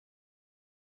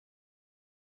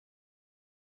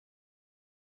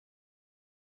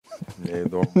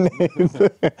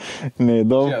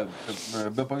Neįdomu.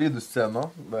 Be pavydų scenų,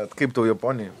 bet kaip tau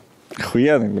Japonijai?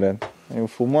 Huienai, blėt. Jau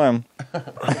filmuojam.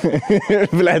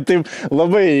 Blėt, taip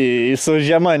labai su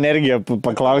žema energija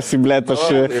paklausai, blėt, aš...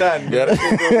 Gerai,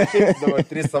 dabar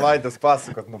 3 savaitės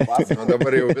pasakot, nupasakot.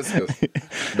 Dabar jau viskas.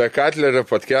 Be Katlerio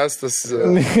podcastas.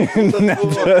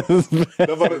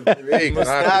 Dabar Veik,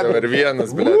 dabar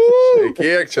vienas, blėt.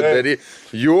 Kiek čia dary?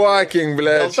 Juoking,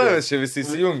 blėt. Gal tavęs čia visi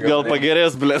įsijungia. Gal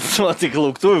pagerės, blėt, o tik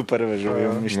lauktuvių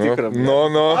parvežiau, iš tikrųjų.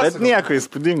 No. Bet nieko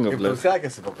įspūdingo, Kaip tau blėt.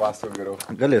 sekėsi papasakot geriau?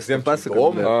 Galės,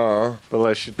 pasakot, blėt.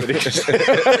 Palašy,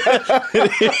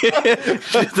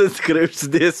 šitas tikrai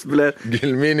užsidės, blėt.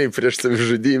 Gelminiai prieš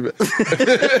savižudybę.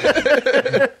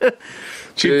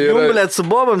 Čia yra... blėt, su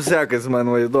bobam sekas, man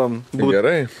va įdomu.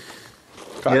 Gerai.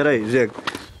 Gerai, žiūrėk.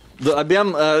 Abiem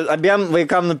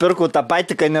vaikam nupirkau tą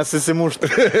patį, kad nesusimuštų.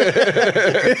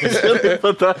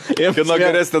 Kieno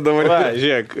geresnė dovanė. Va,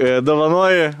 žiūrėk,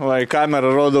 dovanoju, va, į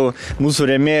kamerą rodau mūsų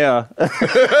rėmėjo.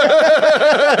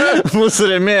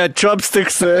 Mūsų rėmėjo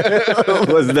chopsticks.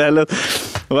 Lasdelės.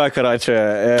 Vakarą čia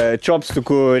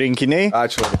chopstickų rinkiniai.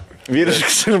 Ačiū.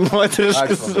 Vyriškas ir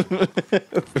moteriškas.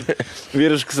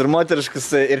 Vyriškas ir moteriškas.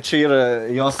 Ir čia yra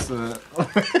jos...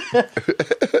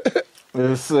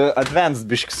 Advanced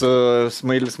biški su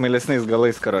smailesniais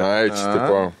galais, karo. Ai, čia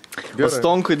tipo.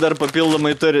 Pastonkui dar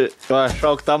papildomai turi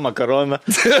šauk tą makaroną.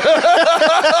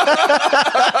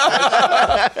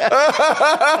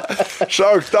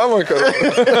 Šauk tą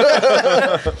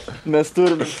makaroną. Mes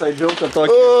turim visai džiauką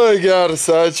tokį. Oi, geras,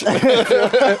 ačiū.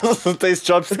 Su tais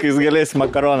chopstickais galėsi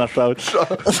makaroną šauti.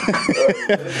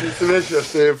 Svečiu, aš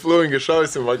tai flungi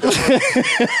šausi makaroną.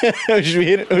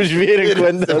 Užvyrink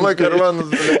vandens.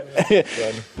 Makaronus.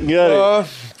 Gerai.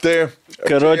 Tai...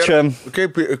 Karočią.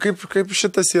 Kaip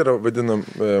šitas yra, vadinam,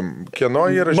 kieno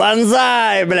yra?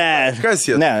 Banzai, ble. Kas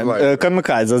jie? Ne,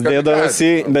 kamikadzės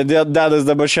dėdavosi, bet dėdas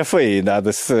dabar šefai,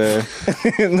 dėdas.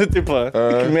 Nu, tipo,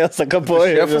 mėsą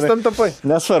kapoja. Šefas tam tapai?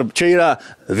 Nesvarbu, čia yra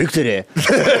Viktorija.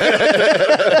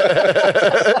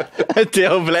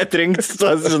 Atėjau, ble, rinktis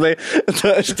tuos, žinai,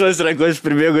 šitos rankos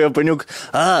pribėgo Japoniuk.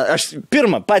 Aš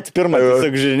patį pirmą,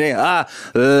 tiesiog, žinai,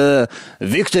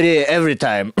 Viktorija every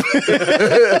time.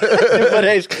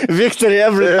 Pareišk, Victory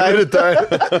every time.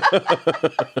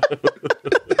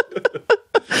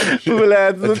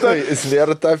 Blet, nu to... Jis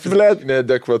nėra ta fiziškai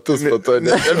neadekvatus, po to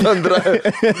nebendra.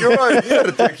 Jo,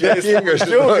 nėra tokie įsinga,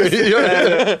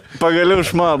 Pagaliau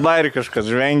šmo, bairį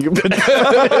kažkas žvengi, bet...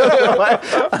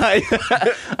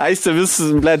 Aistė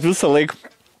visą laiką.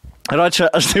 Ročia,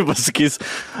 aš taip pasakys,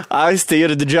 Aistė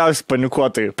yra didžiausi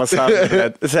panikuotojai pasaulyje.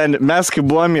 Mes, kai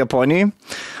buvom Japonijai,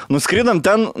 nuskridom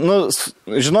ten,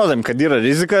 žinodam, kad yra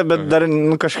rizika, bet dar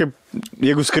kažkaip,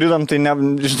 jeigu skridom, tai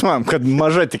žinojom, kad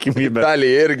maža tikimybė.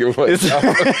 Italija irgi buvo.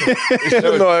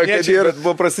 Žinojo, kad yra,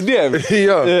 buvo prasidėję.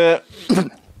 Jo.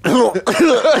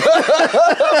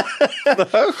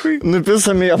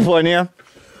 Nupisam į Japoniją.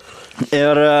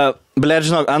 Ir, blėt,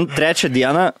 žinok, trečią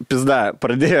dieną, pizda,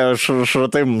 pradėjo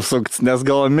šratai mums sukti, nes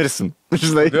galvo mirsim,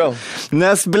 žinai.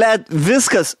 Nes, blėt,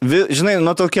 viskas, žinai,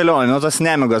 nuo to kelionio, nuo tos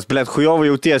nemigos, blėt, hujovai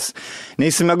jauties,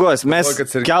 neįsimegos. Mes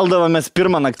keldavomės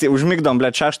pirmą naktį, užmigdom,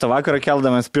 blėt, 6 vakarą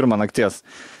keldavomės pirmą nakties.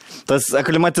 Tas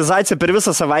aklimatizacija per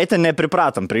visą savaitę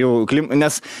nepripratom prie jų,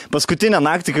 nes paskutinę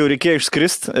naktį, kai jau reikėjo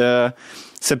išskrist,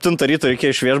 7 ryto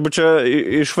reikėjo iš viešbučio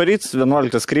išvaryt,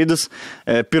 11 skrydis,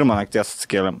 pirmą nakties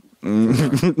atsikėlėm.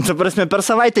 Ta prasme, per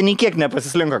savaitę nikiek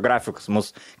nepasislinko grafikus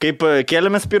mūsų. Kaip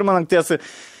kėlėmės pirmą nakties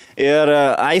ir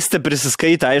Aistė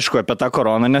prisiskaitė, aišku, apie tą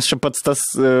koroną, nes čia pats tas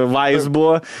vajus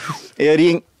buvo. Ir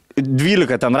jį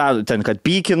 12 ten rado, ten, kad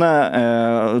pykina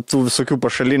tų visokių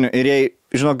pašalinių. Ir jai,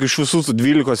 žinok, iš visų tų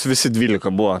 12 visi 12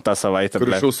 buvo tą savaitę.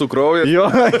 Kur iš jūsų kraujo? Jo,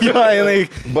 jinai,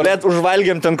 blėt,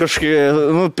 užvalgiam ten kažkokį,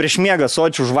 prieš miegą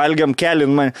sočių užvalgiam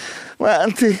kelį, man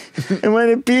tai,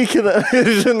 mane pykina, ir,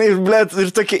 žinai, blėt,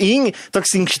 ir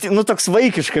toks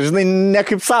vaikiškas, žinai, ne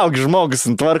kaip saugi žmogus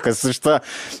tvarkas iš tą,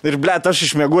 ir, blėt, aš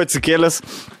iš miegų atsikėlęs.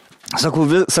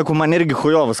 Sakau, man irgi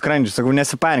hujovas skrandžius, sakau,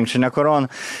 nesiparink, čia ne korona.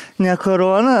 Ne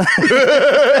korona?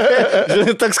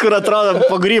 Žinai, toks, kur atrodo,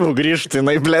 po grybų grįžti,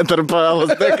 jinai, blėt, ar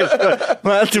palas, tai kažko,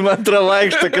 man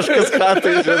travaikšta kažkas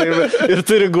katai, žinai, ir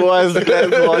turi guojas,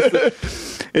 blėt, guosi.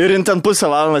 Ir ten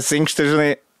pusę valandą sinkšti,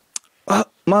 žinai,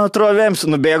 man atrodo, vėmsi,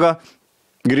 nubėgo.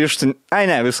 Grįžti, ai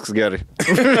ne, viskas gerai.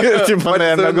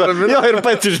 Jo, ir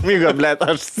pats išmygo, blėt,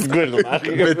 aš guliu.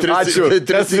 Ačiū,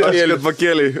 3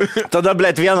 pakėliai. Tada,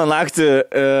 blėt, vieną naktį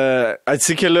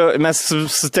atsikeliu, mes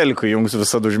su teliku jums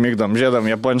visada užmygdom, žiedam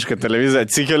japonišką televiziją,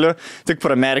 atsikeliu, tik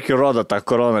pramerkiu, rodo tą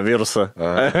koronavirusą.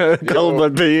 Kalba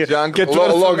apie jį.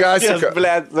 Logasiką.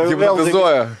 Blėt,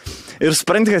 hipnotizuoja. Ir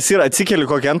supranti, kas yra, atsikeli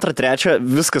kokią 2-3,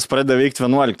 viskas pradeda veikti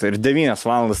 11 ir 9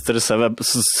 valandas turi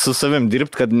su savim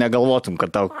dirbti, kad negalvotum, kad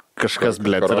tau kažkas,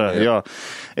 blėt, yra. Jo.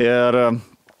 Ir,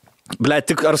 blėt,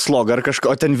 tik ar sloga, ar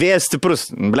kažko, o ten vėjas stiprus,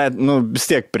 blėt, nu, vis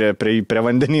tiek prie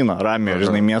vandenino, ramiai,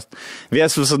 žinai, miest.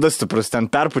 Vėjas visada stiprus, ten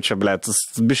perpučia, blėt,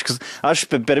 biškis. Aš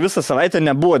per visą savaitę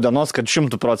nebuvo dienos, kad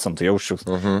 100% jaučiuks.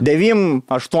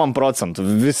 9-8%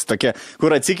 vis tokie,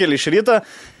 kur atsikeli iš ryto.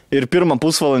 Ir pirmą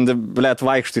pusvalandį, blėt,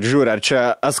 vaikštų ir žiūri, ar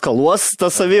čia eskaluos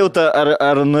tą savijautą,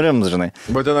 ar nurims, žinai.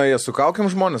 Bet ten jie su kaukiam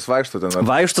žmonės vaikšto ten.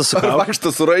 Vaikšto su kaukiam.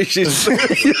 Vaikšto su raišiais.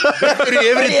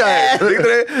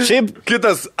 Šiaip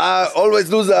kitas,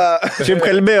 always do the... Šiaip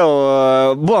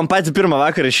kalbėjau, buvom patį pirmą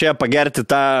vakarą išėję pagerti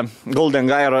tą Golden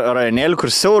Guy rajonėlį,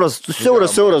 kur siauras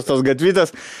tos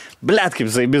gatvytės. Blet, kaip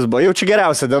zaibis buvo, jau čia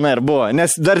geriausia diena ir buvo,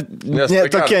 nes dar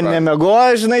tokie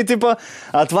nemegoja, žinai, tipo,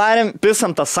 atvarėm,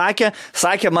 pisam tą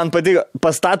sakė man patiko,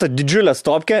 pastato didžiulę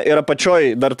stopkę ir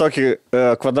apačioj dar tokį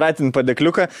kvadratinį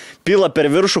padėkliuką, pila per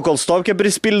viršų, kol stopkę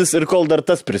prisipildys ir kol dar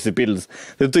tas prisipildys.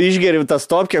 Tai tu išgeri tą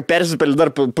stopkę, persipildi dar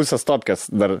pusę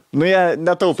stopkės dar. Nu, jie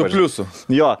netaupo. Su pliusu.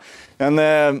 Jo.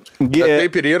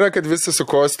 Taip ir yra, kad visi su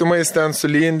kostiumais ten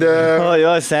sulindę. O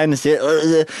jo, senis.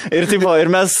 Ir taip, ir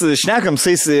mes šnekam,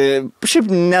 šiaip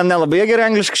nelabai gerai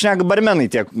angliškai šneka barmenai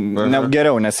tiek,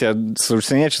 geriau, nes jie su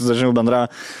užsieniečiais dažniau bendravo.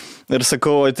 Ir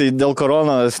sakau, tai dėl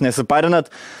koronos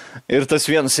nesiparinat. Ir tas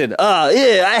vienas sėdė,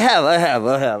 yeah, I have.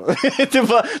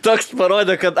 Tipo, toks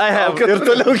parodė, kad I have. Ir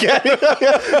toliau keli.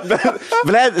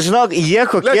 Blet, žinok, jie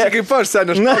kokie... Blet, čia kaip aš,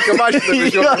 seniai, aš kokią mašiną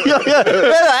vežiau.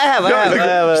 I have.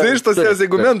 Štai iš tos ties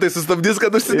argumentai sustabdys,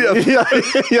 kad užsidėtų.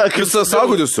 Jo, kaip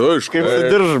saugodis, aišku. Kaip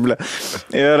sudirž, ble.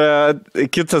 Ir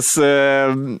kitas...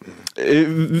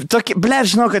 Blet,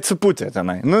 žinok, atsipūtė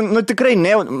tenai. Nu tikrai,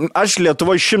 aš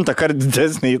Lietuvoje 100 kartų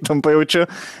didesnį įtampą jaučiu,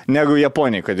 negu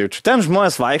Japonijai, kad jaučiu. Ten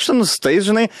žmonės vaikšto, nustai,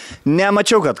 žinai,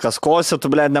 nemačiau, kad kas kosė, tu,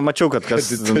 blėt, nemačiau, kad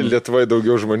kas... Lietuvoje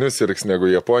daugiau žmonių sirgs negu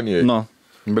Japonijoje. Nu.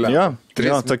 Blėt. Jo,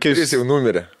 tokiais... 3 jau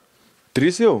numirė.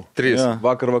 3 jau? 3. Ja.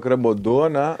 Vakar vakare buvo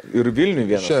 2, ne? Ir Vilniui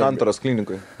vienas, Santaros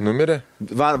klinikui. Numirė?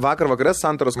 Vakar vakare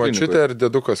Santaros klinikui. Mačiutė ar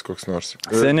dėdukas koks nors?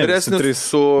 Vyresnis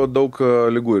su daug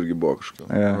lygų irgi buvo kažką.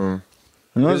 Ja.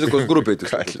 Rizikos grupiai tik.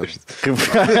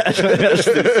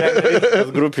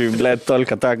 Grupiai, blėt,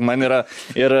 tolka, tak, man yra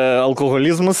ir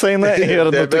alkoholizmas eina,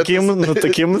 ir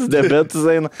nutakimus, diabetas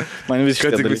eina. Man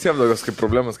visiškai. Kad tik visiems tokios kaip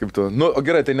problemas, kaip tu. Nu, o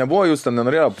gerai, tai nebuvo, jūs ten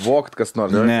nenorėjo apvokt kas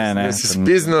nors. Ne. Jūs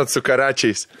spizdinot su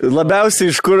karačiais.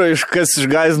 Labiausiai iš kas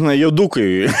išgaizina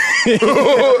jaudukai.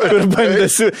 Kur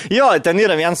bandėsi. Jo, ten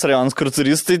yra vienas rajonas, kur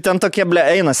turistai ten tokie, blė,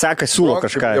 eina, seka, siūlo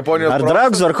kažką. Ar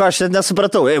drags, ar ko, aš net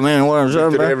nesupratau.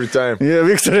 Every time.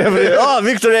 Victor every time.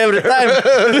 Victor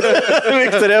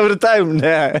every time.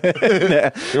 Ne.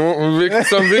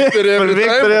 Victor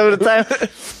every time.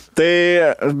 Tai,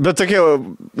 bet tokie,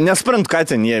 nesprant, ką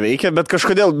ten jie veikia, bet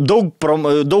kažkodėl daug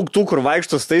tų, kur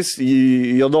vaikštos tais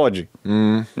jododžiai.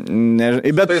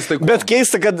 Bet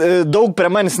keista, kad daug prie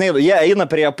manęs neįdo. Jie eina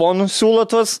prie japonų, siūlo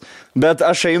tos, bet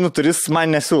aš einu turistas,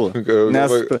 man nesiūlo.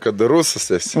 Kad rusas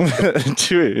esi.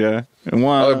 Čiui,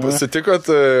 Sutikot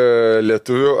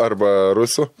lietuvių arba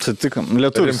rusų? Sutikom,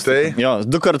 lietuvių. Rimtai? Jo,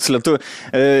 2 kartus lietuvių.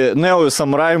 Nuėjau į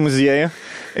samurajų muziejų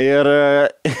ir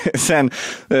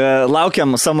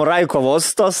laukiam samurajų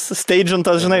kovos tos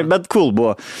stage'intos, žinai, bet cool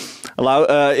buvo.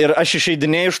 Ir aš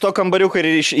išeidinėjau iš to kambariuką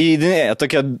ir įeidinėjau.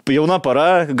 Tokia jauna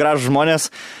para, gražų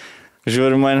žmonės,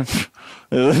 žiūri man,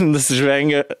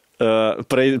 nusižvengia.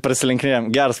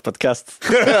 Prasilinkinėjom, geras podcast.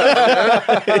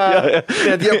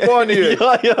 Net Japonijoje.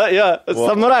 Jo,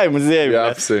 samurajų muziejų.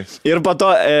 Japsai. Ir po to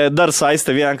dar su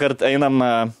Aiste vieną kartą einam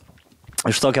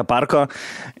iš tokio parko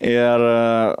ir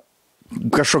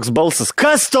kažkoks balsas,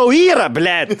 kas tau yra,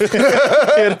 blėt?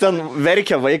 Ir ten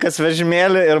verkia vaikas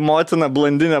vežimėlį ir motina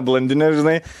blandinė,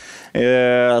 žinai,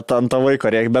 ant to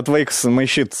vaiko reikia, bet vaikas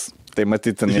maišytas. Tai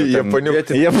matyti,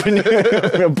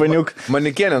 Japoniuk.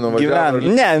 Manikėnė nuvažiavo.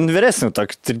 Ne, vyresnių,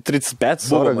 tokį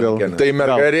 35 gal. Tai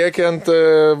merga rėkia ant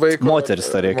vaiko. Moteris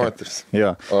tą rėkia.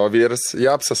 Jo. O vyras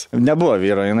Japsas? Nebuvo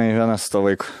vyro, jinai vienas to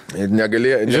vaiko.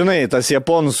 Negalėjo. Žinai, tas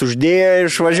japonus uždėjo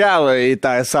ir išvažiavo į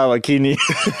tą savo Kinį.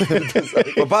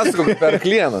 Papasakok per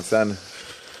klieną, sen.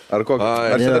 Ar kokį?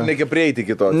 Ar čia dar reikia prieiti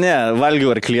kitos? Ne,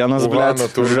 valgiau ar klienas, blėt.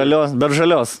 Žalios, bet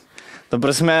žalios. Ta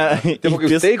prasme... Tai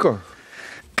kaip steiko?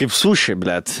 Kaip suši,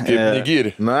 blėt. Kaip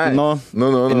nigiri. Nu.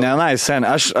 Sen,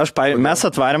 mes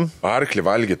atvarėm. Arklį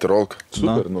valgyti, rolk.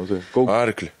 Super,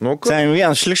 Arklį. Sen,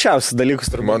 vienas šlikščiausias dalykus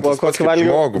Man tas pats kaip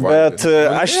žmogų bet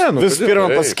aš vis pirmą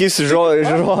pasakysiu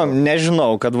žiūrovam,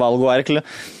 nežinau, kad valgo arklį,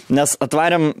 nes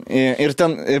atvarėm ir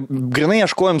ten grinai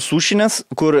ieškojom sušinės,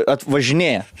 kur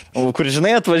atvažinėja, kur,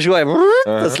 žinai, atvažiuojam,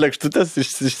 tas lėkštutės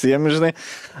išsiėmė, žinai,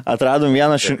 atradom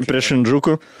vieną prie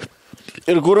Šindžukų.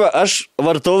 Ir kur aš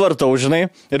vartau, žinai,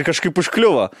 ir kažkaip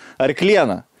užkliuvo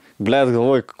arklieną. Blet,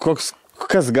 galvoju,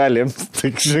 kas gali,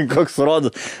 tai, žinai, koks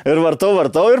rodas. Ir vartau,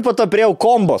 ir po to priejau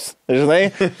kombos,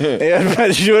 žinai. Ir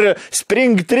mes žiūriu,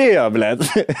 spring trio, blet.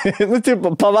 Nu, taip,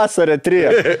 pavasario trio.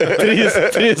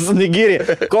 Trys nigiri.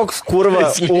 Koks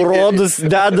kurva urodus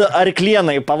deda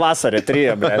arklieną į pavasario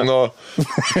trio, blet. Nu,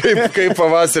 kaip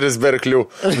pavasaris be arklių.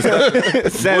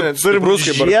 Sen, turi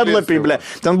būti žiedlapiai,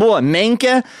 blet. Ten buvo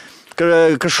menkė,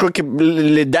 kažkokį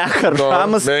lideką ar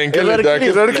šamas. Menkė, lideką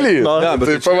ir arklį. Ja,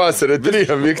 tai pavasarį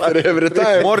trijom, Viktorija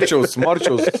Britai. Morčiaus,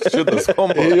 šitas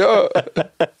kombo. Jo.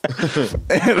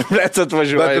 Ir blėt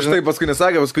atvažiuoja. Bet aš tai paskui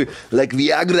nesakė, paskui, like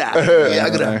Viagra.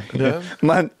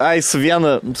 Man, su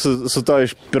viena, su to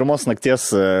iš pirmos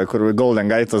nakties, kur Golden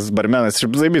Guy, tas barmenas,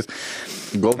 šiaip zaibys.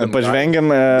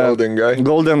 Pažvengiam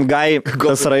Golden Guy,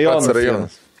 tas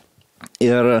rajonas.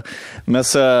 Ir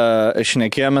mes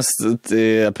šnekėjomės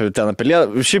apie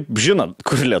Lietuvą. Šiaip žinot,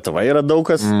 kur Lietuva yra daug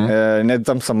kas. Net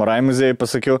tam samurai muziejai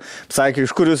pasakiau. Sakė,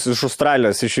 iš kur jūs? Iš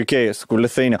Australijos, iš UK. Sakau,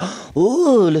 Lithuania.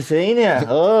 Lithuania.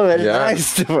 Very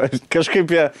nice.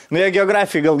 Kažkaip jie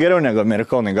geografija gal geriau negu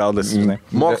amerikonai gaudasi.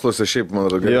 Moksluose šiaip, man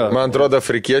atrodo. Man atrodo,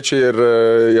 afrikiečiai ir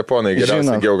japonai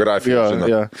geriausiai geografiją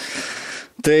žino.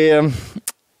 Tai...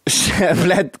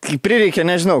 Blet, prireikė,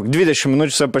 nežinau, 20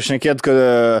 minučių pašnekėt, kad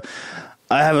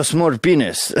I have a small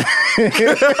penis.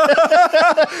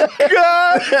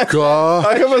 Ką?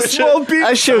 I have a small penis.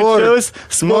 Aš jaučiaus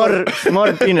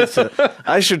small penis.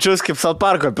 Aš jaučiaus kaip South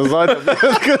Parko epizodė.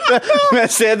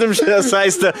 Mes sėdim šitą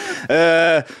saistą.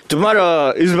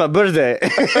 Tomorrow is my birthday.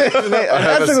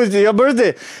 Your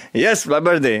birthday? Yes, my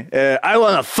birthday. I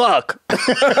wanna fuck.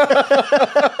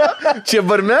 Čia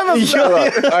barmenas?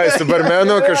 Ai, su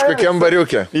barmenu kažkokiam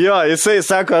bariukė. Jo, jisai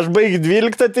sako, aš baigi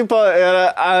 12 tipo ir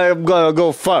I'm gonna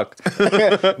go fuck.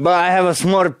 But I have a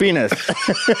small penis.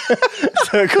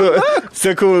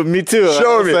 Sakau, me too.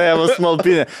 Show me. I have a small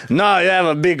penis. No, you have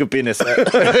a bigger penis.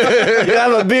 You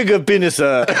have a bigger penis.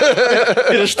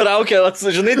 Ir ištraukė,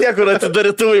 žinai, tie, kur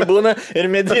atidarytuvai būna ir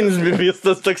medinis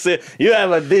bibistas toksai, you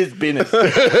have a this penis.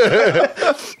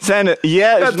 Seni,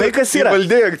 žinai, kas yra?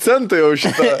 Valdėjai akcentai jau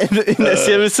šitą. Nes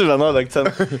jie visi vienodą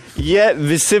akcentą. Jie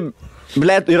visi,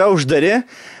 blet, yra uždari,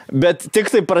 bet tik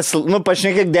tai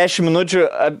pašnekėk 10 minučių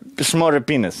apie small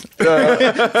penis.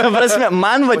 Ta prasme,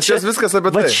 man viskas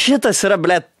apie tai. Šitas yra,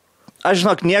 blet, aš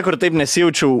žinok, niekur taip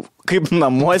nesijaučiau kaip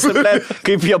namuose, blet,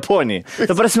 kaip Japonijai.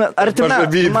 Ta prasme,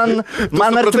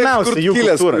 man artimiausia jų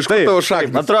kultūra.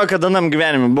 Taip, atrodo, kad anam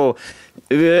gyvenime buvau.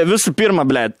 Visų pirma,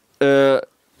 blet,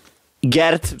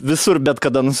 gert visur, bet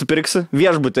kada nusipirksiu.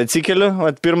 Viešbutį atsikeliu,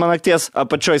 pirmą nakties,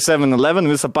 apačioj 7-Eleven,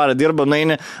 visą parą dirba,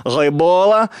 naini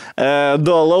haibolą,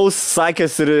 du alaus,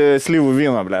 sakės ir slyvų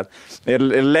vyno, blet. Ir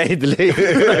leidai.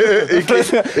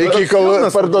 Iki kol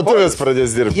parduotuvės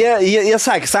pradės dirbti. Jie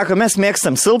sako, mes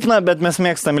mėgstam silpną, bet mes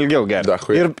mėgstam ilgiau gerti.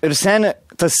 Ir seni,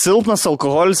 tas silpnas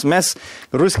alkoholis, mes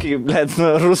ruskiai, blet,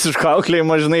 rusiško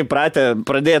auklėjimo, žinai,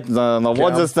 pradėti nuo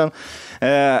vodzės ten.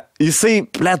 Jisai,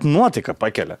 blet, nuotaiką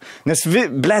pakelia. Nes,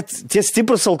 blet, tie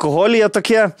stiprus alkoholija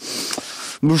tokie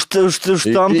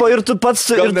užtampo ir tu pats...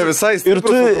 Gal ne visai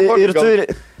stiprus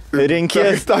alkoholis.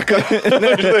 Renkies.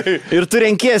 Ir tu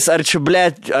renkies, ar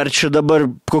čia dabar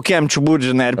kokiam čia būt,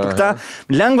 žinai, ar pikta.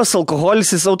 Lengvas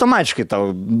alkoholis, jis automatiškai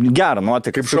tau gerą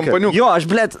nuotaiką. Kaip šampaniukas. Jo, aš,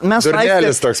 blet, mes...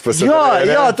 Durnelis toks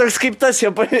pasidarė. Jo, toks kaip tas,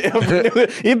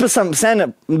 įpisam,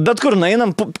 senė, bet kur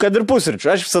nainam, kad ir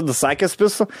pusryčių. Aš visada sakęs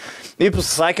pisu,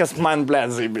 įpisų sakęs, man,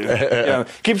 blet, zaibė.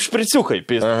 Kaip špriciukai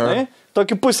pisu, ne?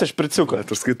 Tokį pusę špriciuką.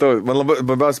 Aš skaitau, man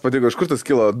labiausiai patiko, iš kur tas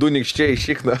kilo, 2 nykščiai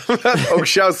šikna,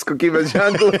 aukščiausias kokybės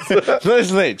ženklas. Na,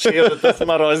 žinai, čia yra tas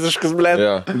maroziškas, blet,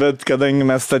 bet kadangi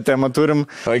mes tą temą turim...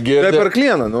 Taip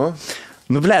arklieną, nu?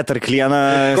 Nu, blet, arklieną...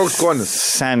 Koks skonis?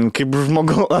 Sen, kaip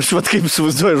žmogaus, aš kaip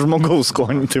suvaizduoju žmogaus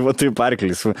skonį, tai va taip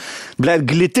arklis. Blet,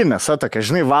 gliti mėsa tokia,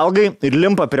 žinai, valgai ir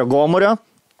limpa prie gomurio.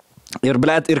 Ir,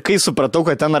 blėt, ir kai supratau,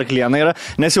 kad ten arklienai yra,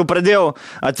 nes jau pradėjau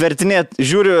atvertinėti,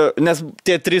 žiūriu, nes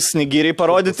tie 3 nigiriai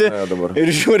parodyti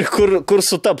ir žiūriu, kur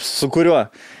sutaps, su kuriuo.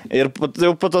 Ir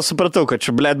jau po to supratau, kad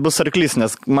čia, blėt, bus arklys,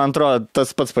 nes man atrodo,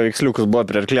 tas pats paveiksliukas buvo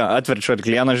prie arklieną. Atverčiu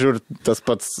arklieną, žiūriu, tas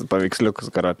pats paveiksliukas,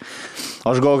 karat.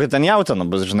 O aš galvoju, kad ten jautiena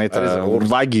bus, žinai, tai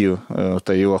vagijų,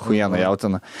 tai jų ahuiena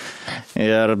jautiena.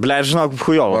 Ir, blėt, žinau,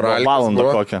 hujovo, valandą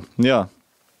kokią. Jo.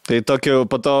 Tai tokiu,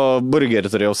 po to burgerį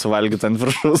turėjau suvalgyti ant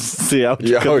viršus,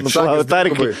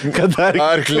 kad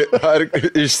arklį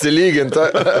išsilygint,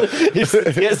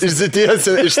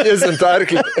 ištiesint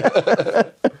arklį.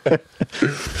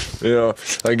 Jo,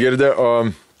 girdė,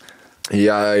 o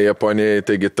Japonijai,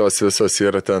 taigi tos visos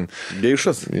yra ten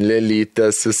geišas,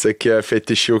 lėlytės, visokie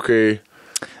fetišiukai.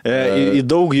 Į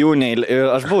daug jų,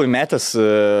 aš buvau įmetęs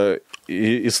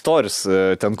istorijos,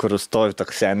 ten, kur stovi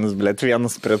toks senis, blėt,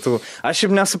 vienas prie tų. Aš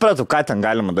šiaip nesupratau, ką ten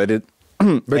galima daryti.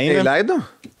 Bet neįleido?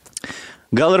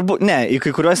 Gal ir ne, į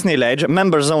kai kuriuos neįleidžia.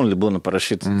 Members only būna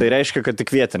parašyti. Tai reiškia, kad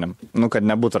tik vietiniam. Nu, kad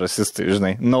nebūtų rasistai,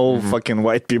 žinai. No fucking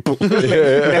white people.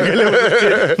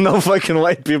 No fucking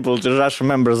white people. Tai rašo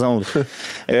members only.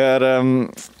 Ir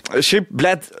šiaip,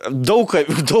 blėt, daug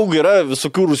yra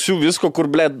visokių rusių visko, kur,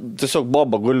 blėt, tiesiog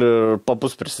boba guli ir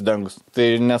papus prisidengus.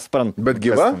 Tai nesprant. Bet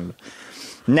gyva?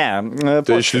 Ne.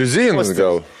 Tai iš liuzinus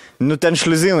gal? Nu, ten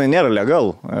šlizinai nėra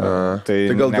legal. Tai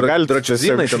gal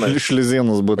dročiuzinai ten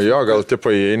šlizinus būtų. Jo, gal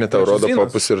tipo įeini, tau rodo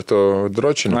papus ir tu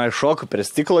dročinį. Na, šoka prie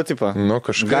stiklo, tipo. Nu,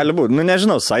 kažkaip. Gali būti. Nu,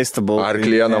 nežinau, saistą buvau.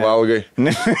 Arklieną valgai.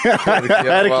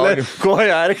 Arklę.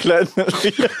 Koja arklę.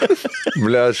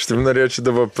 Ble, aš taip norėčiau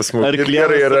dabar pasmukti.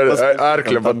 Gerai, yra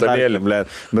arklė batamėlė.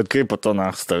 Bet kaip po to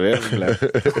stovė, ble.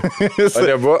 O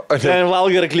nebuvo?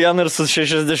 Valgai arklieną ir su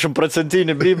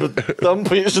 60% brybių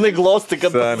tampai, žinai, glosti,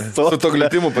 kad su to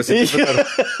glitimu pasirinkti.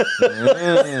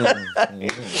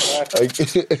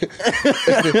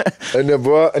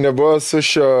 Nebuvo su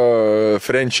šio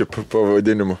friendship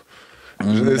pavadinimu.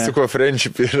 Žinai, su kuo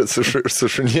friendship yra su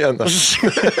šuniena.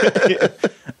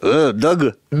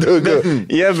 Dogu.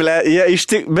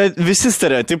 Bet visi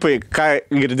stereotipai, ką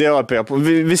girdėjau apie,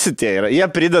 visi tie yra. Jie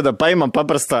prideda, paima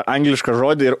paprastą anglišką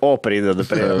žodį ir o prideda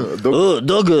prie.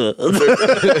 Dogu.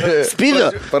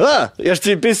 Spydo. Aš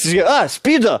tai pėsiu,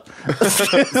 spydo.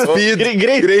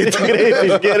 Greit.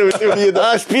 Išgeriau.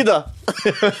 Spydo.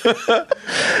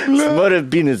 Smorė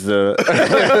pinis.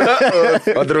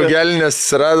 O draugelinės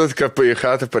radot, kad į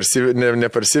chatą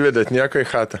neparsivedėt nieko į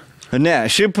chatą? Ne,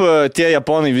 šiaip tie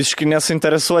japonai visiškai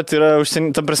nesuinteresuoti yra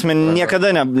užsienį, ta prasme,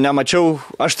 niekada nemačiau,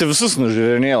 aš tai visus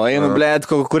nužiūrinėjau, einu, blėt,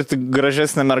 kur tik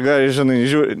gražesnė merga, žinai,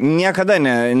 niekada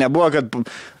nebuvo, kad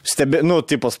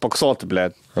tipo spoksuotų,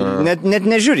 blėt. Net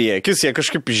nežiūrė jie, akis jie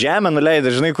kažkaip žemę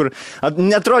nuleidę, žinai, kur,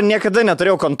 netrodo, niekada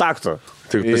neturėjau kontakto.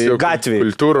 Gatvėje.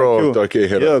 Kultūro tokia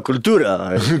yra. Jo,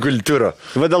 kultūra.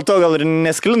 Va dėl to gal ir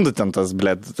nesklindu ten tas,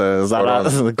 blėt,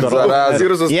 zarazas.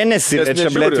 Jie nesirečia,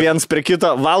 blėt, vienas prie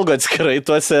kito, valgo atskirai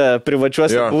tuose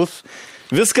privačiuose bus.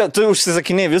 Viską, tu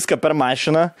užsisakinėjai viską per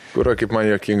mašiną. Kuro, kaip man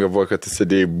jokinga buvo, kad tu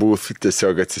sėdėjai booth,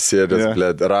 tiesiog atsisėdęs,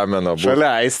 blėt, rameno booth.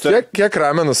 Šalia aistė. Kiek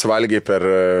ramenus valgiai per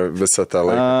visą tą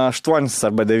laiką? 8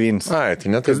 arba 9. Ai,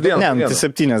 tai ne tas dienas. Ne, tai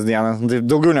 7 dienas. Tai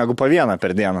daugiau negu po vieną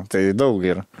per dieną. Tai daug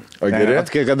yra. O geri?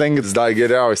 Kadangi... Dar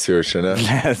geriausiai jau šiandien.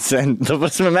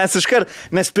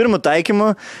 Mes pirmų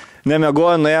taikymų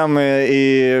nemiegojo, nuėjom į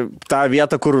tą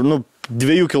vietą, kur,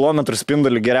 2 kilometrų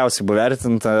spindulį geriausiai buvo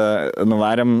vertinta,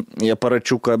 nuvarėm į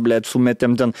aparačiuką, blėt,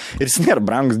 sumetėm ten. Ir jis nėra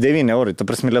brangus, 9 eurai, ta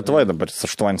prasme Lietuvoje dabar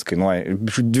 8 kainuoja,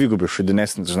 2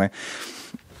 šudinesnis, žinai.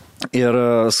 Ir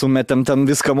sumetėm ten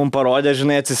viską mums parodė,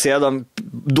 žinai, atsisėdom,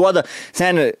 duoda,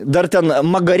 seniai, dar ten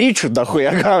magaryčių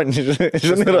dahuja gauni, žinai.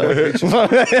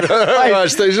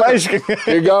 Aš tai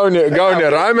žinai, gauni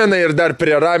rameną ir dar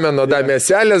prie rameno da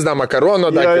mėselės, da makarono,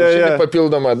 da kiaušinį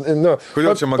papildomą.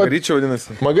 Kodėl čia magaryčių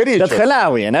vadinasi? Magaryčių. Bet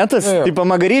haliauja, ne tas? Tipo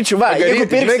magaryčių, va, jeigu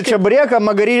pirksi čia burėką,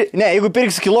 jeigu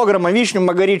pirksi kilogramą vyšnių,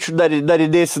 magaryčių dar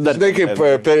įdėsi dar. Žinai,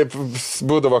 kaip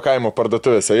būdavo kaimo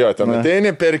parduotuvėse, jo, ten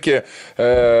ateini, perki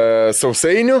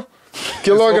sausainių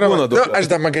kilogramą. Aš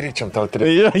dar magaryčiam tau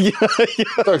turiu.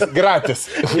 Toks gratis.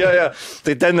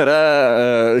 Tai ten yra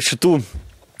šitų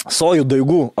sojų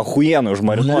daigų, ahuienų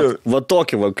užmarinuoti. Va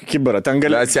tokį, va, kiberą. Ten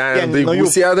gali... Seniai daigų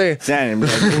sėdai.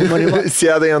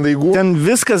 Sėdai ant daigų. Ten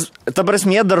viskas, ta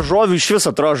prasme, daržovių iš viso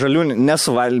atrodo žalių,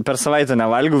 per savaitę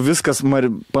nevalgiau, viskas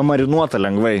pamarinuota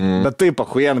lengvai. Bet taip,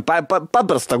 ahuienų.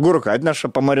 Paprasta gurka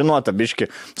atneša pamarinuota biški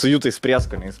su jų tais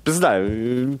prieskoniais. Pizda,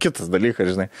 kitas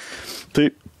dalykas, žinai. Tai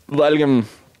valgiam...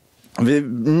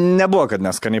 Nebuvo, kad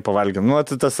neskaniai pavalgėm.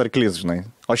 Tai tas arklys, žinai.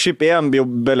 O šiaip ėjom jau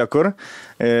belekur,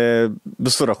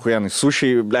 visur ahuienai,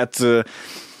 sušiai, blėt,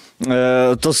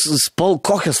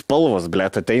 Kokios spalvos,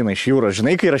 blėt, ateina iš jūros.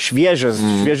 Žinai, kai yra šviežia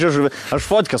žuvis. Aš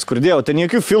fotkas, kur dėjau, tai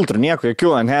jokių filtrų,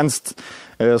 jokių enhanced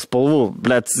spalvų.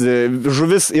 Blėt,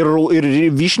 žuvis ir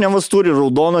vyšniavas turi,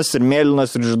 raudonas, ir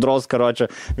mėlynas, ir žydros, karočią.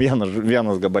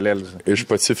 Vienas gabalėlis. Iš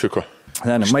Pacifiko.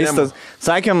 Ne, maistas.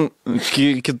 Sakėm,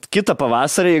 kitą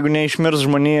pavasarį, jeigu neišmirs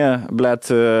žmonija, blėt,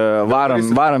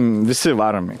 varam, visi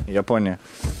varam į Japoniją.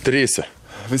 3.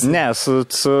 Ne,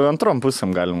 su antrom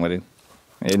pusėm galim varyti.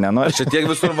 Jei nenori. Čia tiek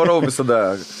visur varau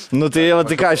visada. Nu tai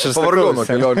ką aš ir pavargau nuo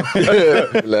kelionių.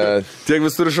 Tiek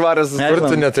visur išvaręs. Kur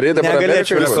tu neturėjai dabar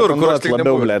Negalėčiau visur, kur aš tik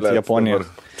labiau, blėt, Japonija.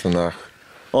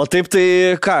 O taip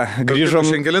tai ką, grįžom.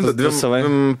 Šiandien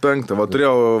 25. Va,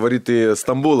 turėjau varyti į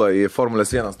Stambulą į Formulės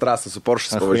 1 trasą su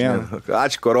Porsche pavažinėti.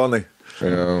 Ačiū koronai.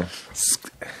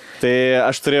 Tai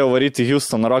aš turėjau varyti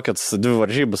Houston Rockets 2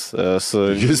 varžybas su...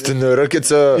 Houston Rockets...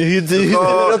 Tai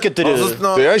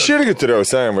aš irgi turėjau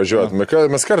seniai važiuoti.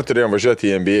 Mes kartu turėjom važiuoti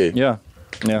į NBA. Jo.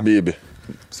 Bibi.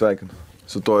 Sveikinu.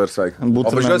 Su to ir sveikinu. O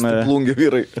važiuosi plungi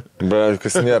vyrai. Bet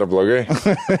kas nėra blogai.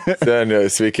 Seniai,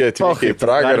 sveiki atvykę į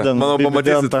Pragarą. Manau,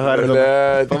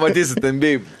 pamatysit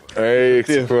NBA. Eik,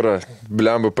 kurą.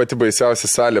 Blemba, pati baisiausia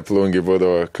salė plungi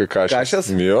būdavo. Kašės?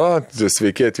 Jo,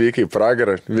 sveiki atvykę į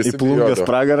Pragarą. Į plungės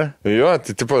Pragarą? Jo,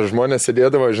 tai tipo žmonės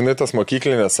sėdėdavo, žinai, tas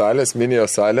mokyklinės salės, minijo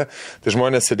salė, tai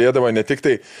žmonės sėdėdavo ne tik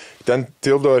tai, ten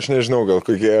tildavo, aš nežinau, gal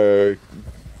kokie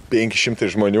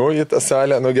 500 žmonių į tą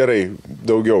salę, nu gerai,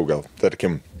 daugiau gal,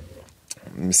 tarkim.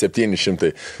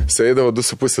 700. Sueidavo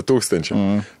 2500.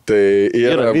 Tai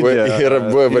yra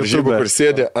buvę varžybų, kur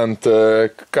sėdė ant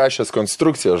kašės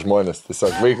konstrukcijos žmonės.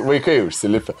 Tiesiog vaikai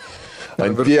užsilipę.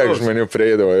 Ant tiek žmonių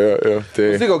prieidavo. Tai...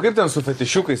 Sakyk, kaip ten su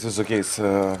fetišiukais visokiais?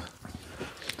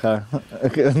 Ką?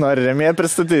 Nori Remėją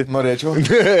pristatyti? Norėčiau.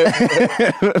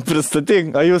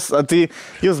 Pristatyk. Jūs,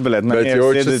 blėt, bet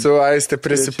jau čia su Aiste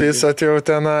prisipisat jau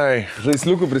tenai.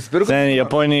 Žaisliukų prisipirko? Ten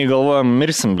Japonijai galvojam,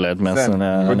 mirsim, blėt, mes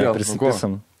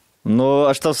neprisipisim. Nu,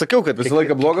 aš tau sakiau, kad visą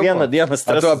laiką blogą. Vieną dieną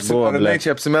stresas buvo, blėt. Ar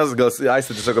čia apsimes, gal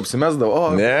Aiste tiesiog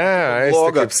apsimesdavo? Ne, Aiste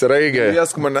kaip sraigė.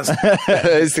 Liesk manęs.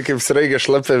 Aiste kaip sraigė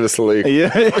šlapia visą laiką.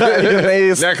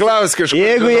 Neklausk kažko.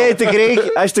 Jeigu jai tik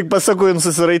reikia, aš tik pasakau, jums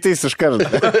susiraitys iš karto.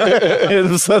 Ir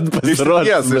visat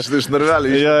pasirodys. Iš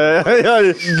narvelį.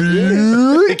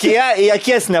 Iki į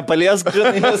akies nepaliesk,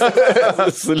 žinai,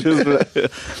 sulis, blėt.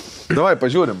 Davai,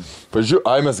 pažiūrim.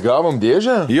 Ai, mes gavom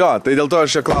dėžę? Jo, tai dėl to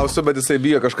aš čia klausiu, bet jisai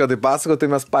bijo kažką tai pasako, tai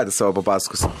mes patys savo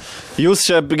papasakosim. Jūs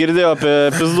čia girdėjo apie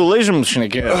pizdų laižymus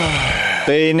šnekėjo.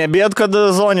 Tai nebijot, kad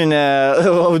zoninė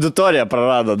auditorija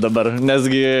prarado dabar,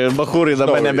 nesgi bachūrai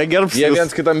dabar nebegerbs. Jie viens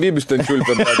kitam bibiš ten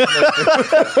čiulpė.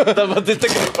 Dabar tai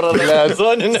tikrai prarado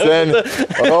zoninė.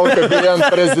 Manau, kad jie ant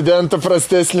prezidento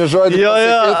prastesnį žodį. Jo,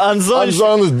 ant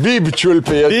zonos bibi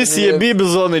čiulpė. Visi jie bibi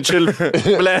zonai čiulpė.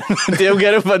 Tai jau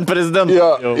geriau ant prezidento.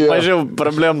 Mažiau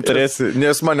problemų turėsi.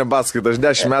 Nes mane baskait, aš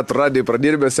 10 metų radijai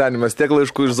pradirbė senimas, tiek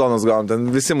laiškų iš zonos gavom, ten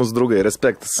visi mūsų draugai,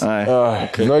 respektas.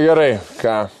 Okay. Nu gerai,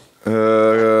 ką?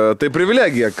 Tai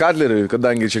privilegija Kadleriui,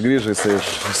 kadangi čia grįžai iš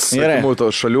svetimų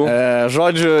tos šalių.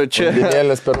 Žodžiu, čia...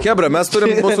 Kebra, mes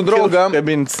turim mūsų draugą.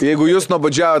 Jeigu jūs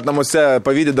nuobodžiavot namuose,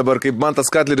 pavydį dabar, kaip man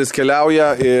tas Kadleris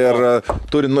keliauja ir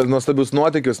turi nuostabius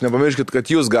nuotykius, nepamirškit, kad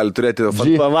jūs galite turėti...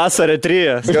 Pavasario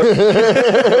 3.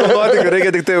 Nuotykių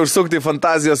reikia tik tai užsukti į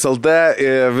Fantazijos LT,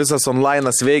 visas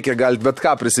online'as veikia, galite bet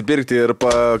ką prisipirkti ir,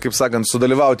 kaip sakant,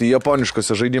 sudalyvauti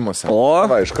japoniškose žaidimuose.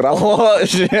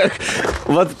 Žiūrėk,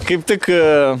 vat kaip tik,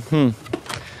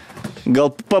 gal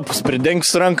papus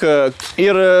pridengsiu ranką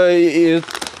ir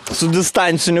su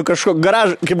distanciniu kažko,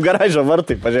 kaip garažo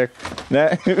vartai, pažiūrėk,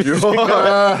 ne?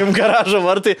 Kaip garažo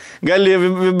vartai, gali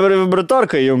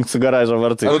vibratorką įjungti su garažo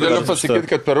vartai. Aš galiu pasakyti,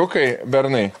 kad perukai,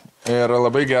 bernai, yra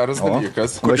labai geras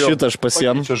dalykas. Va šitą aš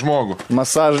pasiemu. Čia žmogų.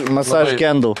 Massage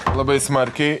candle. Labai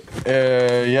smarkiai,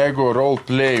 jeigu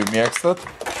roleplay mėgstat,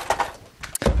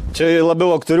 čia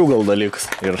labiau aktorių gal dalykas.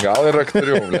 Gal ir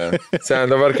aktorių, ne. Sen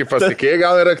dabar kaip pasakėjai,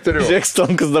 gal ir aktorių. Žiūrėk,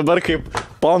 Stonkas dabar kaip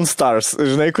Pawn Stars,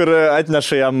 žinai, kur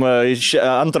atneša jam iš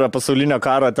antrojo pasaulinio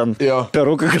karo ten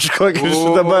peruką kažkokį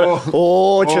dabar.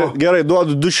 Čia gerai,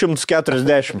 duodu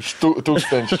 240.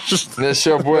 Tūkstančių. Nes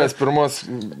čia buvęs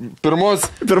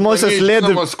pirmosios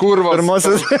lėdų.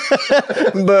 Pirmosios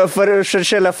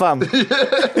šeršėlė fam.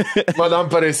 Madam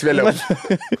pareis vėliau.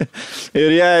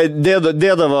 Ir jie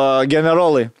dėdavo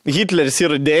generolai. Hitleris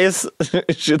yra dėjęs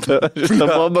šitą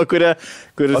bombą, kuris...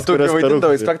 O tu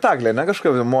vaidindavai spektaklį, ne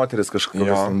kažkokia moteris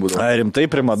kažkokia būdavo. Rimtai,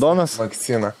 primadonas.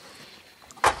 Vakcina.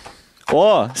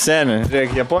 Seni,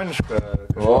 reikia japonišką.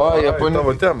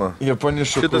 Tavo tema.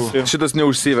 Japoniškų. Šitas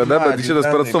neužsiveda, bet šitas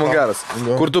per atstumą geras.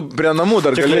 Kur tu prie namų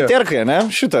dar gali. Čia kliterkai, ne?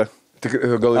 Šitą.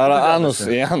 Ar anus,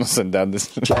 į anusą dedas.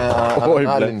 Oi,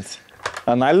 Analinis.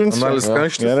 Analinis? Analis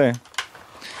kamštis. Gerai.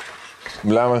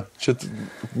 Blema, čia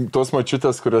tos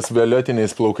mačiutės, kurios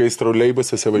violetiniais plaukais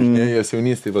troleibusėse važinėja, jas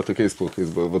jaunystėje, va tokiais plaukais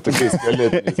buvo, va tokiais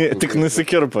violetiniais. Tik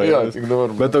nusikirpa. Jo, tik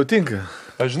dabar. Bet tau tinka.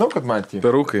 Aš žinau, kad man tinka.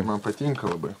 Perukai. Man patinka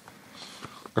labai.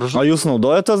 O jūs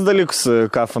naudojate tos dalykus,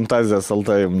 ką Fantazijos LT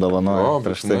jums dovanoja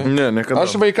prieš tai? Ne, nekada.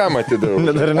 Aš vaikam atidavau.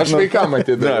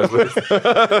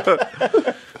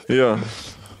 Jo.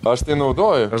 Aš tai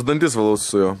naudoju. Aš dantis valau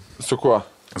su juo. Su kuo?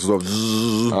 Su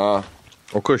tuo.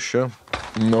 O kas čia?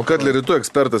 Nu, Katlerį tu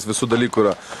ekspertas visų dalykų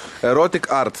yra.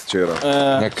 Erotic art čia yra.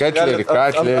 Ne Katlerį,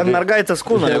 Katlerį. Ar mergaitės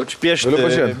kūną jaučiu piešti? Galiu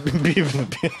pažiūrėti. Bibinį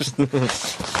piešti.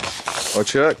 O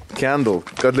čia candle.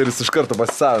 Katleris iš karto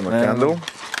pasisavino candle.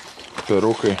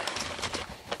 Perukai.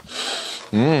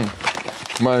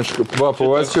 Man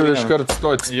pavasčiau iš karto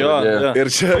stoti. Jo. Ir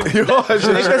čia, jo,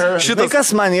 Žinai,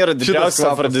 kas man yra didžiausias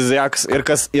afrodiziakas ir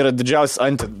kas yra didžiausias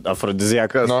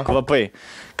antiafrodiziakas? Kvapai.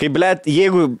 Kai, blėt,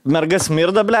 jeigu mergas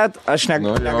mirda, blėt, aš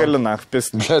negaliu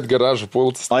nakpist. Blėt, garažų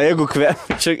pultas. O jeigu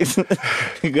kvepia, čia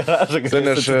garažą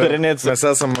galėsi atsidarinėti. Mes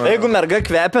esam... Jeigu merga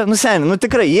kvepia, nu seniai, nu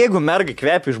tikrai, jeigu merga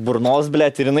kvepia iš burnos,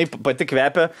 blėt, ir jinai pati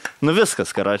kvepia, nu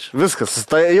viskas, karač, viskas.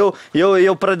 Tai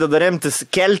jau pradeda remtis,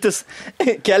 keltis,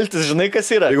 žinai, kas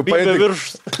yra. Jeigu paėti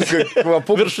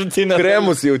viršutinę.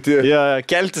 Kremus jauti. Ja,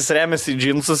 keltis remiasi į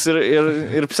džinsus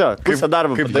ir psio. Kaip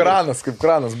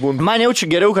kranas būna. Man jaučiu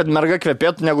geriau, kad merga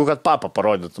kvepėtų, negu kad papa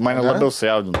parodytų. Mane labiau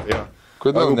sujaudintų. Ja.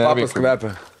 Kodėl papas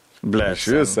kvepia? Ble,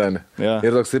 šis, seniai. Ja.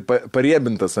 Ir toks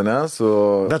pariebintas, ne? Su...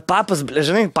 Bet papas,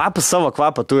 žinai, papas savo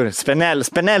kvapą turi.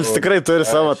 Spenelis tikrai turi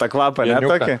savo tą kvapą, ne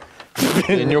tokį?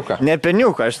 Peniuką. Ne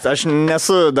peniuką, aš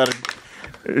nesu dar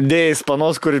dėjęs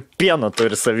panos, kur pieno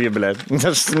turi savyblę.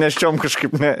 Neščiom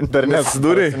kažkaip dar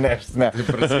nesidūrė. Ne.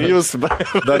 Jūs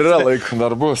dar yra laiko.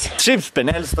 Dar bus. Šiaip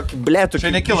spenelis tokį blėtų.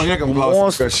 Čia nekilo niekam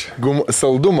klausimas.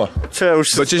 Saldumą. Čia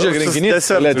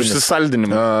užsisaldinimą.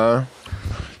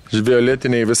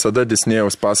 Violetiniai visada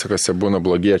Disnėjaus pasakose būna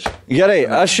blogiečiai. Gerai,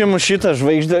 aš imu šitą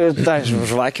žvaigždę, tą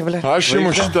žvakę, blė. Aš imu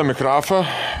šitą mikrofą,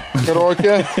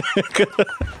 karokę.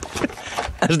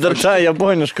 Aš dar tą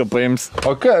japonišką paims.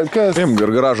 O kas? Paim,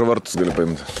 garažo vartus gali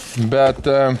paimti. Bet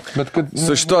kad...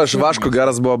 Su šito aš Vašku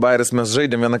geras buvo bairis, mes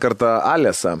žaidėm vieną kartą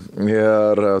Alėsą.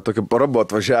 Ir tokia pora buvo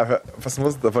atvažiavę pas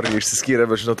mus, dabar jie išsiskyrė,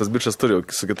 bet žinau, tas bičas turi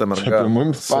su kita merga.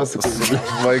 Mums pasakoja.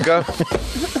 Vaiką.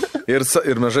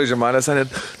 Ir mes žaidžiam Alėsą net.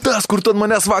 Tas, kur tu ant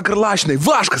manęs vakar lašinai,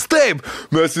 Vaškas, taip!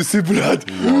 Mes visi, blėt.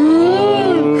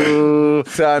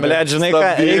 Blėt, žinai ką,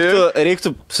 reiktų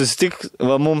susitikti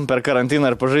mum per karantiną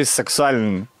ir pažaisti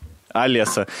seksualinį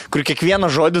Aliasą, kur kiekvieną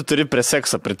žodį turi prie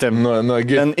sekso pritemti.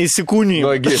 Nuogi. Ten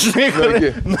įsikūnijimas.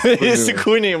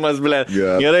 Įsikūnijimas, blėt.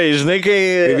 Gerai, žinai,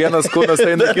 kai vienas kūnas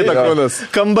eina kitą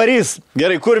kūnas. Kambarys.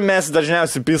 Gerai, kur mes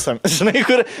dažniausiai pisam? Žinai,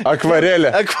 kur...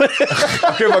 Akvarelė.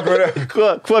 Kaip akvarelė?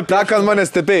 Kuo Ta, kad mane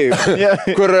stebėjai.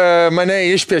 Kur mane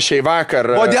išpiešė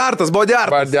vakar.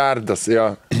 Bodiardas,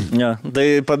 jo. Ja,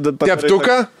 tai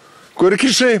Teptuką? Kur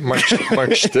kišai?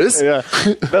 Makštis? Ja.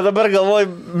 Bet dabar galvoju,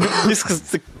 viskas,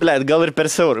 blėt, gal ir per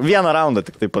siaurą. Vieną raundą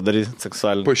tik tai padaryti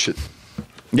seksualinį. Pušit.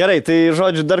 Gerai, tai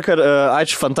žodžiu, dar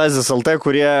ačiū Fantazijos LT,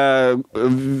 kurie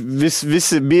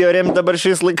visi bijo remti dabar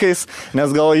šiais laikais, nes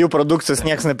gal jų produkcijos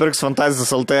nieks nepirks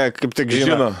Fantazijos LT, kaip tik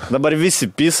žino. Dabar visi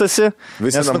pisasi,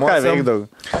 visi namuose veikdavo.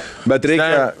 Bet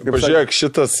reikia, pažiūrėk,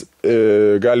 šitas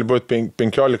gali būti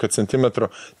 15 cm,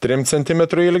 3 cm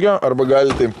ilgio, arba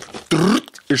gali taip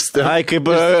išstemti. Ai, kaip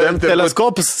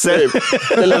teleskopas.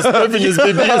 Teleskopinis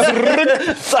bibijas.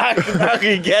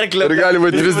 Sakai, gerklė. Ir gali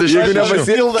būti 30 Jeigu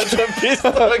nepasilda čia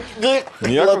pistą.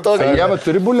 Jeva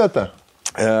turi buletą?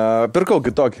 Pirkau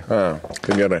kitokį.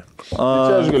 Tai gerai.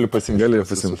 Čia aš galiu pasimti.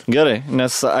 Gerai,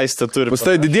 nes Aistė turi. Pas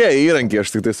tai didieji įrankiai, aš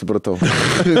tik tai supratau.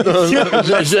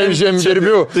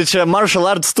 Žemdirbių. Tai čia martial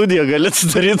art studiją gali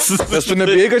atsidaryti. Nes tu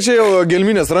nebijai, kad čia jau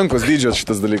gelminės rankos dydžios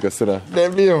šitas dalykas yra.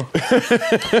 Nebijau.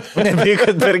 Nebijai,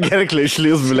 kad per gerklę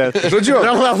išlys, blė. Žodžiu.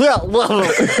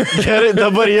 Gerai,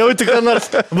 dabar jauti, ką nors.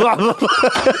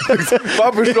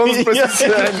 Papa iš kaunas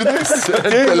prasidėjo.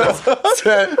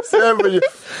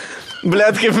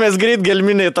 Blet, kaip mes greit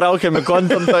gelminiai traukiame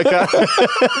kontentą, ką.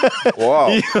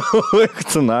 Wow.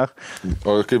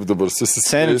 O kaip dabar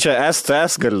Seniai, čia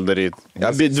STS gali daryti.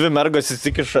 Dvi mergos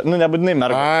įsikiša, nu nebūtinai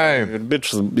mergos. Ir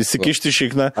bičas įsikišti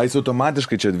šikną. Ai,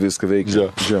 automatiškai čia viską veikia.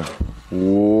 Čia.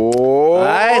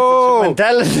 Ai, tai čia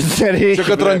mantelė nereikia. Čia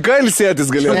kad ranka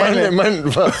ilsėtis galėjo.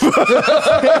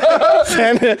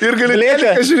 Ir gali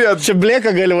blėką žiūrėti. Čia blėką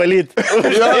gali valyti.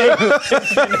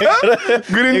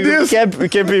 Grindis.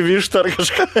 Kepi vištą ar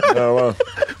kažką.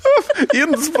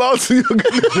 Indus plausiu, jau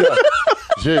gali.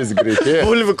 Žiais greitėja.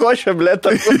 Bulvių košė, blėt.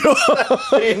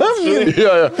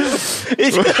 Jo.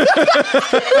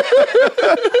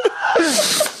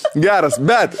 Geras,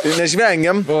 bet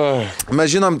nežvengiam. Mes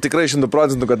žinom tikrai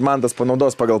 100%, kad man tas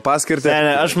panaudos pagal paskirtį.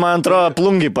 Ne, aš man atrodo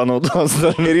plungiai panaudos.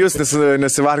 Ir jūs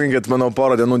nesivarginkit, manau,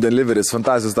 porą dienų deliveris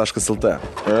fantazijos.lt.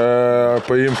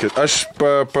 Paimkit. Aš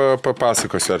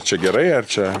papasakosiu, ar čia gerai,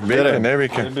 ar čia veikia,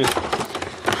 neveikia.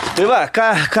 Tai va,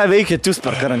 ką veikėt jūs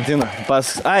per karantiną?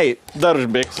 Dar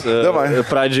užbėgsiu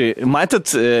pradžiai.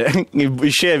 Matyt,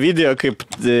 išėjo video, kaip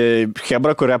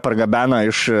Hebra, kurią pargabena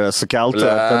iš sukelto,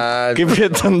 kaip jie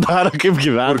ten daro, kaip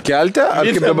gyvena. Kur kelte? Ar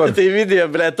kaip dabar? Tai video,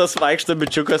 blėt, tas vaikšto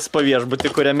bičiukas po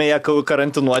viešbutį, kuriame jie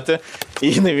karantinuoti.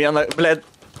 Eina vieną, blėt,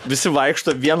 visi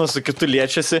vaikšto, vienas su kitu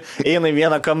liečiasi, eina į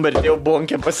vieną kambarį, jau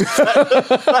bonkė pasisakė.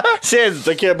 Sėdi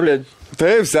tokie, blėt.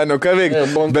 Taip, senio, ką veikti,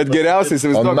 bet geriausiai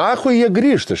įsivaizduoju. O nahui jie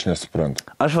grįžta, aš nesuprantu.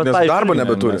 Nes darbo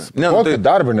nebeturi. O tai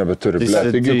darbo nebeturi,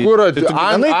 blėt. Taigi, kur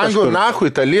Anglų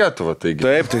nahui tą Lietuvą, taigi.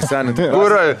 Taip, tai senio.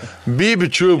 Kur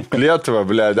bibičių Lietuvą,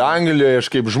 blėt, Anglijoje aš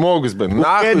kaip žmogus, bet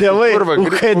nahui,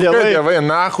 dievai,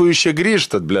 nahui iš čia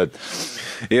grįžtat, blėt.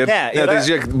 Ir tai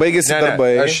žiūrėk, baigėsi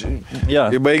darbai,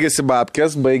 baigėsi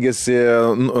babkės, baigėsi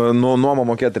nuomą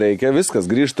mokėti reikia, viskas,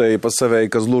 grįžta pas save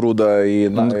į Kazlų Rūdą,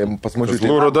 pas močiutį.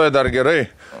 Kazlų Rūdoje dar gerai.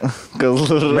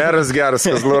 Meras geras,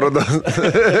 Kazlų Rūdos.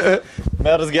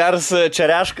 Meras geras,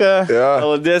 Čereška,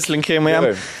 Aladės, linkėjimai jam.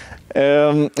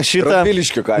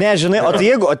 Radviliškių ką. Ne, žinai, o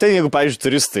jeigu, pavyzdžiui,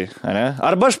 turistai, ne?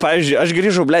 Arba aš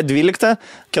grįžau, blėt, 12,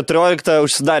 14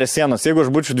 užsidarė sienos, jeigu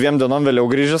aš būčiau 2 dienom vėliau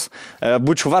grįžęs,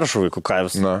 būčiau Varšuvai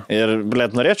kukavęs. Ir,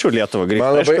 blėt, norėčiau Lietuvą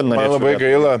grįžti. Man labai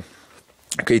gaila,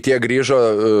 kai tie grįžo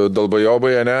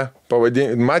Dalbajobai, ne,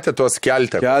 matė tuos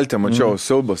kelte. Kelte, mačiau,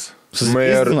 siaubas.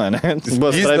 Susizdino, ne?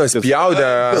 Susizdino, spjaudė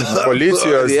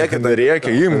policijos,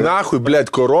 rėkia, im, nahui, blėt,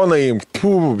 korona, im,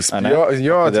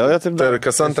 jo, tai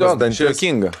kas antras dantis.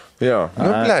 Juokinga. Jo,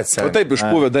 blėt, sen. O taip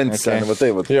išpūvė dantis, sen, va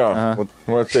taip. Jo,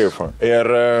 va taip.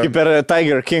 Kaip per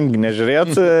Tiger King,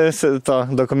 nežiūrėt to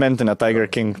dokumentinę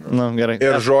Tiger King. Nu, gerai.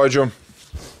 Ir žodžiu,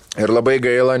 ir labai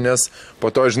gaila, nes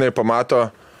po to, žinai, pamato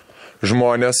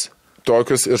žmonės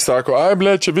tokius ir sako,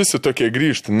 blėt, čia visi tokie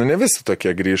grįžta. Nu, ne visi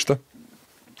tokie grįžta.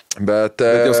 Bet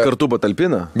juos kartu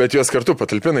patalpina. Bet juos kartu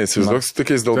patalpina, įsivaizduok su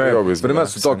tokiais Dalbajovais.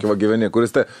 Pirmiausia, su tokiu va gyveni,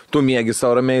 kuris tu mėgi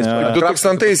savo ramiais. Kaip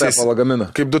 2000-aisiais.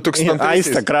 Kaip 2000-aisiais.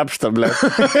 Aista krapšta, blė.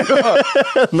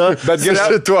 Bet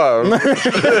gerai tuo.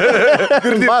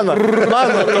 Mano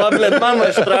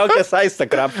ištraukęs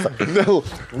aista krapšta.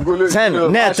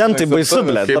 Ne, ten tai baisu,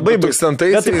 blė. Labai baisu.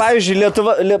 Bet tai, pavyzdžiui,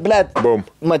 Lietuva, blė,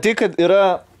 matai, kad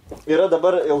yra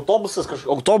dabar autobusas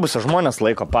žmonės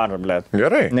laiko parą, blėt.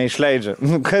 Gerai. Neišleidžia.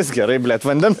 Nu, kas gerai, blėt,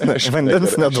 vandens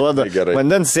neduoda.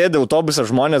 Vandens sėdė autobusas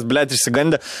žmonės, blėt,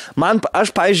 išsigandę.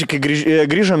 Aš, pavyzdžiui, kai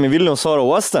grįžom į Vilniaus oro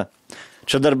uostą,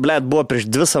 čia dar, blėt, buvo prieš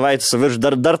 2 savaitės su virš,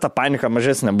 dar ta panika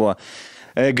mažesnė buvo.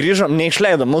 Grįžom,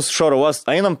 neišleidom mūsų iš oro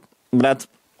uostą, einam, blėt,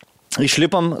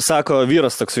 išlipam, sako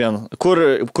vyras toks vien,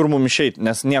 kur mum išeit,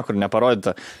 nes niekur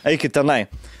neparodyta. Eikit tenai.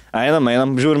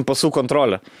 Einam, žiūrim pasų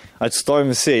kontrolę.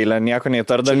 Atsistojom visi eilę, nieko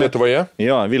neįtardami. Čia Lietuvoje?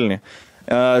 Jo, Vilniuje.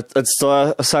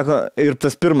 Atsistoja, sako, ir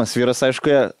tas pirmas vyras,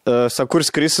 aišku, sako, kur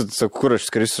skrisit? Sako, kur aš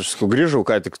skrisiu? Aš grįžau,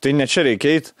 ką tik, tai ne čia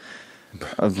reikia eiti.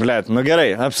 Blėt, nu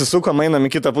gerai, apsisukom, einam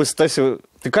į kitą pusę, tas jau,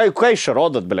 tai ką iš čia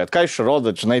rodot, blėt,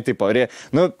 žinai, taip,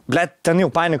 nu, blėt, ten jau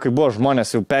panikai buvo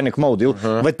žmonės, jau panic mode, jau,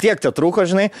 va tiek te trūko,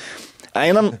 žinai.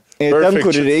 Einam ten,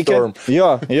 kur reikia.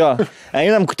 Jo.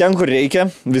 Einam ten, kur reikia.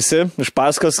 Visi iš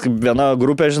paskos, viena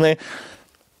grupė, žinai.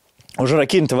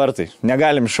 Užrakinti vartai.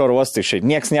 Negalim iš oro uosto išeiti.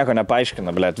 Niekas nieko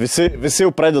nepaaiškina, blėt. Visi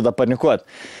jau pradeda panikuoti.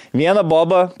 Viena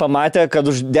boba pamatė, kad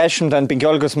už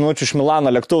 10-15 minučių iš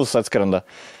Milano lėktuvus atskrenda.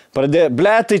 Pradėjo,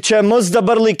 blėt, tai čia mus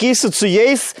dabar laikysit su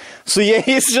jais,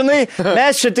 žinai,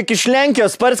 mes čia tik iš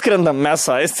Lenkijos parskrendam, mes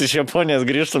su Aisti iš Japonijos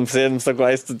grįžtam, sėdim, sako,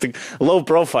 Aisti tik low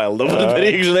profile, dabar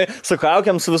daryk, žinai, su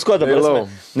kaukiam, su visko dabar.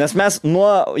 Nes mes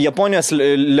nuo Japonijos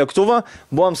lėktuvo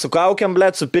buvom su kaukiam,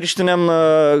 blėt, su pirštinėm,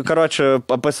 karočią,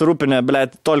 pasirūpinę,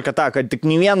 blėt, tolka tą, kad tik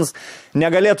nei vienas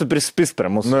negalėtų prispist prie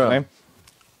mūsų, žinai.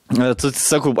 Tu,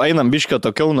 sakau, einam biškio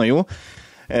tokiau nuo jų.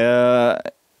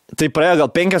 Tai praėjo gal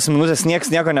 5 minutės, nieks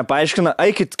nieko nepaaiškina,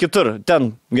 eikit kitur,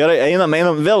 ten, gerai, einam,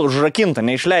 vėl užrakinta,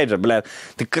 neišleidžia, blėt.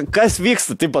 Tai kas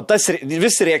vyksta, taip pat tas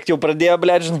visi rėkti jau pradėjo,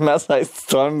 blėt, žinai, mes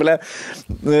aistom, blėt.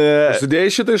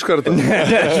 Sudėjai šitą iš karto?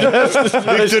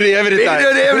 Victory every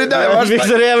time.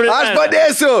 Aš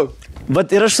padėsiu!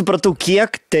 Bet ir aš supratau,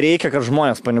 kiek tai reikia, kad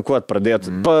žmonės panikuot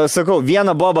pradėtų. Sakau,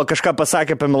 viena boba kažką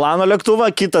pasakė apie Milano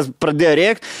lėktuvą, kitas pradėjo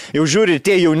rėkti, jau žiūri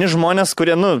tie jauni žmonės,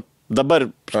 kurie, nu, dabar,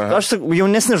 aš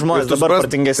jaunesni žmonės dabar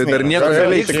partingesni. Tai dar nieko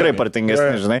tikrai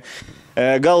partingesni, žinai.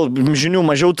 Gal žinių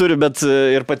mažiau turi, bet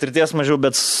ir patirties mažiau,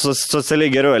 bet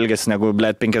socialiai geriau elgesi negu,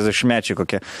 blėt, 50-mečiai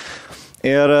kokie.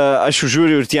 Ir aš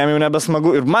žiūriu ir tiem jau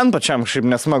nebesmagu, ir man pačiam šiaip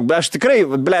nesmagu, bet aš tikrai,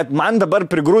 blėt, man dabar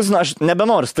prigrūzino, aš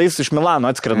nebenoriu, tai jis iš Milano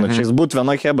atskrendu, čia jis būtų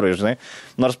vieno Hebrai, žinai,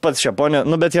 nors pats Japonija,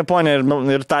 bet Japonija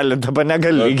ir Italija dabar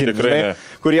negali lyginti, žinai,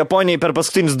 kur Japonijai per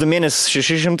paskutinius 2 mėnesius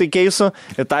 600 keisų,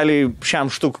 Italijai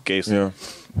šiam štukų keisų.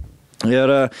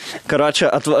 Ir, karočią,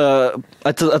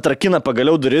 atrakina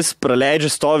pagaliau duris,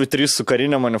 praleidžia, stovi 3 su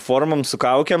kariniam uniformom, su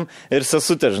kaukiam ir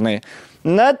sesutė, žinai.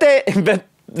 Na tai, bet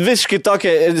visiškai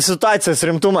tokia situacijos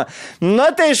rimtumą. Na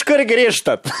tai iš kur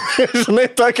grįžtat? Žinai,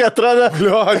 tokia atrodo,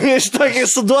 iš tokia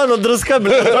su duona druska,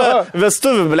 blėt,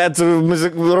 vestuvių, blėt,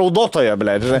 raudotoje,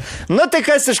 blėt, žinai. Na tai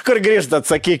kas iš kur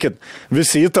grįžtat, sakykit.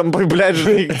 Visi įtampai, blėt,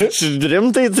 žinai,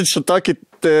 rimtai, tai šitokį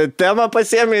temą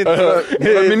pasiėmė.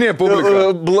 Paminė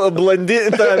publiką.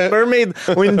 Mermaid,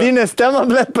 Undinės temą,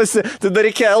 blėt, tai dar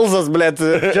reikia Elzos, blėt,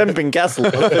 Jumping Castle.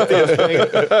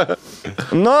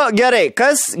 Nu, gerai,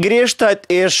 kas grįžtat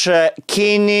iš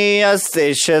Kinijos,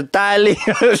 iš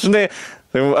Italijos, žinai,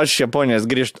 aš Japonijos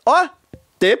grįžtu. O,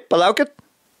 taip, palaukit,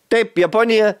 taip,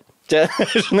 Japonija, čia,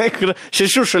 žinai,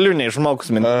 6 šalių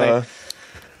neišmokus mintinai.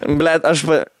 Blet, aš,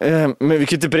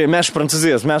 kiti prie, mes iš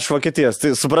Prancūzijos, mes iš Vokietijos, tai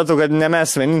supratau, kad ne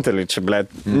mes vieninteliai čia, blet,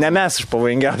 ne mes iš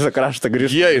pavojingiausio krašto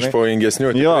grįžtų. Jie iš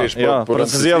pavojingesnių,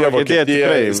 Prancūzija, Vokietija,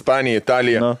 tikrai. Ispanija,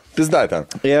 Italija, pizda ten.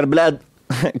 Ir, blet,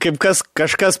 kaip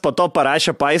kažkas po to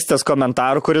parašė paistės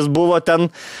komentarų, kuris buvo ten,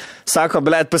 sako,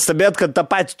 blėt, pastebėt, kad tą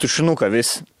patį tušinuką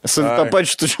vis. Su tą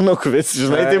pačiu tušinuku vis,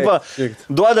 žinai, taip,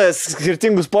 duoda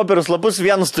skirtingus popierius lapus,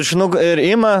 vienus tušinukų ir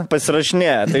ima,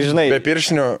 pasirašinėja, tai žinai. Be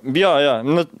piršnių? Jo,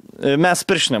 nu, mes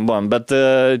piršinėm buvom, bet,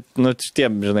 nu,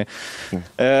 tiep, žinai.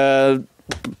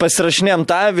 Pasirašinėjom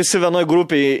tą, visi vienoj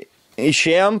grupiai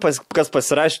išėjom, kas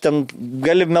pasirašė, ten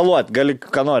gali meluoti, gali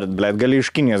ką norit, blėt, gali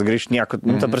iš Kinijos grįžti nieko,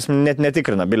 ta prasme, net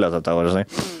netikrina bilietą tavo, žinai.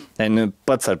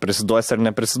 Pats ar prisiduosi ar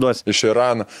neprisiduosi. Iš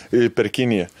Irano per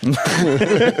Kiniją.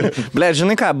 Blėt,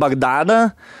 žinai ką, Bagdadą,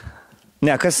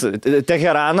 ne, kas,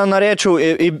 Teheraną norėčiau,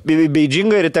 į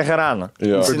Beidžingą ir į Teheraną.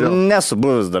 Nesu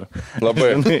buvęs dar.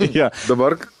 Labai.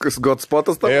 Dabar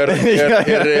Godspotas tam?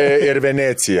 Ir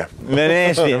Venecija.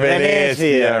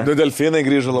 Venecija. Du delfinai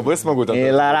grįžo, labai smagu ten.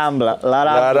 Į La Rambla.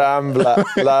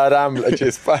 Čia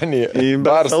Ispanija. Į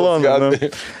Barceloną.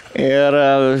 Ir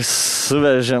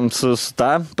suvežėm su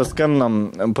tą,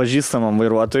 paskambinom pažįstamam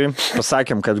vairuotojui,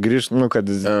 pasakėm, kad grįžt, nu, kad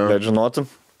žinotų.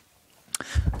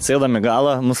 Sėdam į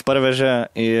galą, mus parvežė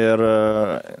ir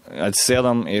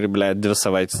atsisėdam ir, blėt, 2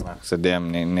 savaitės sėdėjom,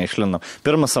 neišlindom.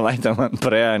 1 savaitę man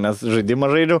praėjo, nes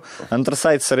žaidimą žaidžiau, 2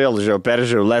 savaitę serialą žiūrėjau,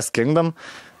 peržiūrėjau Last Kingdom,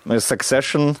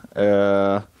 Succession,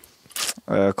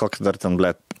 kokį dar ten,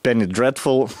 blėt, Penny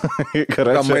Dreadful.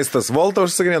 Ką maistas Volto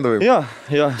užsisakinėdavai?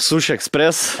 Jo, Sushi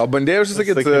Express. O bandėjai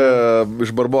užsisakyti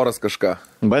iš Barboros kažką?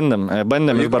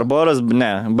 Bandėm iš Barboros,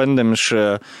 ne, bandėm iš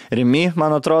Rimi,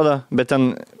 man atrodo, bet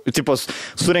ten, tipos,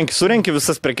 surenki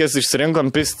visas prekes, išsirinkom,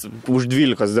 pist už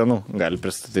 12 dienų gali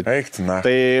pristatyti. Eiktina.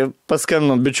 Tai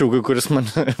paskambinom bičiukui, kuris man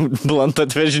blantą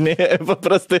atvežinėja,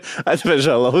 paprastai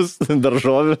atvežė alaus,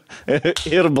 daržovių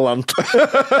ir blantą.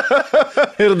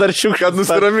 Ir dar šiukšlės. Kad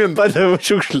nusiramint. Padėjau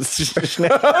šiukšlės išnešinė.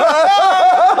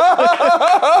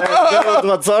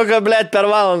 Atsoka, blėt, per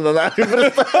valandą.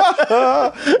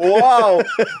 Wow,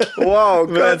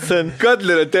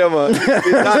 Katlerio tema.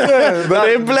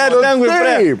 Tai, blėt, lengvai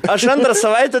prie. Aš 2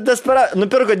 savaitę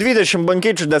nupirko 20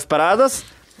 bankyčių Desperados.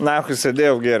 Na,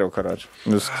 sėdėjau geriau, karočią.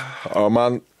 O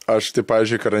man, aš, tai,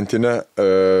 pavyzdžiui, karantinę,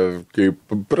 kai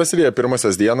prasidėjo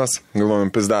 1 dienas,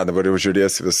 galvojom, pizda, dabar jau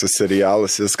žiūrėsi visus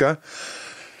serialus, viską.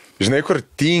 Žinai, kur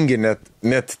tingi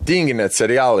net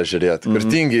serialą žiūrėti, kur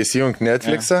tingi įsijungti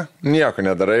Netflixą, nieko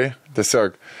nedarai,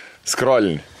 tiesiog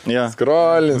scrollini.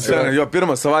 Scrollini. Jo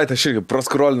 1 savaitę aš irgi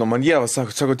prascrollinu, man Jėva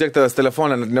sako, tiek tavęs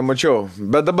telefonę nemačiau,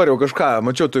 bet dabar jau kažką,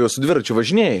 mačiau, tu jau su dviračiu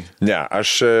važinėjai. Ne,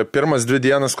 aš 1-2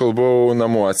 dienas, kol buvau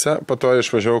namuose, po to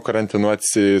išvažiavau karantinuotis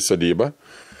į sodybą.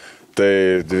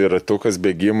 Tai dviratukas,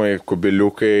 bėgimai,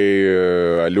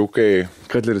 kubiliukai, aliukai.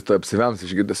 Katleris tu apsivems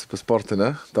išgirdęs apie sportą, ne?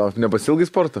 Tau nepasilgai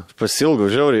sportą? Pasilgau,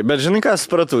 žiauriai. Bet žinai ką,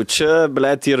 supratau, čia,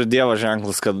 blėt, yra Dievo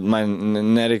ženklas, kad man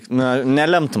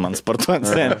nelemtų man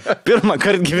sportuoti. Pirmą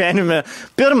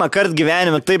kartą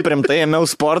gyvenime taip rimtai ėmiau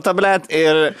sportą, blėt,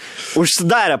 ir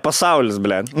užsidarė pasaulis,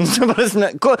 blėt.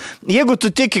 Jeigu tu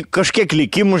tiki kažkiek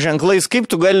likimų ženklais, kaip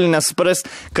tu gali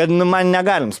nesuprasti, kad man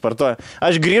negalim sportuoti.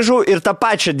 Aš grįžau ir tą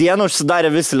pačią dieną užsidarė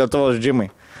visi Lietuvos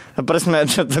džimai. Prasme,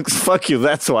 čia toks fuck you,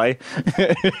 that's why.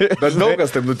 Bet daug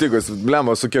kas taip nutiko,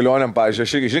 blemo, su kelionėm, pavyzdžiui,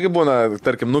 aš irgi būna,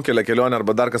 tarkim, nukelia kelionę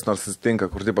arba dar kas nors atsitinka,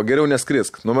 kur taip geriau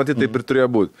neskrisk. Nu, matyt, taip ir turėjo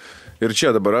būti. Ir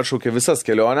čia dabar atšaukė visas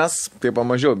keliones, taip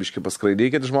pamažiau, biškai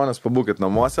paskraidykit žmonės, pabūkit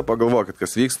namuose, pagalvokit,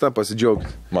 kas vyksta,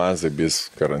 pasidžiaugit. Man zabis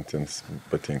karantinas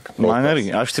patinka. Man irgi,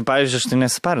 aš tai, pavyzdžiui, aš tai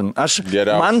nesiparinu.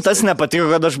 Man tas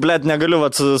nepatiko, kad aš, blėt, negaliu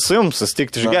su jums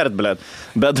susitikti išgert, blėt.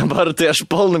 Bet dabar tai aš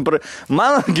polnai,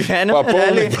 mano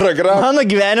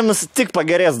gyvenimas tik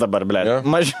pagerės dabar, blėt.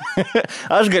 Yeah.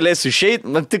 Aš galėsiu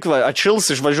išeiti, tik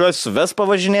atšils, išvažiuosiu su Vespa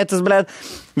važinėtis, blėt.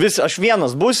 Aš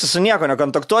vienas būsiu, su nieko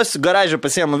nekontaktuosiu, garažą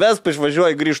pasiėmu Vespą,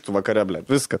 išvažiuoju, grįžtu vakare, blėt,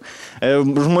 viskas.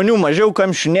 Žmonių mažiau,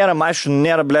 kamščių nėra, mašinų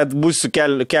nėra, blėt, būsiu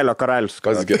kelio karalius.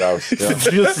 Kas geriausia.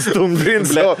 Jūs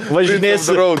stumbrins, blėt,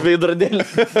 važinėsiu veidrodėlį.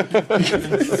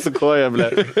 Su koja,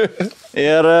 blėt.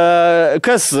 Ir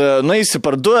kas, nueisiu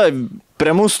parduoja,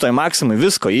 prie mūsų tai Maksimai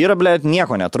visko yra, blėt,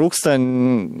 nieko netrūksta,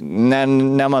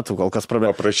 nematau kol kas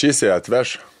problemų. Paprašysi,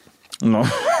 atveš. Nu.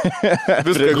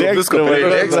 Visko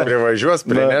privažiuos,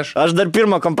 prineš. Aš dar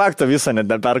pirmą kompaktą visą net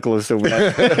neperklausiau.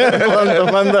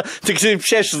 Man dar tik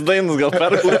 6 dainus gal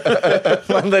perklausiau.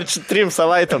 Man dar 3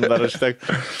 savaitėm dar aš tek.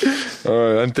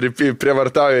 Ant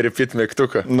prievartauju repeat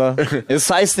mygtuką.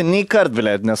 Jis aistė nei kart,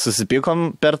 blėt,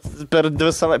 nesusipykom per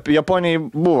 2 savaitę. Japonijai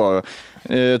buvo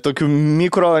tokių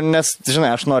mikro, nes,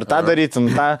 žinai, aš noriu tą daryti,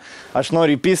 aš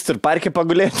noriu įpysti ir parke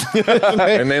pagulėti.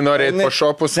 Jinai nori eiti po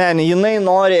šopus. Ne, jinai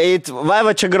nori eiti,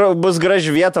 va, čia bus graži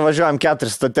vieta, važiuojam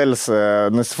 4 stotelis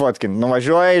nusifotkinti.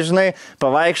 Nuvažiuoja, žinai,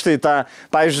 pavaikštai tą,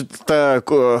 pavyzdžiui, tą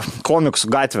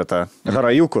komiksų gatvę, tą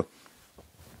Harajukų.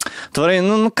 Tvarai,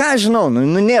 ką žinau,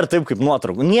 nėra taip kaip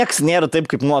nuotraukų. Niekas nėra taip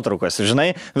kaip nuotraukos,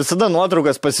 žinai. Visada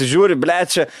nuotraukas pasižiūri,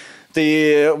 blečia, tai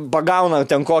pagauna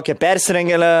ten kokią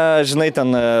persirengėlę, žinai,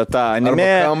 ten tą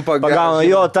anime. Pagauna,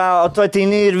 jo, o tu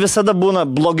ateini ir visada būna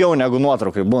blogiau negu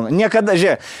nuotraukai būna. Niekada,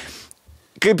 žiūrėk.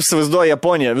 Kaip įsivaizduoja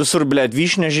Japonija, visur, blėt,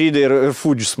 vyšnė žydai ir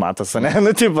Fudžius matas, ne?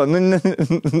 Nu, tipo,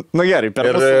 gerai,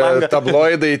 per mūsų langą.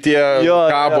 Tabloidai tie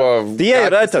kabo. Jie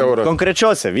yra ten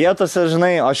konkrečiose vietose,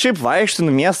 žinai, o šiaip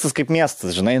vaikštinu miestas kaip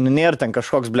miestas, žinai, nėra ten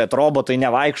kažkoks, blėt, robotai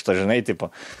nevaikšto, žinai,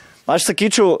 tipo. Aš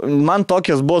sakyčiau, man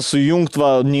tokias buvo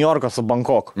sujungtva New Yorko su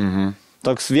Bankoku.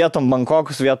 Toks vietom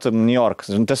Bankokus, vietom New Yorkas.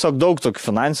 Tiesiog daug tokių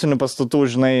finansinių pastatų,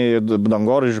 žinai,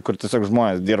 dangoraižių, kur tiesiog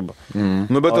žmonės dirba.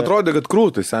 Nu, bet atrodė, kad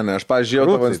krūtai, seniai. Aš, pažiūrėjau,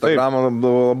 tavo Instagramą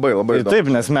labai įdomu.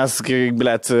 Taip, nes mes, kai,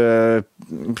 blėt...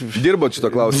 Dirbot šito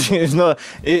klausimą.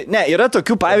 Ne, yra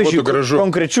tokių, pavyzdžiui,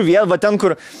 konkrečių vietų, va ten,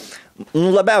 kur...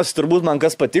 labiausiai turbūt man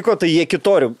kas patiko, tai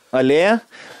Jekitorių alėja,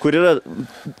 kur yra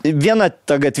viena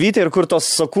ta gatvytė ir kur tos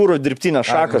sakūrų dirbtinės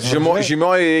šakos.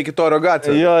 Žymioji Jekitorio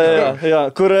gatvė. Jo,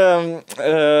 kur,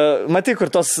 matai,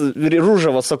 kur tos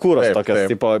rūžavos sakūros tokios,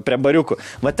 tipo, prie bariukų.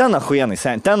 Va ten ahujenai,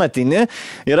 ten ateini,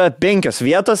 yra 5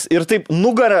 vietos ir taip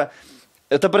nugara,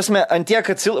 ta prasme, ant tiek,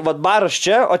 kad baras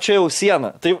čia, o čia jau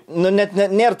siena. Tai net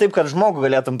nėra taip, kad žmogų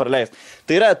galėtum praleisti.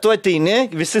 Tai yra, tu ateini,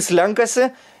 visi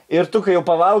slenkasi, ir tu, kai jau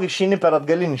pavalgai, išeini per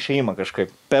atgalinį išėjimą kažkaip,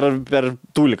 per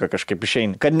tūliką kažkaip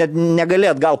išeini, kad net negali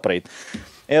atgal praeiti.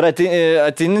 Ir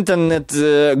ateini ten net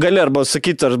gali arba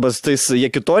sakyti, arba tais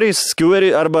Jekitoriais,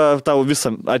 skiueriai, arba tau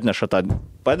visą atneša tą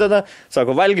padeda,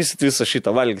 sako, valgysit visą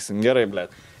šitą, valgysim, gerai,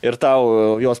 blėt. Ir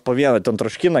tau jos po vieną ten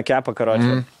troškina, kepa,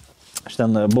 karočią. Aš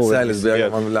ten buvau. Selis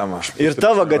bėga, man lemą. Ir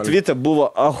tavo gatvytė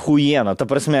buvo ahujena, ta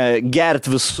prasme,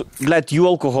 gert visų, blėt, jų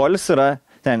alkoholis yra,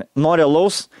 ten, nori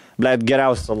alaus, blėt,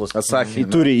 geriausias alus. Jis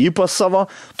turi IPA savo,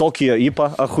 Tokijo IPA,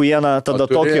 ahujena, tada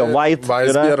Tokijo White.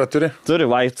 Vaisgerą turi? Turi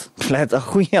White, blėt,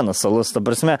 ahujenas alus, ta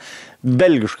prasme,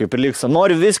 belgiškai prilyksta.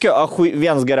 Nori viskio,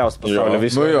 vienas geriausias pasaulio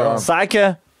viskio. Sakė,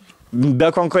 be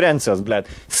konkurencijos, blėt.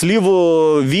 Slyvų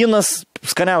vynas,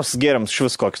 skaniausias gėrimas,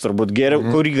 švis kokis turbūt gėri,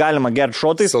 kurį galima gerti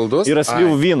šotais. Saldus? Yra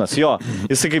slyvų vynas, jo.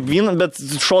 Jisai kaip vynas, bet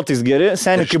šotais geri,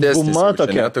 seniai kaip guma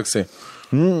tokia.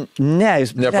 Ne,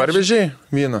 jis... Neparvežiai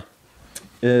vyną?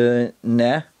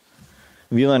 Ne.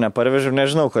 Vyno neparvežiau,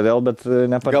 nežinau kodėl, bet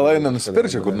neparvežiau. Gal eina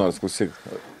nusipirčia kur nors, klausyk.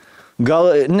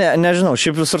 Gal, nežinau,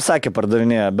 šiaip visur sakė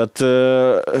pardavinėja, bet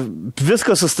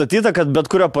viskas sustatyta, kad bet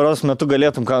kurio paros metu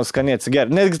galėtum ką skaniai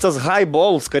atsigerti. Netgi tas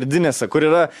highball skardinėse, kur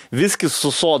yra viskis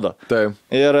su soda. Taip.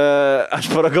 Ir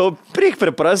aš paragau,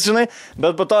 pripras, žinai,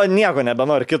 bet po to nieko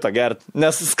nebenori kito gerti,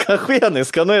 nes skahuienai,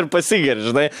 skanu ir pasigeri,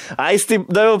 žinai. Aistai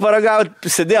daviau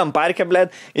paragauti, sėdėjom parke,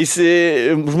 blėt,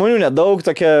 žmonių nedaug,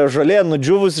 tokia žolė,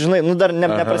 nudžiūvus, žinai, dar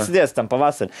neprasidės ten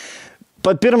pavasarį.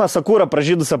 Pirmą Sakūrą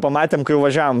pražydusią pamatėm, kai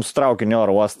važiavom su traukiniu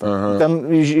oro uostą. Ten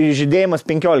žydėjimas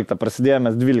 15, prasidėjo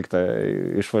mes 12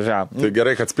 išvažiavom. Tai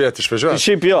gerai, kad spėt išvažiuoti.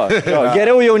 Šiaip jo.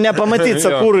 Geriau jau nepamatyti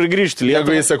Sakūrų ir grįžti.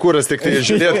 Jeigu į Sakūras tik tai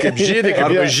žiūrėt kaip žydį,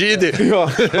 kaip žydį.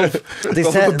 Tai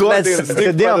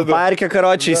sėdėjom parke,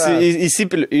 karočiai,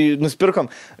 nusipirkom.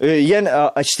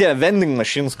 Šitie vending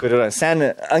machines, kur yra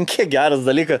seni, ant kiek geras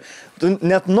dalykas.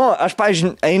 Net aš,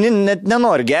 pavyzdžiui, eini, net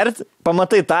nenori gerti,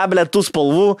 pamatai tablę, tų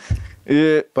spalvų.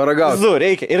 Paragauti.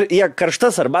 Reikia. Ir jie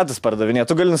karštas arbatas pardavinė.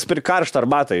 Tu gali nusipirkti karštą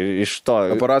arbatą iš to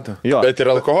aparato. Jo. Bet ir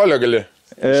alkoholio gali.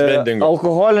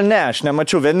 Alkoholio ne, aš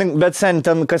nemačiau vending, bet sen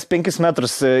ten kas 5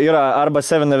 metrus yra arba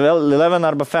 7-Eleven,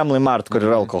 arba Family Mart, kur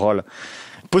yra alkoholio.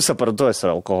 Pusė parduotuvės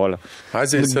yra alkoholio.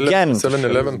 Azijai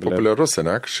 7-Eleven populiarus,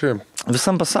 ne, kažkaip.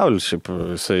 Visam pasauliu šiaip,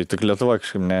 jisai tik Lietuva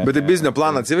kažkaip ne. Bet į biznio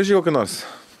planą atsiveži kokį nors?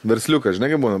 Versliukas, žinai,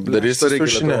 kaip būna. Darysi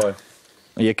sušinę.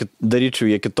 Daryčiau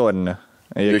jekitorinę.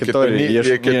 Bet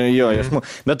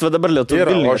va dabar Lietuva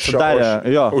Vilniuje atsidarė.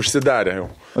 Užsidarė jau.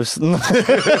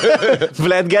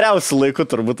 Blėt, geriausių laikų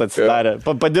turbūt atsidarė.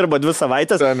 Padirbo 2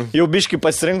 savaitės, jau biškai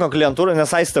pasirinko klientūrą,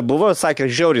 nes aistė buvo, sakė,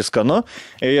 žiauriai skanu.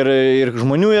 Ir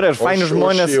žmonių yra, ir faini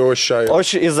žmonės.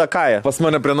 Oši Izakaja. Pas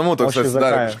mane prie namų toks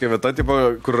atsidarė kažkokia vieta, tipo,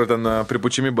 kur ten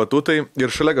pripučiami batutai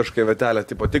ir šalia kažkokia vietelė,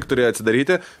 tipo, tik turėjo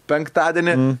atsidaryti,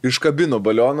 penktadienį iškabino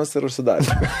balionus ir užsidarė.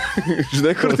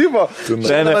 Žinai, kur tipo,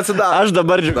 šiandien atsidarė. Aš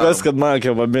dabar džiugiuosi, kad man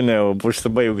kebabinė jau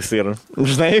užsibaigus yra.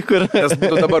 Žinai, kur? Nes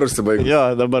tu dabar užsibaigus. Jo,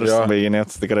 dabar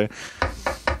užsibaiginėt, tikrai.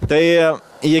 Tai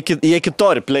jie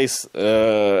kitori pleis,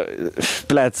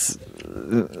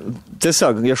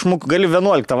 tiesiog, ješmuk gali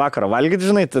 11 vakarą valgyti,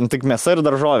 žinai, ten tik mėsa ir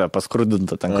daržovė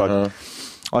paskrudinta ten kokį.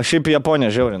 O šiaip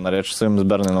Japonija žiauriai norėčiau su jumis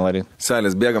bernai nuvaryti.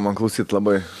 Selis bėga man klausyti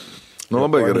labai. Nu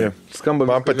labai gerai. Skamba.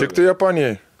 Man patiktų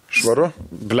Japonijai. Švaru?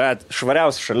 Blet,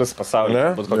 švariausia šalis pasaulyje.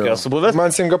 Bet kokia esu buvęs.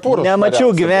 Man Singapūras.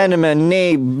 Nemačiau gyvenime,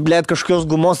 nei, blet, kažkokios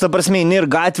gumos, ta prasme, nei ir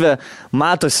gatvė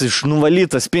matosi iš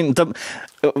nuvalytas.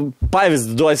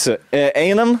 Pavyzdį duosiu.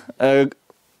 Einam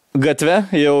gatvę,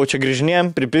 jau čia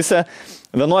grįžinėjom, pripisę,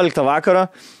 11 vakaro.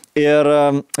 Ir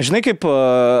žinai, kaip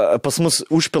pas mus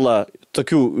užpila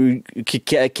tokių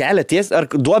kelią ties, ar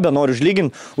duobę noriu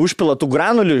užlyginti, užpila tų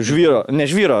granulių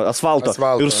asfalto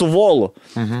ir su volu.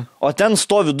 O ten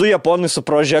stovi 2 japonai su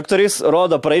prožektoriais,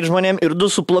 rodo praeit žmonėm ir 2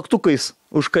 su plaktukais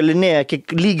užkalinėja,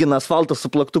 kiek lygina asfaltą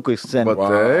su plaktukais.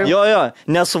 Jo,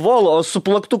 ne su volu, o su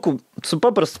plaktuku, su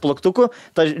paprastu plaktuku,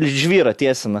 tą žvyrą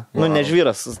tiesina. Nu, ne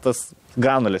žvyras, tas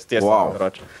granulis tiesina.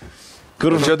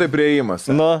 Kur čia tai prieimas?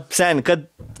 Nu, sen, kad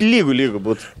lygų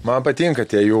būtų. Man patinka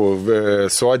tie jų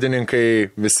sodininkai,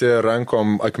 visi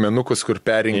rankom akmenukus, kur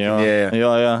perinkinėja.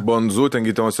 Jo. Bonzų, ten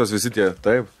gytomosios visi tie,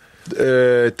 taip.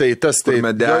 Tai tas, tai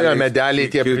medeliai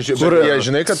tie, kur jie,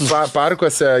 žinai, kad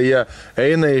parkuose jie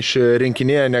eina iš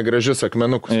rinkinėje negražius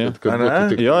akmenukus.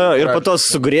 Jo, ir po to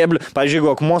su grėbliu, pavyzdžiui, jeigu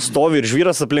akmuo stovi ir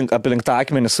žvyras aplink tą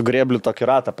akmenį su grėbliu tokį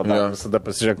ratą padaro, visada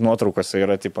pasižiūrėk nuotraukose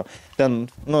yra, tipo, ten,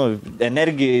 nu,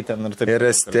 energijai ten ir taip. Ir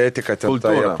estetika ten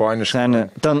ta japoniška.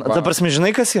 Ten, ta prasme,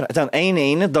 žinai, kas yra? Ten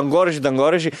eini,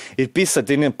 dangoraižiai ir pys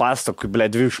ateini pasto, kaip,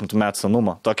 200 metų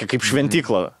senumo, tokia kaip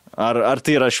šventykla. Ar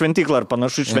tai yra šventykla, ar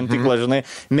panašu šventykla, žinai,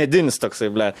 medinis toksai,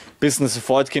 pis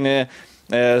nusifotkinį,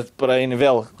 praeini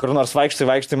vėl, kur nors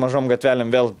vaikštai mažom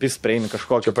gatvelėm, vėl pis praeini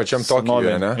kažkokį. Čia pačiam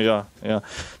Tokijoje, ne? Jo.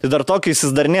 Tai dar Tokijus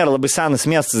jis dar nėra labai senas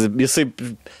miestas, jisai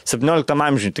 17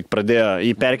 amžiuje tik pradėjo,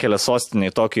 jį perkelė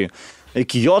sostinį į Tokį,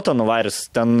 iki Kyoto nuvaris,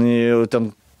 ten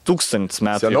 1000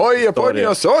 metų. Senoji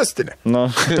Japonijos sostinė. Nu,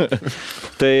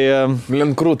 tai...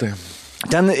 Lenkrūtai.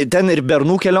 Ten ir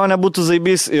bernų kelionė būtų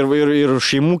zaibys, ir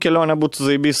šeimų kelionė būtų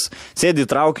zaibys. Sėdi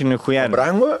traukinį, hujanį.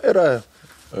 Brangu yra?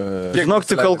 Žinok,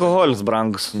 tik alkoholis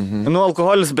brangus. Nu,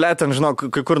 alkoholis, ten, žinok,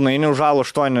 kai kur naini užalo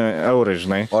 8 eurai,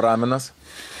 žinai. O ramenas?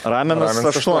 Ramenas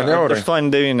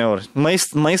 8-9 eurai.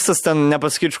 Maistas ten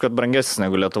nepasakyčiau, kad brangesnis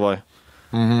negu Lietuvoje.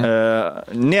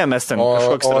 Ne, mes ten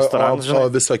kažkoks restoranas, žinai.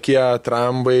 O visokie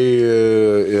trambai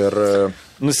ir...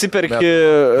 Nusiperki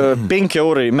 5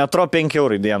 eurai, metro 5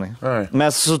 eurai dienai.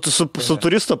 Mes su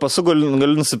turisto pasu galiu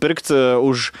nusipirkti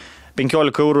už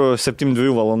 15 eurų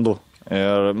 7-2 valandų.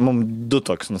 Ir mums 2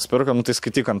 toks nusipirkom, tai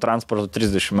skaityk ant transporto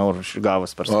 30 eurų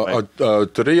gavus per savaitę. O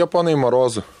turi Japonai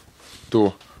marozų? Tu?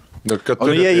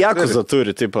 Jie Jakuza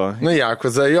turi, tipo. Nu,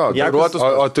 Jakuza, jo.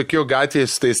 O tokių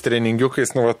gatvės su tais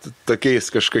treningiukais, nu,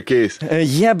 tokiais kažkokiais.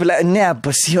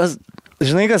 Pas juos,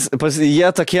 žinai kas,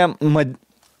 jie tokie...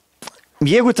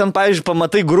 Jeigu ten, pavyzdžiui,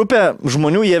 pamatai grupę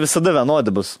žmonių, jie visada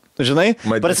vienodi bus. Žinai,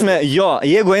 prasme, jo,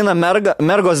 jeigu eina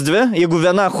mergos dvi, jeigu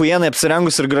viena huienai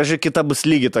apsirengus ir graži, kita bus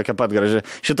lygiai tokia pat graži.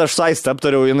 Šitą aš saistą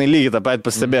aptariau, jinai lygiai tą pat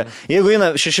pastebėjo. Jeigu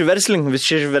eina 6 verslininkai, vis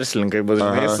 6 verslininkai bus,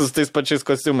 žinai, su tais pačiais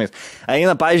kostiumais.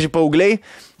 Eina, pavyzdžiui,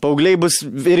 paaugliai bus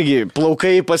irgi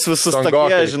plaukai pas visus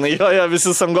tokie, žinai, jo, visi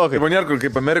sangokai. Kaip nėra,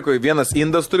 kaip Amerikoje vienas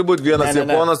indas turi būti, vienas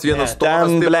japonas, vienas tonas.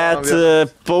 Ten, blėt,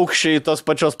 paukščiai tos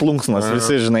pačios plunksnos,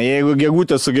 visi, žinai, jeigu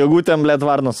gegutė su gegutėm, blėt,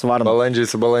 varnos su varnom. Balandžiai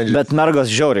su balandžiai. Bet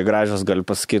mergos žiauriai gražios, galiu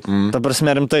pasakyti. Ta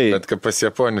prasme, rimtai. Bet kaip pas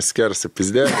Japonį skersi,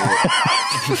 pizdė.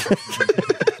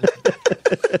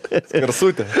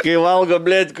 Skersutė. Kai valgo,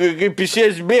 blėt, kaip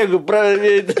išėš bėgu,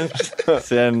 pradėti.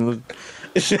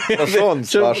 Čia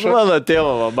mano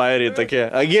tėvo bairiai tokie.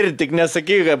 Agiri, tik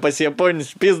nesakyk, kad pas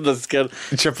Japonis pizdas.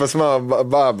 Čia pas mano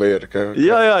baba ir ką.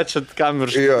 Jo, čia kam ir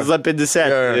za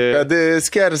 50. Kad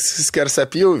skers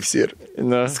apjūvis ir.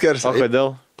 O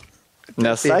kodėl?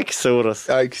 Nes akis euras.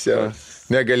 Akis euras.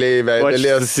 Negalėjai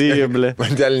veidalės.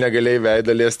 Mandėl negalėjai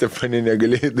veidalės, Stefani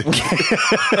negalėjai daryti.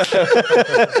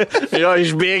 Jo,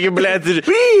 išbėgi, blėt, ir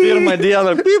pirmą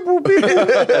dieną.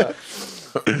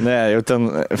 Ne, jau ten,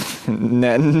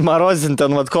 marozin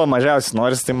ten, vat ko mažiausiai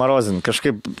noris, tai marozin.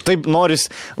 Kažkaip taip noris,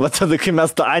 vat tada, kai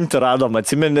mes tą antį radom,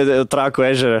 atsimeni Trakų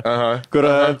ežerę, kur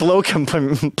plaukiam,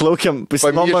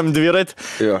 pasinomam dviratį,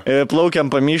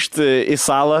 plaukiam pamyšti į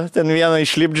salą, ten vieną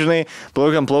išlipdžinai,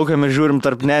 plaukiam ir žiūrim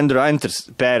tarp nendrių antis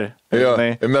peri. Jo,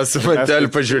 mes su Manteliu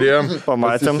pažiūrėjom,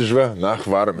 pamatėm. Na,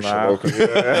 varom iš lauką.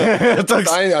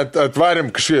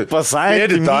 Atvarėm kažkaip.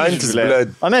 Pasakėm,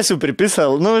 blėt. O mes jau pripisę,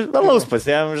 alaus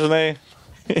pasėm, žinai.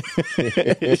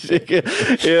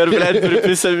 Ir, blėt,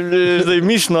 pripisę, žinai,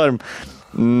 miš norim.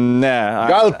 Ne.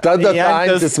 Gal tada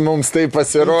antis mums tai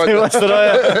pasirodė. Tai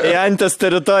pasirodė, į antės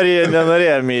teritoriją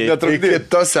nenorėjom į. Į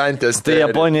kitos antės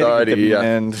teritoriją. Tai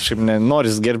Japonija, šiaip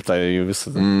noris gerbtą jų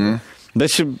visą. Bet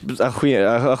šiaip,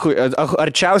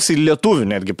 arčiausiai lietuvių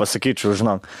netgi pasakyčiau,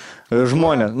 žinok,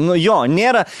 žmonės. Nu jo,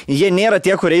 jie nėra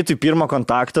tie, kur eitų į pirmą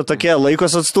kontaktą, tokie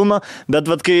laikos atstumą, bet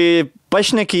vat kai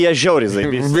pašneki, jie žiauriai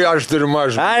zaibys. Aš turiu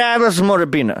mažą. Aš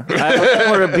morapinę.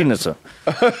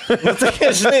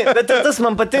 Žinai, bet tas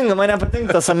man patinka, mane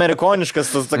patinka tas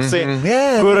amerikoniškas, tas toksai,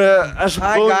 kur aš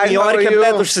Niujorke,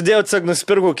 blėt, užsidėjau, tiesiog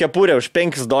nusipirkau kepurę už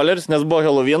 $5, nes buvo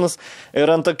Halloweenas, ir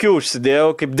ant akių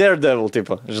užsidėjau kaip Daredevil,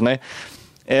 tipo, žinai.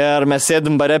 Ir mes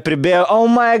sėdim bare, pribėjau, oh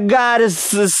my god, it's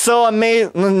so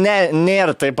amazing. Nu,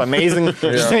 nėra taip amazing.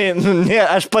 Žinai,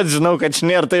 aš pats žinau, kad čia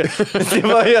nėra taip.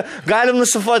 Galim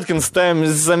nusifotkinti su tavim,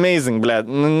 it's amazing, blėt.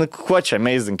 Kuo čia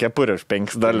amazing, kepurė už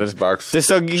 $5.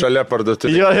 Tiesiog šalia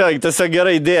parduotuvė. Jo, tiesiog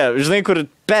gera idėja. Žinai, kur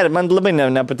man labai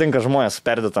nepatinka žmonės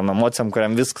perdėtam emocijam,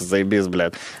 kuriam viskas zaibys,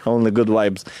 blėt. Only good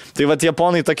vibes. Tai vat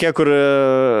japonai tokie, kur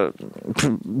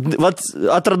vat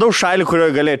atradau šalį,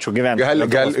 kurioje galėčiau gyventi.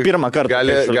 Pirmą kartą.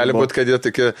 Gali būti, kad jie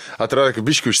tokie atrodo, kaip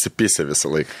biškiai užsipysę visą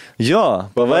laiką. Jo,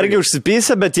 pavargiai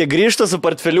užsipysę, bet jie grįžta su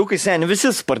portfeliukais, visi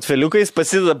su portfeliukais,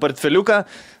 pasideda portfeliuką,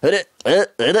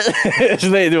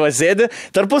 žinai, sėdi,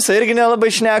 tarpusą irgi nelabai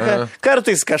šneka,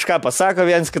 kartais kažką pasako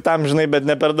viens kitam, žinai, bet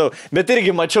ne per daug. Bet irgi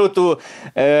mačiau tų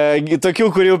tokių,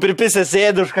 kur jau pripisę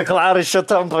sėdi už kaklaraiščio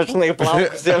tampa, žinai,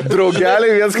 plaukus.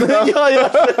 Draugeliai viens kitam. Jo.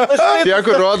 Tie,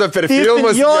 kur rodo per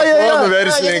filmus, japonų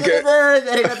verslininkai.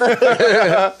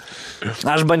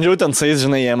 Aš bandžiau ten su jais,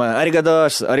 žinai, jie man,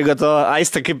 arigato,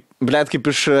 aistė kaip, blėt, kaip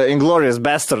iš Inglourious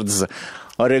Bastards.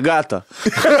 Arigato.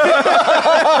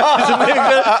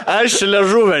 Aš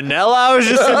ležuvę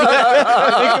nelaužysiu.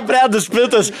 Kaip Bredas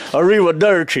Pittas.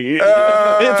 Arrivederci.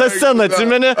 Ta scena,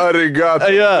 atsimeni? Arigato.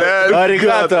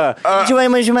 Arigato.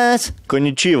 Žiūrėjimas.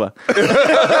 Konnichiwa.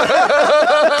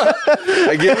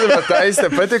 Girdime, ta Aistė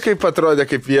pati kaip atrodė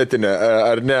kaip vietinė,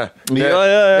 ar ne? Jo.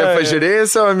 Pažiūrėjai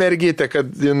savo mergytę, kad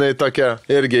jinai tokia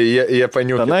irgi jie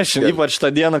paniukė. Panašiai, ypač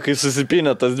tą dieną, kai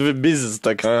susipinė tas dvi bizis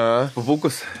toks.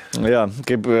 Papukus. Jo,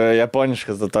 kaip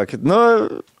japoniškas tą tokį. Nu,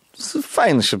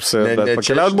 fain šiaip su, bet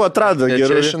pakeliaut buvo atrado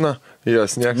gerai. Nečešino?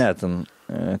 Jos, niek. Ne,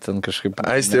 ten kažkaip...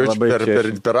 Aistė jau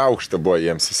per aukštą buvo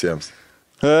jiems visiems.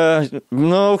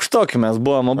 Nu, aukštokį mes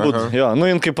buvom abu. Jo, nu,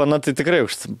 jin kaip pana, tai tikrai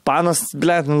aukštas. Panas,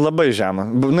 blėt, labai žemą.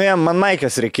 Nu, man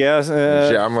maikės reikėjo.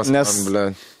 Žemas, nes... man,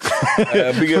 blėt.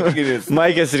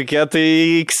 Maikės reikėjo, tai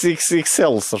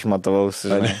XXXL aš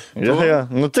matavausi. Jo,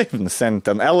 nu taip, sen,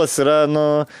 ten L yra,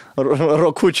 nu,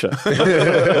 rokučia.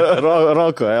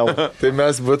 Roko L. Tai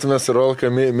mes būtume su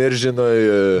Rolka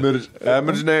Miržinoj.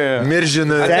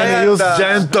 Miržinoj. Jūs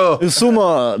džento. Sumo,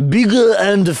 big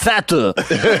and fat.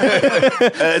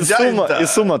 Į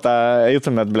sumą tą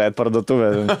eitumėt, blėt,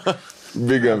 parduotuvę.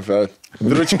 Big and fat.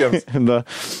 Dručkiams. Da.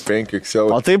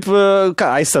 5XL. O taip, ką,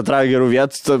 Aistė atrado gerų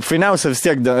vietų. Fainiausia vis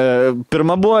tiek,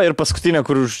 pirma buvo ir paskutinė,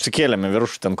 kur užsikėlėme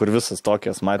viršų, ten, kur visas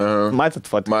tokias. Matėt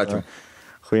fotį? Matėm.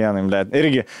 Huijanai, blėt.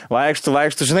 Irgi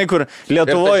vaikštų, žinai, kur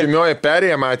Lietuvoje... Ir žymioji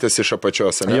perėja matėsi iš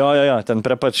apačios, ne? Jo, ten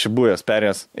prie pat Šibujos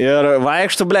perės. Ir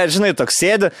vaikštų, blėt, žinai, toks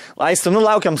sėdi, Aistė,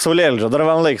 laukiam saulėlydžio, dar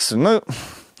van laiksiu.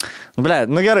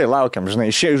 Blėt, gerai, laukiam, žinai,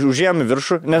 užėjom į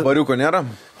viršų. Bariuko nėra?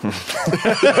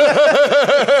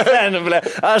 Blėt,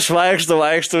 aš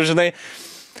vaikštų, žinai,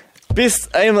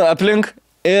 einu aplink.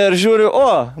 Ir žiūriu,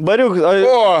 bariuk,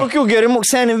 kokių gerimų,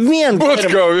 seniai, vien.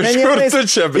 Bučkau, iš kur tu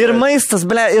čia, blėt? Ir maistas,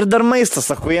 blėt, ir dar maistas,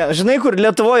 žinai, kur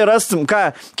Lietuvoje rastum,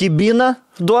 ką, kibiną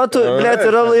duotų, blėt,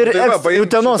 ir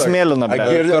Utenos mėlyną,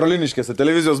 blėt. Karoliniškėse,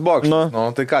 televizijos bokštas.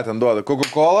 Tai ką ten duoda?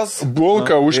 Coca-Colas?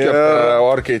 Bulka užkepta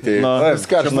orkaitį.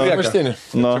 Viskas, maštinį.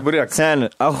 Seniai,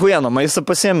 ahujeno, maistą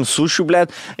pasiėmė, sušių, blėt,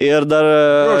 ir dar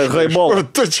haibolą. Kur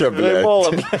tu čia, blėt?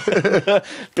 Haibolą,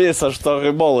 pis, aš to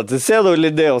haibolą, tai sėdau,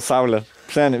 lydėjau saulę.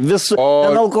 Visur,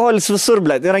 ten alkoholis visur,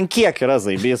 blėt, ir ant kiek yra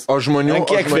zaibys. O žmonių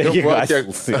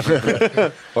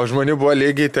buvo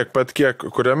lygiai tiek pat, kiek,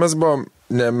 kurie mes buvom,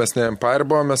 mes ne Empire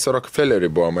buvom, mes Rockefellerį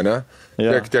buvom, ne?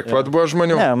 Tiek pat buvo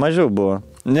žmonių? Ne, mažiau buvo.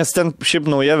 Nes ten šiaip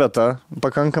nauja vieta,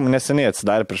 pakankamai neseniai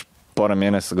atsidarė prieš porą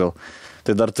mėnesių gal.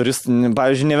 Tai dar turistų,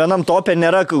 pavyzdžiui, ne vienam topė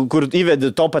nėra, kur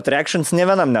įvedi top attractions, ne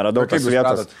vienam nėra daug tos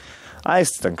vietos.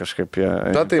 Aistė ten kažkaip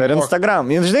per Instagram.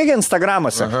 Žinai,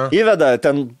 Instagramuose įveda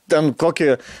ten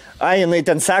kokį, jinai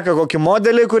ten seka kokį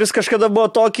modelį, kuris kažkada buvo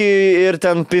tokį ir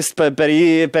ten per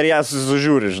ją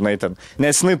sužiūri, žinai, ten.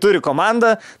 Nes jinai turi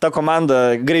komandą, ta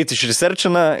komanda greit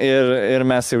išresearchina ir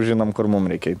mes jau žinom, kur mums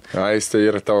reikia. Aistė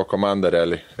yra tavo komanda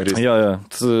realiai. Jo,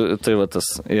 tai va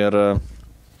tas. Ir...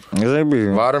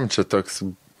 Varom čia toks...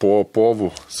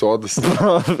 Povų sodas.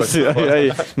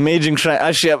 Meidžing šai.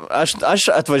 Aš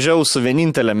atvažiavau su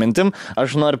vienintelė mintim,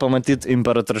 aš noriu pamatyti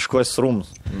imperatoriškos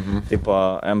rūmus.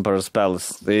 Tipo Emperor's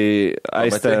Palace. Tai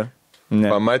Aistė...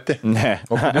 Pamatė? Ne.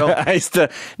 O kodėl?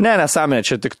 Aistė... Nesąmonė,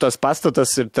 čia tik tas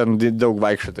pastatas ir ten daug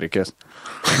vaikščiot reikės.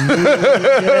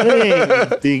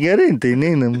 Gerai, tai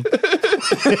neinam.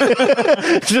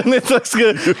 Žinai, toks,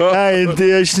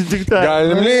 tai aš tik tą.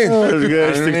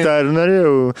 Aš tik tą ir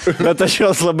norėjau. Bet aš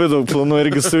jos labai daug planų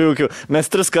irgi sujaukiu. Mes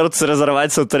 3 kartus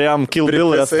rezervaciją turėjom Kill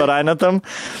Bill restorane tam.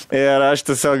 Ir aš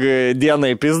tiesiog dieną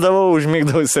įpisdavau,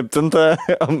 užmygdavau 7,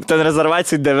 ten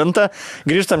rezervacijai 9,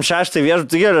 grįžtam 6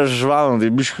 viešbutį ir aš valandai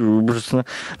biškiu,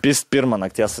 pist 1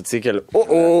 nakties atsikeliu.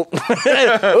 O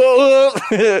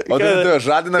tai tu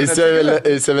žadina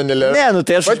įsivenėlė. Ne,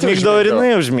 tai aš užmygdavau ir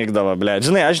jinai užmygdavo, ble.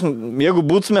 Žinai, aš, jeigu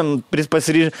būtumėm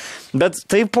pasiryžę, bet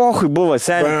tai pohui buvo,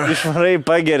 seniai, išvarai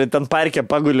pageri, ten parke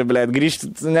paguli, ble,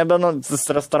 grįžti, nebenu, tas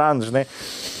restoranas, žinai,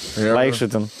 vaikščiu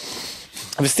ten.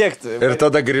 Vis tiek. Ir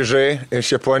tada grįžai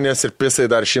iš Japonijos ir pisai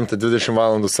dar 120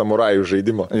 valandų samurajų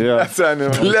žaidimo. Jo.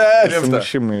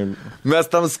 Mes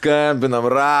tam skambinam,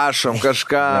 rašom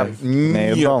kažką.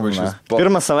 Neįdomu.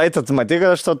 Pirmą savaitę tu matai, kad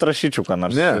aš to atrašyčiau, ką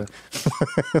nors. Ne.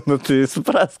 Tai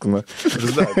suprask, Tai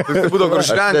būtų kur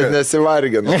švengia.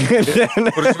 Nesivarginu.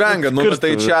 Kur švengia,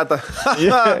 tai čiatą.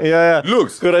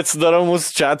 Liuks. Kur atsidarau mūsų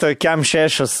čiatą, Cam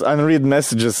 6 unread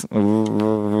messages.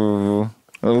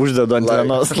 Uždedu ant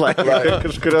vienos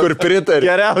kur pritarė.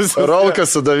 Geriausias.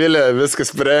 Rolkas su Dovilė viskas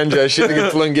sprendžia, aš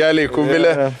irgi plangeliai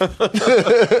kubilė.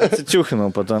 Atsičiūchinau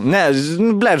po to. Ne,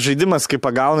 blėt, žaidimas, kai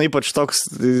pagauna, ypač toks,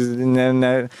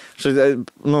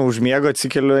 užmiego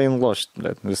atsikeliu ein lošt,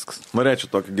 blėt, viskas. Norėčiau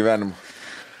tokį gyvenimą.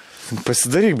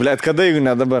 Pasidaryk, blėt, kada jeigu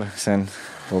ne dabar, sen.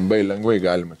 Labai lengvai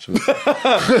galima čia.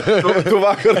 Tu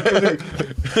vakar.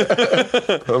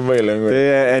 Labai lengvai.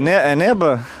 Tai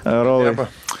Eneba, Rolai.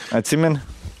 Atsimen?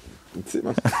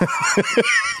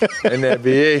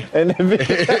 NBA.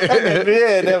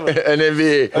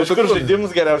 Aš kur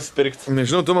žaidimus geriausiai pirkti?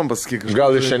 Nežinau, tu man pasakyk.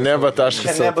 Gal iš eneba.lt.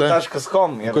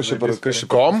 Eneba.com.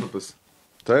 Com?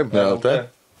 Taip.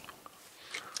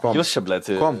 Jūs čia, blėt.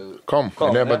 Com.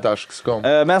 Eneba.com.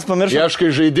 Mes pamiršome.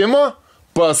 Ieškai žaidimo?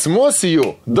 Pas mus jų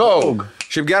daug.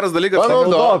 Šiaip geras dalykas.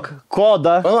 Panaudok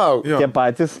kodą. Palauk. Tie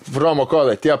patys. Promo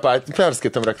kodai, tie patys.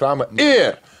 Perskaitam reklamą.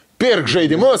 Ir pirk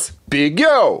žaidimus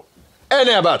pigiau.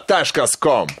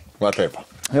 eneba.com. Va taip.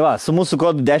 Va, su mūsų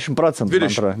kodu 10%.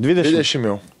 20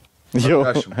 jau. Jau.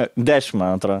 10,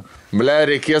 man atrodo. Ble,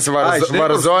 reikės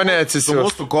varzonė atsisiųsti. Su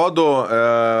mūsų kodu,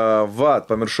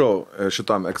 pamiršau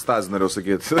šitom ekstazį norėjau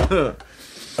sakyti.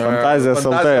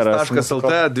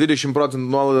 Fantazijas.lt 20%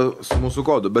 nuolaida su mūsų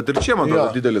kodu, bet ir čia, man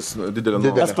atrodo, didelė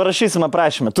nuolaida. Mes parašysime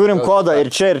aprašymę. Turim kodą ir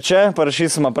čia,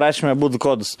 parašysime aprašymę būdų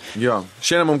kodus. Jo.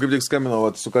 Šiandien mums kaip tik skambino,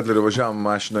 su Katleriu važiavom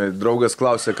mašinai, draugas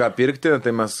klausė, ką pirkti,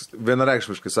 tai mes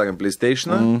vienareikšmiškai sakėm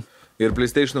PlayStation. ir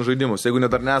PlayStation žaidimus. Jeigu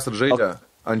dar nesat žaidę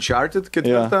Uncharted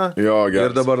 4 Jo,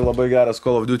 geras. ir dabar labai geras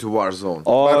Call of Duty Warzone.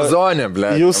 O Warzone,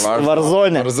 ble. Jūs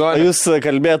Warzone. Jūs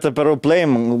kalbėjote apie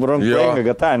role-playing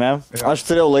GTA, ne? Aš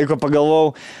turėjau laiko,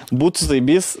 pagalvojau, būtų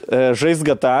taibys, žais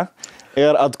GTA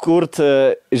ir atkurt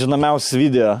žinomiausius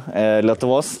video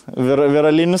Lietuvos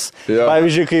viralinius.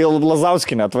 Pavyzdžiui, kai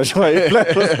Lazauskinė atvažiuoja.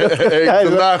 Eik,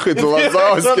 nahui, tu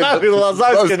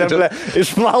Lazauskinė, ble.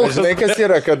 Išmalkas. Žinai, kas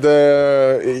yra, kad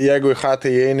jeigu į chatą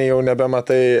įeini, jau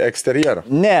nebematai eksterjero.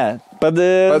 Ne,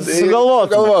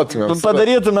 sugalvotumėm.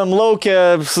 Padarytumėm laukę.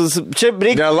 Čia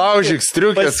reikia. Nelaužyk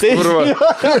striukės, kurva.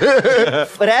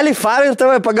 Realiai farai ir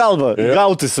tave pagalba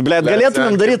gautųsi, ble.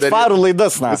 Galėtumėm daryti farų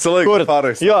laidas, na. Visą laiką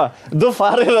farais. Jo, 2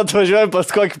 farai ir atvažiuoja pas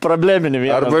kokį probleminį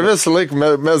vieną. Arba visą laiką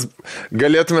mes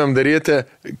galėtumėm daryti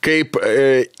kaip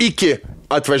iki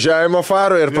atvažiavimo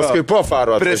faro ir paskui po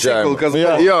faro atvažiavimo.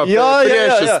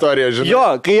 Prieš istoriją, žinai. Jo,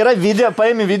 kai yra video,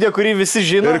 paimi video, kurį visi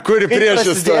žino. Ir kuri prieš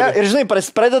istoriją. Ir žinai,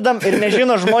 pradedam ir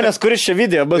nežino žmonės, kuris čia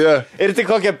video bus. Ir tik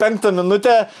kokią 5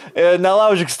 minutę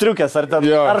nelaužyk striukės.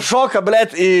 Ar šoka,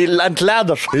 blėt, ant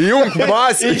ledo šoka. Jung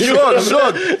masį.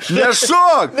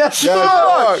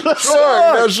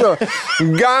 Nešok.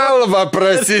 Galva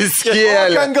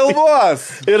prasiskėlė. Ant galvos.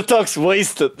 Ir toks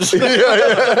wasted.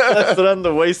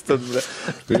 Atsiranda wasted, blėt.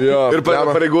 Ir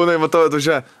pareigūnai, matau,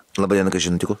 atvažiuoja. Labą dieną, kas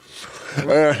nutiko?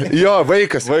 Jo,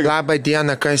 vaikas. Labą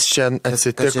dieną, kas čia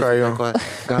atsitiko jo.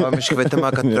 Gavom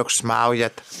iškvietimą, kad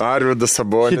triukšmaujat. Arvydas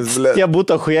Sabonis, blė. Tie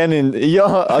būtų hujenin, jo,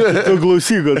 tu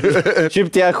glausygot.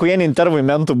 Šiaip tie hujenin intervai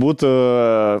mentų būtų,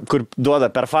 kur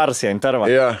duoda per farsą intervą.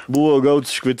 Buvo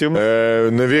gauti iškvietimą.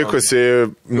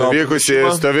 Nuvykusi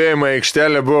į stovėjimą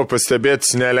aikštelę buvo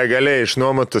pastebėtis nelegaliai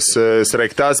išnuomotus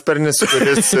sraigtasparnis,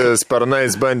 kuris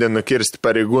sparnais bandė nukirsti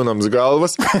pareigūnams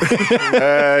galvas.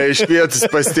 Iškvietus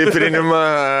pastiprinimą,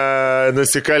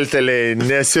 nusikaltėliai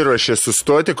nesiruošė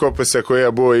sustoti, ko pasekoje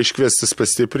buvo iškviestas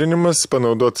pastiprinimas,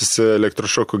 panaudotas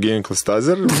elektrošokų ginklas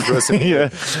Taser.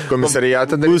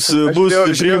 Komisariatą bus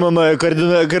priimama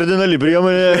kardinali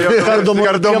priemonė.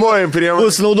 Kardomoji priemonė.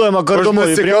 Bus naudojama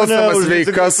kardomoji priemonė už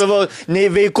savo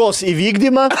veikos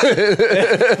įvykdymą.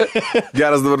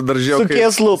 Geras dabar dar žiūrėjau. Su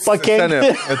kėslu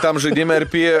pakengti. Tam žaidime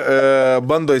RP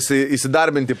bando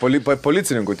įsidarbinti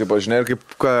policininkų, tipo, žinai,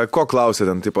 ko klausė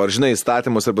ten, tipo, ar žinai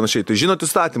įstatymus ar panašiai. Tai žinot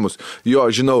įstatymus? Jo,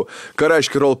 žinau. Ką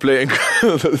reiškia role-playing?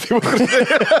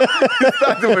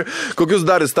 Kokius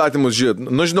dar įstatymus žinot?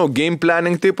 Nu, žinau, game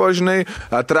planning, tipo, žinai,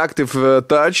 attractive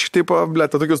touch, tipo,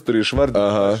 blėta, tokius turi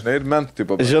išvardinti. Žinai, ir ment,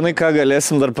 tipo. Žinai, ką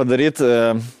galėsim dar padaryti?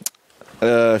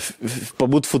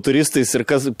 Pabūt futuristais ir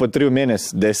kas po 3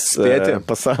 mėnesių dės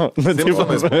pasaulio.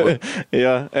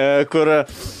 Kur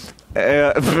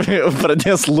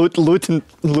pradės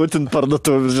lūtint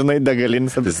parduotuvę, žinai,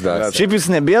 degalinis. Šiaip jūs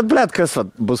nebijot, blėt, kas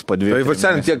bus po 2. Tai va,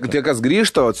 tie, kas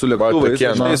grįžta su lėktuvais,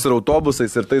 žinais, ir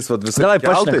autobusais, ir tais, va, visai. Davai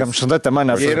pašnekam šitą temą,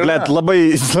 nes, blėt,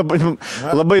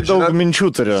 labai daug minčių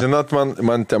turiu. Žinot,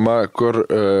 man tema, kur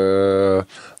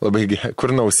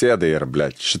Nausėda yra,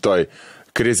 blėt, šitoj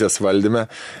krizės valdyme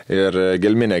ir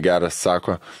Gelminė geras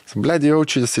sako, blėt,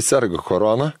 jaučiu, jis įserga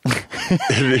koroną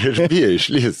ir bijo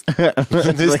išlys.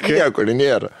 Jis niekur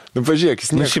nėra. Nu, pažiūrėk,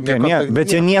 jis niekur.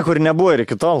 Bet jo niekur nebuvo ir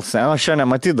iki tol, aš jo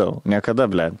nematydavau, niekada,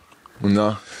 blėt.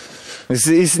 No.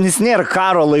 Jis nėra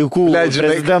karo laikų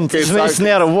prezidentas, jis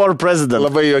nėra war president.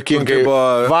 Labai jokingai.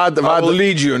 I will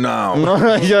lead you now.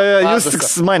 Jūs tik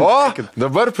man. O,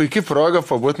 dabar puikiai proga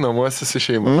pabūti namuose su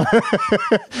šeima.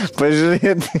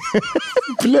 Pažiūrėti.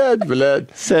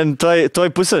 Blėt. Sen, toj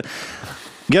pusė.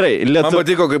 Gerai, Man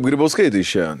patiko, kaip Grybauskaitė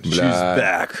išėjo. She's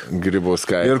back.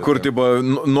 Grybauskaitė. Ir kur, tipo,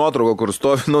 nuotrauko, kur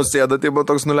stovi Nausėda, tipo,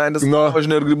 toks nuleidęs.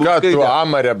 Važinė ir Grybauskaitė. Ką tu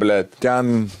amarė, blėt?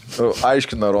 Ten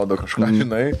aiškina, rodo kažką,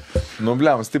 žinai. Nu,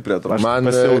 blėm, stipriai atrodo.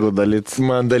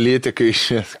 Man dalyti, kai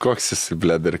koks jis,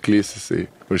 blėt, dar klys jisai.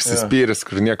 Užsispyręs,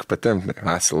 kur nieko patemti.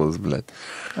 Asilas, blėt.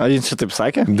 A, jis čia taip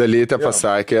sakė? Dalytė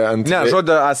pasakė ant... Ne,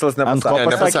 žodį Asilas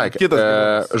nepasakė.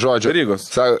 Kitas žodžio. Rygos.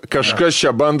 Kažkas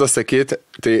čia bando sakyti,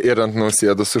 tai ir ant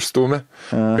Nausėdos užstūmė.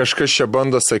 Kažkas čia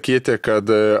bando sakyti,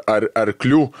 kad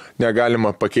arklių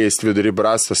negalima pakeisti vidury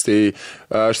brastos, tai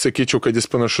aš sakyčiau, kad jis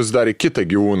panašus dar į kitą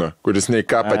gyvūną, kuris nei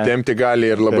ką patemti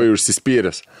gali ir labai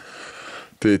užsispyręs.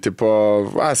 Tai tipo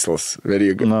Asilas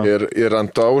Veryga. No. Ir ant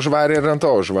to užvarė, ir ant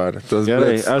to užvarė. Tas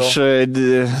gerai, aš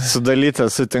sudalytą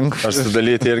sutinku. Aš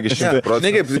sudalytą irgi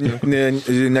 100%.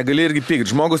 Negali irgi pykti.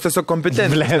 Žmogus tiesiog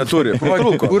kompetencijos neturi.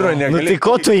 Nu tai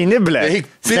ko tu eini, ble?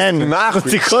 Sen,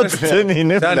 tai ko tu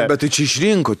eini, ble? Bet tai čia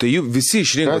išrinko, tai visi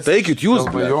išrinko. Tai eikit jūs,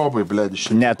 ble.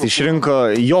 Ne, tai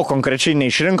išrinko, jo konkrečiai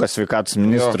neišrinko sveikatos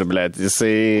ministrų, ble.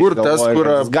 Jisai kur tas,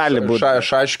 kur gali būti.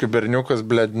 Šaiškių berniukas,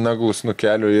 ble, nagus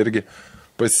nukeliu irgi.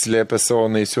 pasislėpė savo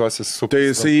naisiuosius su... Tai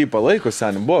jisai jį palaiko,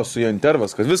 seniai, buvo su jo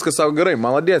intervas, kad viskas savo gerai,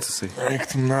 maladėts jisai.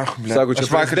 Eiktum, na, blėt. Sako, čia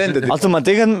vakarendė. O tu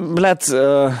matai, kad, blėt,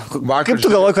 kaip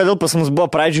tu galvoji, kodėl pas mus buvo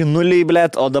pradžiai 0,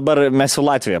 blėt, o dabar mes jau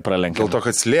Latviją pralenkėme? Dėl to,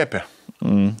 kad slėpė.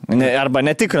 Arba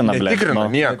netikrina, blėt. Netikrino,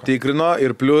 nieko. Tikrino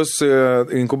ir plus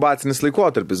inkubacinis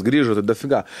laikotarpis, grįžo, tai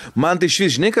dafiga. Man tai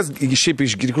švis, žinai, kas šiaip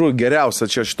iš tikrųjų geriausia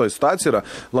čia šitoj situacijoje yra,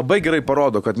 labai gerai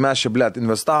parodo, kad mes čia, blėt,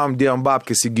 investavom, dėjom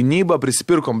babkės į gynybą,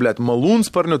 prisipirkom, blėt,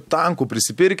 malūnsparnių, tankų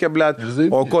prisipirkė, blėt,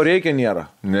 o ko reikia nėra.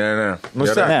 Ne.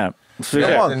 Ne.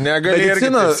 Negali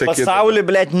pasaulyje,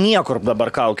 blėt, niekur dabar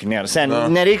kaukį nėra.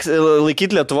 Nereiks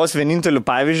laikyti Lietuvos vienintelių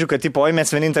pavyzdžių, kad, tipo, oi, mes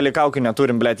vienintelį kaukį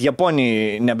neturim, blėt,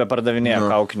 Japonijai nebepardavinėja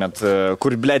kaukį, net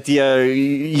kur, blėt,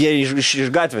 jie iš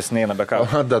gatvės neina be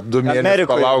kaukį. Dar 2 mėnesius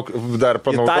palauk, dar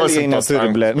panaudosim. Italijai neturi,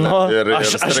 blėt.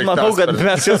 Aš manau, kad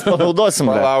mes juos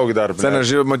panaudosim. Palauk dar,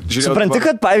 blėt. Supranti,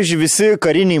 kad, pavyzdžiui, visi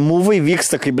kariniai mūvai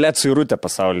vyksta, kaip, blėt, suirutė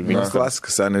pasaulyje.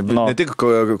 Klasikas, ne tik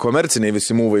komerciniai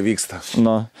visi mūvai vyksta.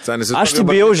 Aš tai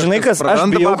bijau, žinai, kas, aš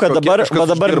bijau, kad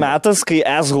dabar metas, kai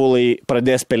esgulai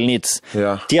pradės pelnytis.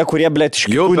 Tie, kurie, blėt, iš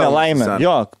kitų nelaimės.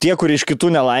 Tie, kurie iš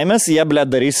kitų nelaimės, jie, blėt,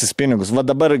 darysis pinigus. Va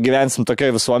dabar gyvensim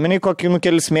tokioje visuomeniai kokį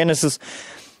kelis mėnesius,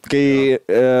 kai,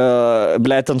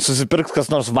 blėt, ten susipirks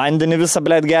kas nors vandenį visą,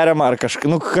 blėt, geriamą, ar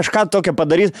kažką tokio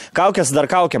padarys. Kaukės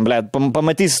dar kaukiam, blėt.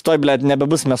 Pamatysi, toj, blėt,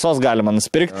 nebebus mėsos galima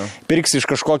nusipirkti. Pirksi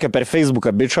iš kažkokio per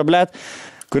Facebooką bičio, blėt,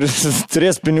 kuris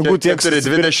turės pinigų tiek... Turi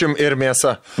 20 ir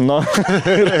mėsa.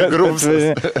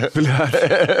 Grūpsas.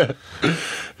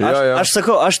 Aš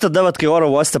sakau, aš tada, kai oro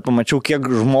uoste pamačiau, kiek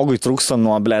žmogui trūksta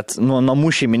nuo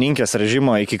namų šeimininkės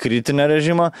režimo iki kritinio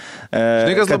režimo,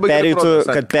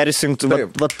 kad persijungtų,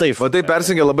 va taip. Va taip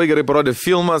persijungė, labai gerai parodė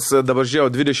filmas, dabar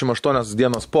žiūrėjau 28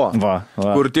 dienos po,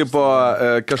 kur tipo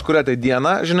kažkuria tai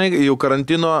diena, žinai, jau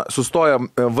karantino sustoja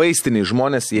vaistiniai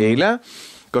žmonės į eilę,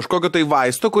 kažkokio tai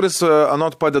vaisto, kuris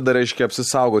anot padeda, reiškia,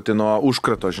 apsisaugoti nuo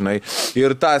užkrato, žinai.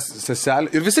 Ir ta seselė,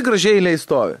 ir visi gražiai eiliai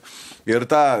stovi. Ir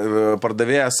ta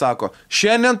pardavėja sako,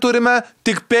 šiandien turime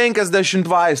tik 50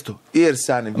 vaistų. Ir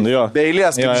seniai, be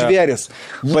eilės, kaip žvėris.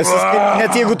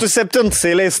 Net jeigu tu 7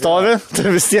 eiliai stovi,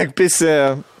 tai vis tiek pisi...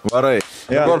 Varai.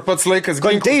 Dabar pats laikas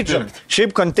Contagion.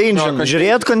 Šiaip Contagion.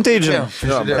 Žiūrėt Contagion.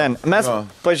 Mes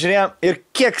pažiūrėjom ir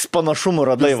kiek panašumų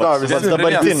radai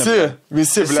dabartinį.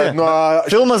 Visi, blėt, nuo...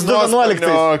 Filmas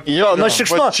 2011. Jo, nuo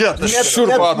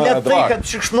net tai, kad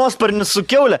šikšnosparnis su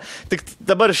kiaulė, tik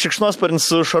dabar šikšnosparnis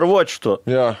su šarvuočiu.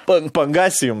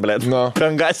 Pangasijum, blėt.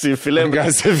 Pangasijų filė.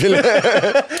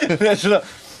 Nežinau.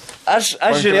 Aš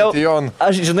žiūrėjau,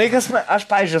 žinai, kas, aš,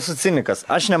 pavyzdžiui, esu cinikas.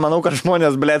 Aš nemanau, kad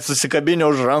žmonės, blėt, susikabinė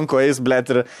už ranko eis, blėt,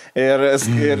 ir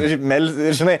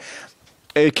žinai,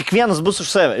 kiekvienas bus už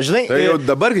save. Žinai, tai jau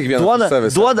dabar kiekvienas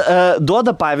už save.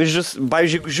 Duoda pavyzdžius,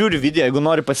 pavyzdžiui, žiūri video, jeigu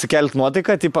nori pasikelti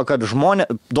nuotaiką, tipo, kad žmonės,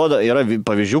 yra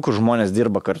pavyzdžių, kur žmonės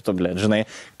dirba kartu, blėt, žinai,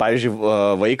 pavyzdžiui,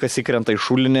 vaikas įkrenta į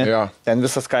šulinį, ten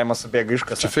visas kaimas subėga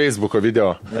iškasa. Čia Facebooko video.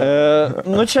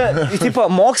 Čia, tipo,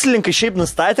 mokslininkai šiaip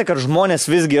nustatė, kad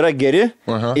žmonės visgi yra geri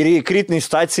ir į kritinį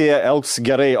situaciją elgs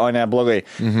gerai, o ne blogai.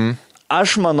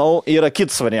 Aš manau, yra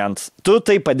kitas variantas. Tu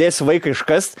tai padėsi vaiką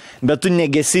iškast, bet tu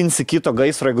negesinsi kito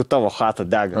gaisro, jeigu tavo chata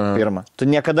dega pirmą. Tu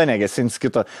niekada negesinsi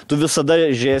kito. Tu visada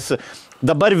žiūrėsi.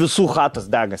 Dabar visų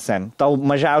chatas dega, sen. Tau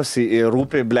mažiausiai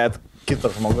rūpi, blėt,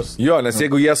 kitas žmogus. Jo, nes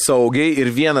jeigu jie saugiai ir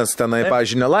vienas tenai,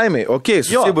 pažiūrė, nelaimiai, okei,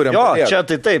 susibūrėm. Jo, čia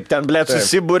tai taip, ten, blėt,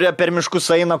 susibūrė, per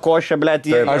miškus eina košė, blėt,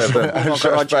 jie. Aš,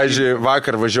 pažiūrėjau,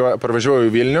 vakar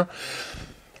parvažiuoju į Vilnių.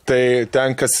 Tai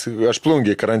ten, kas aš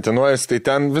plungiai karantinuojas, tai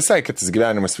ten visai kitas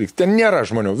gyvenimas vyks. Ten nėra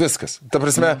žmonių, viskas. Ta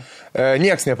prasme,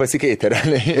 nieks nepasikeitė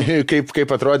realiai,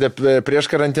 kaip atrodė prieš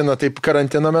karantiną, taip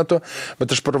karantino metu,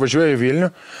 bet aš parvažiuoju į Vilnių.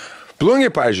 Plungiai,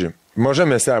 pažiūrėjau, maža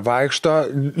mieste vaikšto,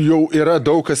 jau yra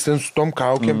daug kas ten su tom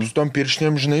kaukėm, su tom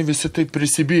pirštinėm, žinai, visi taip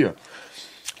prisibijo.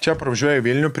 Čia parvažiuoju į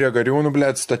Vilnių prie Gariūnų,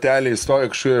 blėt, stotelį įstoja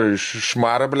kažkur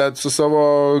šmarą, blėt, su savo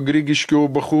grigiškių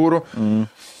bachūrų.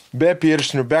 Be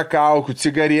piršnių, be kaukų,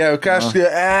 cigarijų, kažkai,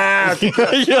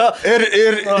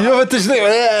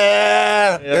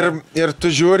 ir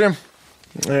tu žiūri,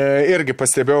 irgi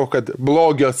pastebėjau, kad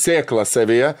blogio sėkla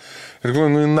savyje, ir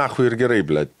galvoju, nahui ir gerai,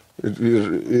 blėt.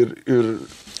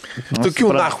 Ir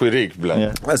tokių nahui reik,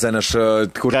 blėt. Sen, aš...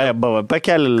 Ką jie BVP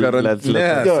keli, blėt?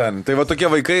 Tai va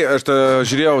tokie vaikai, aš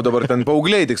žiūrėjau dabar ten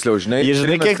paaugliai tiksliau, žinai. Jie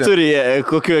žinai, kiek turi,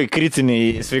 kokio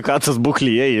kritiniai sveikatos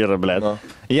būklyje yra, blėt.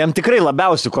 Jiem tikrai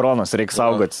labiausiai koronos reikia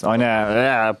saugoti, o ne,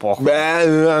 pohu.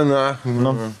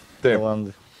 Taip.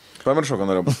 Pamiršau, ką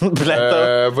norėjau.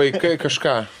 Vaikai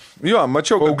kažką. Jo,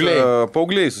 mačiau, kad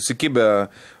paaugliai susikibę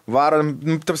varom,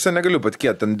 tarsi negaliu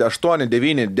patikėti, ten 8,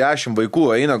 9, 10 vaikų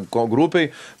eina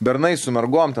grupiai, bernai su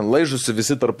mergom, ten laižusi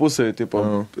visi tarpusai,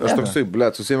 tipo, aš toksai,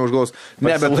 blėt, susėmė už galvos.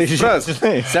 Ne, bet laižas,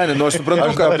 seniai, nu aš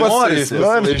suprantu, kad norisi.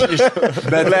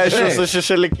 Bet laižai su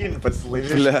šešelikinį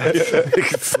pasilaižai.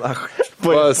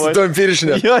 Su tom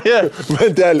piršinė. Jo.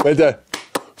 Mantelį.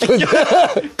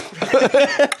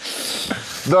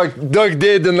 Daug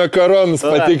dėdį nuo koronus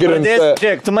patikrins.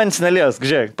 Žiūrėk, tu man neliesk,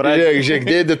 žiūrėk. Žiūrėk,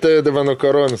 dėdį tai dabar nuo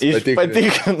koronus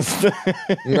patikrins.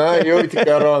 Na, jauti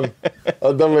koroną.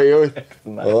 O dabar jauti.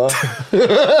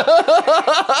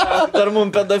 Dar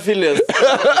mum pedofilijas.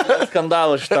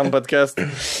 Skandalas šitam podcast'ui.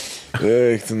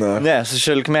 Eik, tu na. Ne, su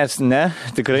šešiolikmetis, ne,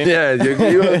 tikrai.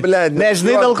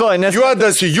 Nežinai dėl ko, nes...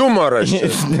 Juodas jumoras.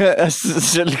 Aš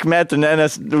šešiolikmetį,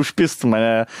 nes užpistų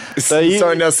mane.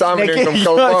 Savo nesąmoningom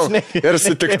kalbom. Ir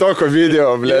su TikToko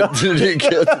video, blėt,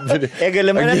 reikėtų.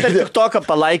 Gali mane per TikToką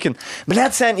palaikinti.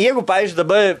 Blėt, sen, jeigu, pavyzdžiui,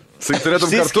 dabar... Turėtum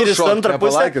kartu šokti,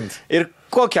 nepalaikinti. Ir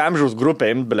kokią amžiaus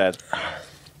grupę imt, blėt?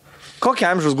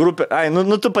 Kokią amžiaus grupę? Ai,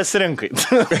 nu tu pasirinkai.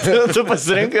 Tu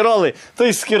pasirinkai, Rolai. Tu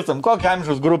išskirtum. Kokią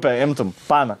amžiaus grupę imtum?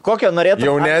 Pana. Kokią norėtum?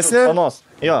 Jaunesnė? Panos.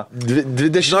 Jo.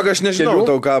 20. Žinok, aš nežinau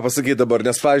tau ką pasakyti dabar,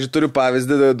 nes, pavyzdžiui, turiu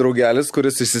pavyzdį draugelis,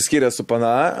 kuris išsiskyrė su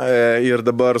pana ir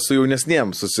dabar su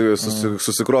jaunesniem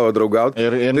susikrovė draugauti.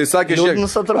 Tai sakė, žiūrėk,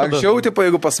 anksčiau, tipo,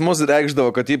 jeigu pas mus reikšdavo,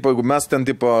 kad tipo, jeigu mes ten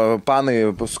tipo,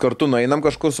 panai kartu nueinam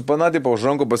kažkur su pana, tipo, už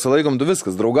rankų pasilaikom, tu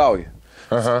viskas, draugauji.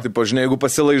 Tipo, žinai, jeigu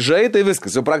pasilaižai, tai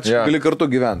viskas, jau praktiškai gali kartu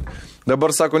gyventi.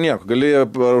 Dabar sako nieko, gali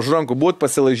už rankų būti,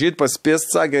 pasilaižyti,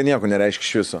 paspėsti, sakė, nieko nereiškia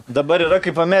iš viso. Dabar yra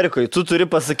kaip Amerikoje, tu turi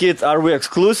pasakyti, are we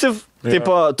exclusive?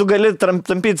 Tipo, tu gali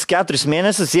tampyti 4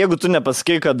 mėnesius, jeigu tu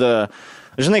nepasakai, kad...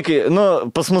 Žinai, kai,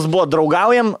 pas mus buvo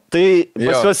draugaujam, tai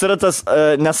pas juos yra tas,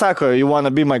 nesako, you wanna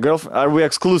be my girlfriend, are we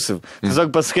exclusive?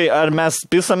 Tiesiog pasakai, ar mes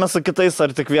pisame su kitais,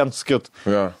 ar tik vien su kitu.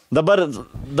 Dabar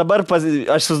aš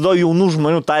įsivaizduoju jaunų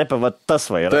žmonių tarpe, va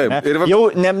tas va yra. Taip, jau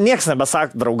nieks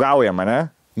nebesako draugaujam, ne?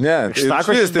 Ne,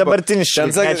 sako, dabartinis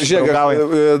šiandien draugauja.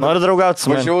 Noriu draugauti su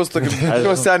manimi. Mačiaus tokį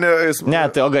senį... Ne,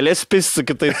 tai o galėsi pisti su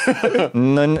kitais.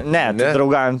 Ne, tai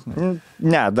draugaujant.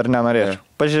 Ne, dar nenorėčiau.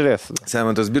 Pažiūrėsiu.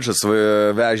 Sementas bičas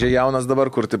vežė jaunas dabar,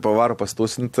 kur tipo varo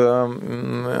pastūsint,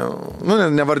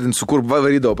 nevardinsiu, kur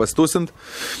varydavo pastūsint,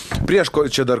 prieš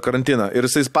čia dar karantiną.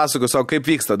 Ir jisai pasako, sako, kaip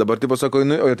vyksta. Dabar tipo sako,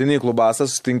 o ateini į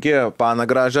klubasas, sutinkė paną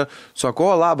gražią,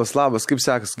 sako, o labas, kaip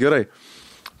sekas, gerai.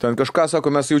 Ten kažką,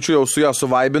 sako, mes jaučiu jau su ją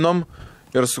suvaibinom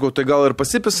ir sakau, tai gal ir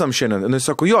pasipisam šiandien. Ir jis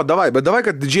sako, jo, davai, bet davai,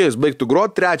 kad didžėjus baigtų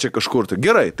grot trečią kažkur. Tai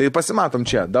gerai, tai pasimatom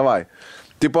čia, davai.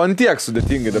 Tipo antiek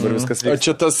sudėtingai dabar viskas vyksta. O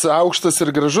čia tas aukštas ir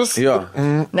gražus? Jo.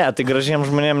 Ne, tai gražiems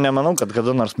žmonėms nemanau, kad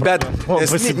kada nors... Bet,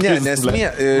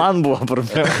 man buvo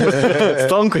problema.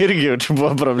 Stonko irgi jaučiu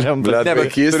buvo problema. Ne,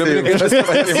 bet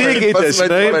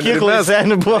mokyklai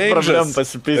seniai buvo problema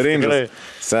pasipysti.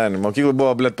 Seniai, mokyklai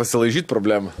buvo, blėt, pasilaižyti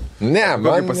problemą. Ne,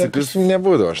 man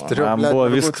nebūdavo. Man buvo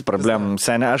viskas problema.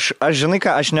 Seniai, aš žinai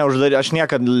ką, aš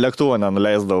niekad lėktuvo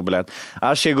nenuleisdavau, blėt.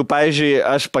 Aš jeigu, pavyzdžiui,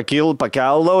 aš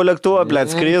pakeldavau lėktuvo, blėt,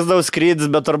 skrydau, skrydis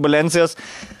be turbulencijos,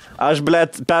 aš,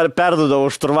 blėt, perdudavau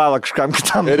šturvalą kažkam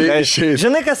kitam.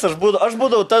 Žinai, kas aš būdavau? Aš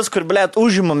būdavau tas, kur, blėt,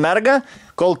 užimu mergą,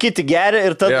 kol kiti geria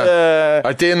ir tada...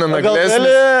 Ateina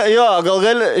naglesnis. Gal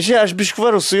gali, žiūrėk, aš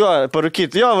biškvaru su juo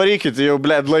parūkyti. Jo, varykite, jau,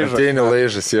 blėt, laižas. Ateina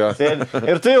laižas, jo.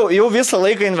 Ir tu jau visą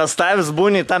laiką investavęs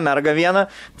būni į tą mergą vieną,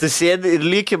 tu sėdi ir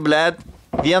lyki, blėt,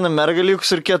 vieną mergą likus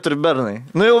ir 4 bernai.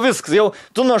 Nu jau viskas, jau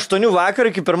tu nuo 8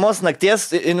 vakarų iki 1 nakties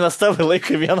investavai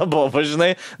laiką vieną bobą,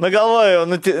 žinai. Nu galvoju,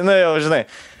 jau, žinai.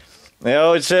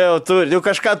 Jau čia jau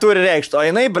kažką turi reikšti. O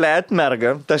jinai, blėt,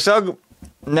 merga, tiesiog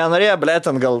nenorėjo, blėt,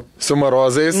 ant gal... Su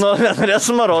marozais? Nu, nenorėjo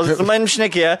su marozais, su manim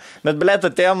šnekėjo, bet, blėt,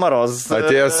 atėjo marozas.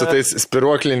 Atėjo su tais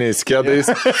spiruokliniais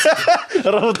kėdais.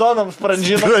 Raudonam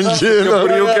sprandžinom.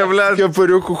 Kepuriukė, blėt.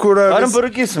 Kepuriukų kūrą. Varom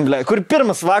parūkysim, blėt. Kur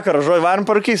pirmas vakaras, žodžiu, varom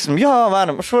parūkysim. Jo,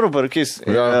 varom, aš varu parūkysim.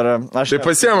 Tai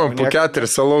pasiemam po 4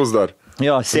 salaus dar.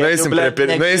 Jo, sėdim,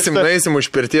 Nueisim už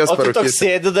pirties parūkysim. O tu toks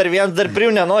sėdi dar vienas, dar prie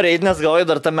jų nenori eiti, nes galvoju,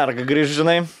 dar ta merga grįž,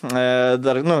 žinai.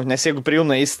 Nes jeigu prie jų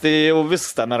nueis, tai jau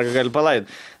viskas tą mergą gali palaidyti.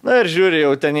 Na ir žiūri,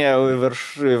 jau ten jau į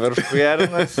viršų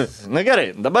gerinas. Na gerai,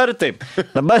 dabar taip.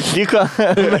 Dabar liko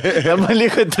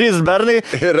 3 bernai.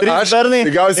 Ir 3 bernai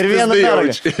ir 1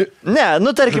 merga. Ne,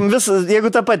 tarkim, jeigu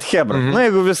tą pat hebra.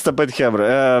 Jeigu vis tą pat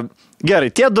hebra.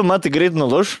 Gerai, tie 2 matai greit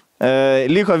nuluš.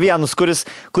 Liko vienas,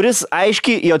 kuris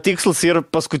aiškiai jo tikslas ir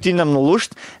paskutiniam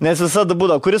nulušt, nes visada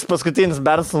būdavo, kuris paskutinis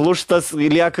bernas nulušt, tas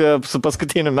lieka su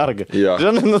paskutiniu merga.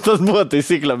 Žinai, tas buvo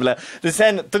taisyklė, ble. Tai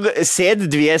sen, tu sėdi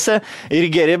dviese ir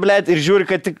geri, ble, ir žiūri,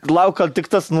 kad tik lauk, kad tik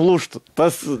tas nuluštų.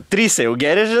 Tas 3 jau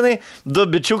geri, žinai, 2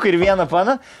 bičiukai ir 1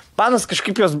 pana. Panas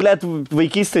kažkaip jos, blėt,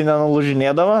 vaikystėje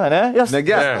nenulūžinėdavo, ne? Jos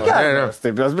geras,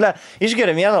 taip, jos, blėt,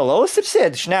 išgeria vieną laus ir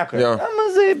sėdi, šneka.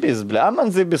 Man zaibis, blėt, man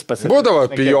zaibis pasakė. Būdavo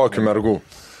pijokių mergų.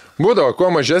 Būdavo, kuo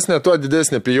mažesnė, tuo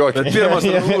didesnė pijokė.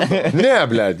 Ne,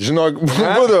 blėt, žinok,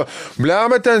 būdavo.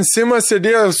 Bliama ten Simas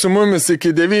sėdėjo su mumis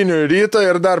iki 9 ryto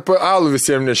ir dar alų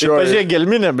visiems nešiojo. Pažiūrėk,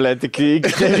 gelminė, blėt, iki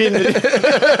 9 ryto.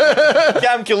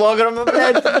 Kiam kilogramų,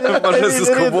 blėt. Mažasis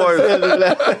kovojus.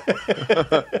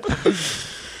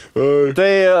 Tai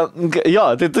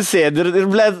jo, tai tu sėdi ir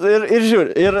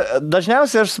žiūri. Ir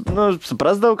dažniausiai aš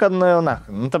suprasdavau, kad,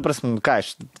 ta prasme, ką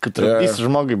aš, kad trapysi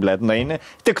žmogui, blėt, naini.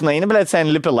 Tik naini, blėt, sen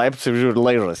lipi laiptus ir žiūri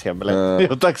laižas jie, blėt.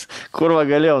 Jau toks, kurva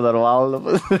galėjau dar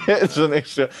valandą. Žinai,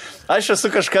 aš esu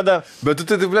kažkada... Bet tu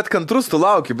tai, blėt, kantrus, tu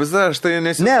lauki, bet aš tai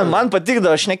nesiu. Ne, man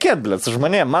patikdavo šnekėt, blėt, su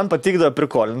žmonėm. Man patikdavo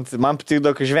prikolinti, man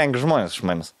patikdavo, kai žvengi žmonės iš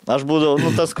manęs. Aš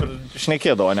būdavau, tas, kur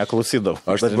šnekėdavo, neklausydavau.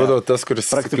 Aš būdavau tas, kuris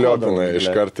įsikliopina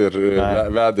iškart ir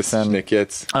vedasi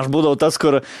šnekėtis. Aš būdavau tas,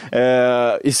 kur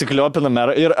įsikliopina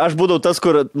merą. Ir aš būdavau tas,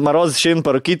 kur Marozas išeina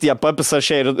parūkyti, jie papisa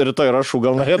šiai ir rytoj rašau,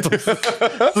 gal norėtų.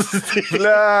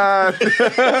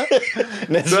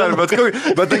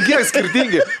 Bet tai kiek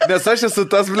skirtingi, nes aš esu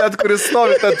tas, blėt, kuris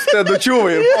stovi ten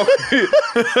dučiūvai ir pokai.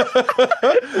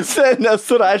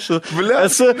 Nesu rašęs.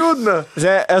 Blėt, liūdna.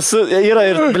 Yra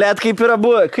ir, blėt, kaip yra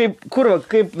buvo,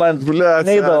 kaip man, blėt,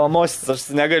 neįdavo mosis, aš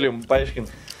negaliu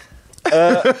paaiškinti.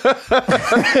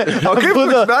 O kaip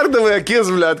užverdavai akis,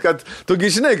 blėt, kad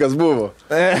tugi žinai, kas buvo?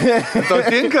 Tau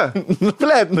tinka?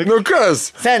 Blėt,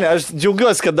 kas? Seniai, aš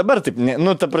džiaugiuosi, kad dabar taip,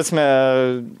 ta prasme,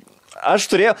 aš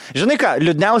turėjau, žinai ką,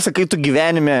 liūdniausia, kai tu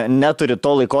gyvenime neturi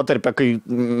to laikotarpio, kai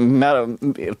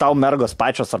tau mergos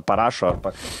pačios ar parašo.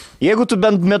 Jeigu tu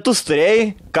bent metus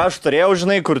turėjai, ką aš turėjau,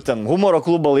 žinai, kur ten humoro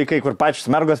klubo laikai, kur pačios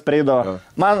mergos prieidavo,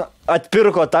 man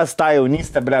atpirko tą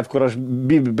jaunystę, blėt, kur aš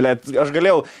bibi, blėt, aš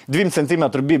galėjau 2 cm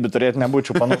bibi turėti,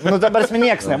 nebūčiau dabar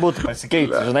nieks nebūtų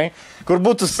pasikeitęs, žinai, kur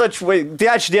būtų tai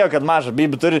ačiū Dievui, kad mažą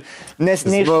bibi turi, nes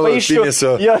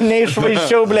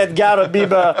neišvaiščiau, blėt, gero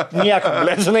bibio niekam,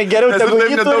 blėt, žinai, geriau,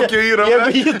 jeigu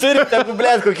jį turi, tegu,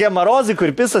 blėt, kokie Marozai, kur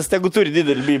pisas, tegu turi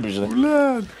didelį bibį, žinai.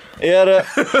 Blėt. Ir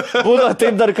būdavo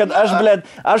taip dar, kad aš, blėt,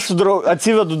 aš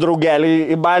atsivedu draugelį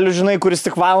į balių, žinai, kuris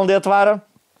tik valandai atvaro.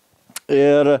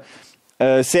 Ir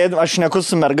sėdim, aš šneku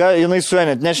su merga, jinai su juo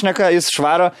net nešneka, jis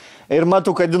švaro ir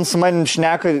matau, kad jin su manim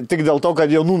šneka tik dėl to, kad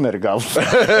jau numerį gal.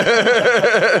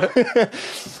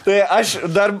 Tai aš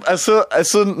dar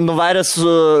esu nuvaręs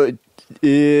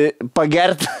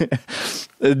pagert,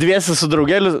 dviesi su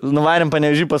draugeliu, nuvarėm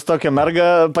Panevėžį pas tokią mergą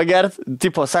pagert,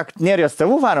 tipo, sak, nėra jos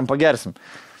tėvų, varam, pagersim.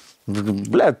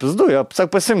 Blėt, pizdu, jo, sak,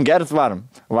 pasim, gert, varam,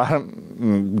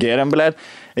 geriam, blėt,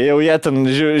 jau jie ten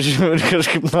žiūri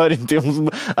kažkaip norinti,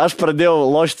 aš pradėjau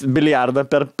lošti biliardą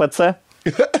per PC.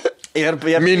 Ir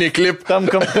miniklip. Tam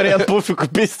kamparėt pufikų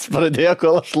pistis pradėjo,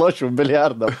 kol aš lošiau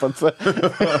biliardą PC.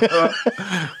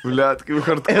 Blėt, kaip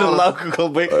hardcore. Ir laukiu, kol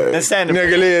baig. Neseniai.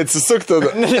 Negalėjai atsisukti tada.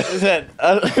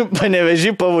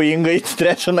 Panevėžį pavojingai,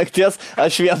 3 nakties,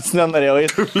 aš vienas nenorėjau.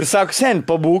 Jis sako, seniai,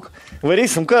 pabūk,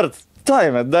 varysim kartą.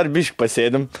 Toime, dar bišk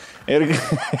pasėdim. Ir,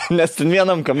 nes ten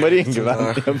vienam kambarį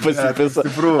gyvenam. Pasipisa.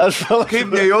 Aš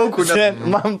kaip nejaukų.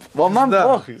 Man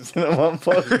pochai.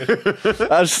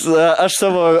 Aš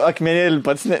savo akmenėlį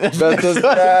pats Bet tas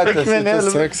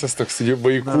seksas toks jų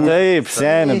vaikų. Taip,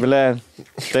 seniai, ble.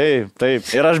 Taip.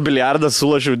 Ir aš biliardą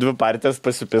suložiau 2 partijas,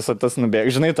 pasipiso, tas nubėga.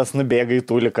 Žinai, tas nubėga į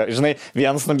tuliką. Žinai,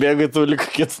 vienas nubėga į tuliką,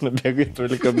 kitas nubėga į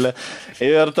tuliką, ble.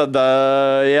 Ir tada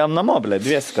jam namo, ble,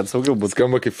 dviesi, kad saugiau būtų.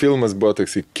 Skamba kaip filmas buvo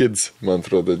toks Kids, man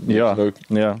atrodo. Jo.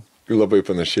 Labai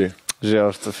panašiai. Žiūrėjau,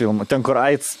 aš tą filmą. Ten, kur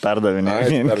AIDS perdavinė.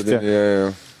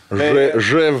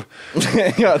 Žev.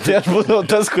 Jo, tai aš būdavau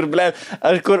tas, kur, ble,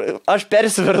 aš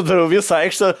persiverdavau visą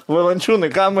aikštę, Valančiūnai,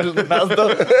 kamalį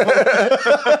mesdavau.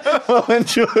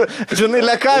 Valančiūnai, žinai,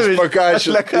 Lekavič.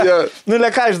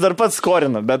 Lekavič dar pats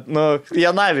skorina, bet,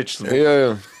 Janavičius.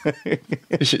 Jo.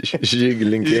 Žygį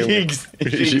linkėjimą.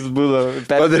 Žygis būdavo.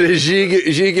 Padarė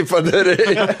žygį padarė.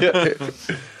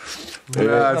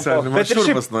 Man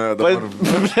šiurpas nuėjo dabar.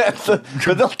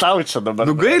 Kodėl tau čia dabar?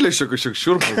 Gailės čia kažkiek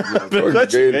šiurpas.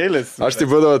 Aš tai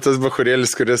būdavo tas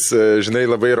bachurėlis, kuris, žinai,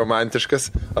 labai romantiškas.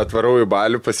 Atvarau į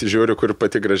balių, pasižiūriu, kur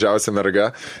pati gražiausia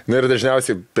merga. Ir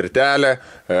dažniausiai pirtelė,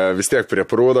 vis tiek prie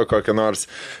prūdo kokią nors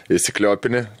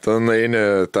įsikliopinį. Tada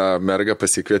eini tą mergą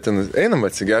pasikvietin. Einam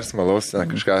atsigers, malaus,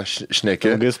 kažką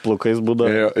šneki. Ilgais plaukais būdavo.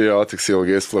 Jo, tik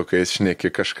ilgais plaukais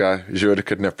šneki kažką. Žiūri,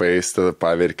 kad nepaeis, tada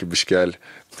paverki biškelį.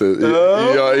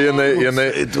 Jo,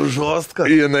 jinai. Tu žostkas.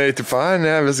 Jinai, tipo,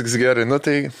 ne, viskas gerai. Nu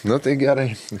tai gerai,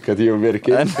 kad jau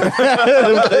verkiai.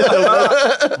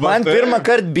 Man pirmą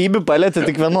kartą Bibi palėtė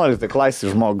tik 11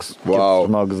 klasį žmogus. Wow.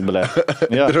 Žmogus, ble.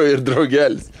 Ir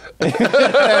draugelis.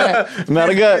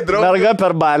 merga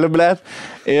per balių, ble.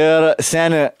 Ir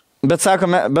senė, bet sako,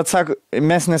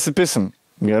 mes nesipisim.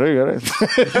 Gerai.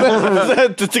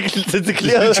 Tu tik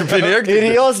lieka. Ir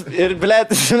jos, ir blėt,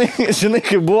 žinai,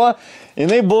 kaip buvo,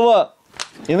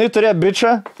 jinai turėjo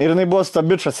bičą ir jinai buvo su to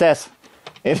bičo sesė.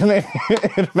 Ir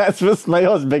mes vis nuo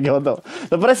jos bėgiodavo.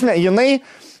 Ta prasme, jinai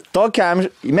tokia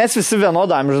amžiaus, mes visi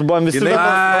vienodo amžiaus buvom, visi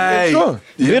vienodo.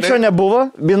 Bičo nebuvo,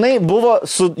 jinai buvo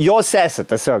su jo sesė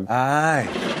tiesiog. Ai.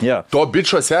 Ja. To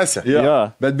bičo sesė.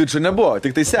 Ja. Bet bičio nebuvo,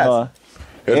 tik tai sesė. Ja.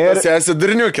 Ir sesė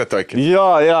durniukė tokia. Jo.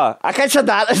 A ką čia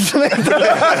daro, žinai?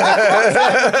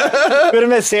 Ir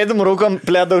mes sėdim, rūkom,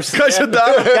 plėdą užsienį. Ką čia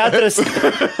daro?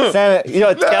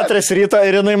 4 ryto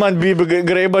ir jinai man Bibi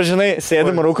graiba, žinai,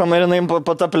 sėdim, rūkom ir jinai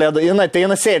po tą plėdą. Jinai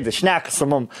ateina sėdi, šneka su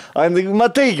mum.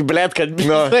 Matai, blėt, kad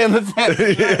Bibi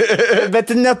sėdi.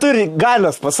 Bet neturi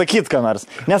galios pasakyti, ką nors.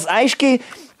 Nes aiškiai,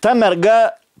 ta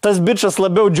merga, tas bičas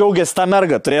labiau džiaugiasi tą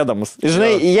mergą turėdamas.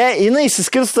 Žinai, jinai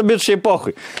įsiskirsta bičiai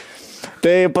pohui.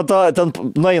 Tai po to ten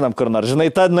nueinam kur nors, žinai,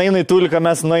 ta nueina į Tuliką,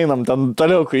 mes nueinam ten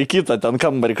toliau į kitą, ten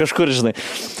kambarį, kažkur, žinai.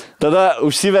 Tada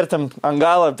užsivertėm ant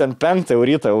galo, ten 5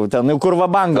 ryto, ten jau kur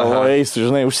vabanga, o eisiu,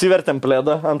 žinai, užsivertėm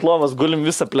plėdą, ant lovos gulim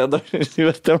visą plėdą,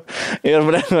 užsivertėm ir,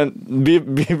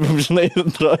 žinai,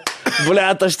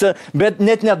 blėt, aš čia, bet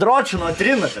net nedročiu nuo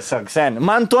trina, tiesiog, seniai.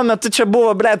 Man tuo metu čia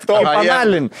buvo, blėt, kaip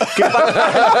analin.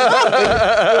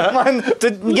 Man,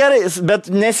 tu gerai, bet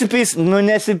nesipys.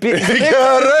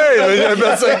 Gerai,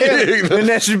 nebesakyk.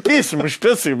 Nesipysim,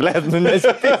 užpisai, blėt,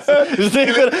 nesipysim. Žinai,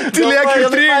 kur... Tu lieki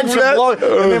trink,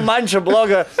 blėt. Man čia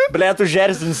bloga, blėt,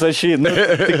 užersins aš jį.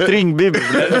 Tik trink Bibi,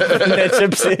 blėt. Ne čia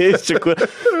apsėjęs čia kur.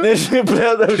 Nežinai,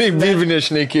 blėt. Trink Bibi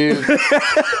nešnekėjai.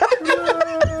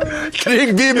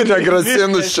 Trink Bibi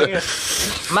negrasinus čia.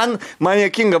 Man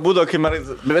jokinga būdavo, kai marai,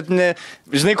 bet ne,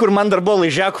 žinai, kur man dar buvo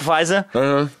laižiakų fazė.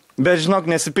 Bet žinok,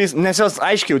 nesipys, nes jos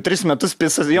aiškiai jau 3 metus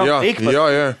pisas, jo.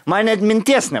 Man net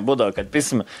minties nebūdavo, kad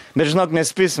pisime. Bet žinok,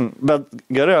 nesipysim. Bet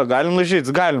gerai, galim lažyti,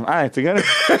 galim. Ai, tai gerai.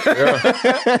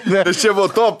 Tas čia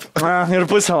buvo top. Ir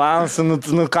pusę valandos,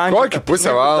 kandžia. Kokį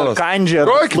pusę valandos? Kandžia.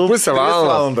 Kokį pusę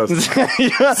valandos?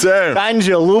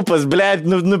 Kandžia lūpas, blėt,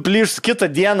 nuplyš kitą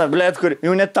dieną, blėt, kur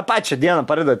jau net tą pačią dieną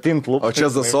pradeda tint lūpas. O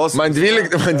čia zasos. Man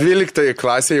 12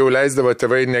 klasė jau leisdavo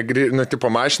tėvai,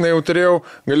 tipo mašiną jau turėjau,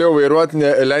 galėjau vairuoti,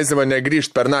 leisdavo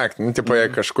negrįžti per naktį. Tipo, jie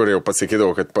kažkur jau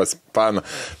pasakydavo, kad pas pano.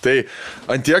 Tai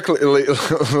antiek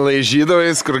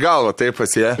laižydavais, kur galvo, taip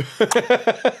pasie.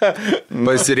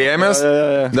 Pasirėmęs,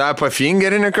 da,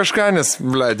 pafingerinį kažką, nes,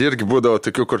 blėd, irgi būdavo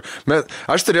tokių, kur...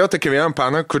 Aš turėjau tokį vieną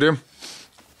paną, kuri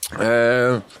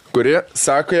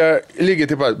sako, lygiai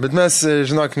taip pat, bet mes,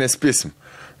 žinok, nespysim.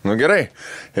 Nu gerai.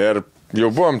 Ir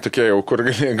jau buvom tokie, jau kur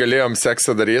galėjom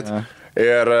seksą daryti.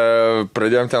 Ir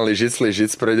pradėjom ten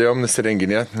laižytis, pradėjom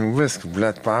nusirenginėti. Viskas,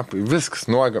 blėt, papai, viskas,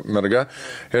 nuoga merga.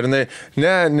 Ir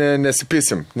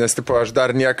nesipysim, nes, tipo, aš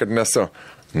dar niekad nesu.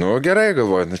 Nu, gerai,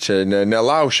 galvoju, čia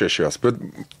nelaušiu aš jos, bet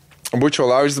būčiau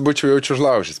laužys, būčiau jaučiu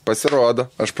užlaužys. Pasirodo,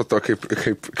 aš po to,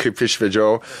 kaip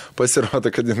išvedžiau, pasirodo,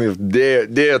 kad jinai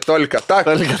dėjo tolką.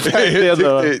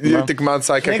 Tik man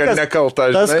sakė, kad nekalta.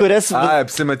 Tas, kurias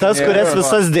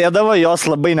visas dėdavo, jos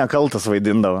labai nekaltas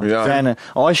vaidindavo.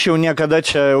 O aš jau niekada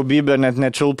čia jau Bibė net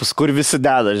nečilpus, kur visi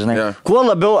deda, žinai. Kuo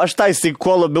labiau,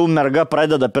 kuo labiau merga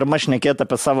pradeda pirmą šnekėti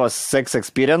apie savo sex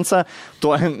experience,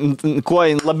 kuo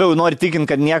labiau nori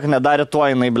tikinti, kad nieko nedarė, tuo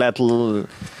jinai, blėt.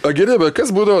 O girdė, bet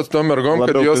kas būdavo to mergom,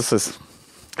 kad jos...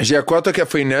 Žiūrėk, kuo tokia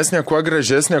fainesnė, kuo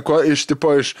gražesnė, kuo iš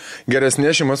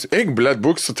geresnės šeimos. Eik, blėt,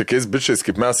 būk su tokiais bičiais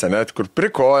kaip mes, net, kur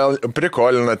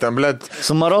prikolina ten, blėt.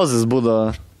 Su marozis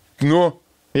būdavo. Nu,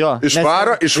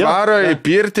 išvaro į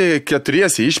pirtį,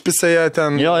 4 išpisąją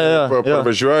ten,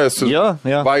 parvažiuoja su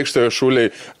vaikštojo šūliai,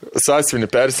 sąsvinį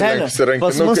persilenkus ir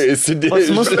rankinukai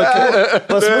įsidėjus.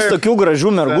 Pas mus tokių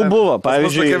gražių mergų buvo,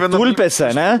 pavyzdžiui,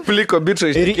 tulpėse, ne? Pliko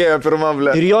bičiai ištikėjo pirmą,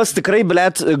 blėt. Ir jos tikrai,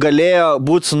 blėt, galėjo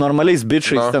būti su normaliais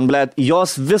bičiais, ten, blėt,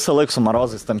 jos visą laiką su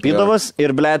marozais tampydavos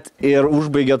ir, blėt, ir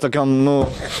užbaigė tokiom,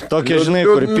 tokie, žinai,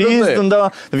 kur pyzdindavo.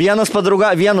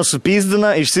 Vienas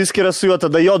supyzdina, išsiskiria su juo,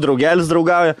 tada jo draugelis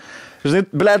draugavo. Žinai,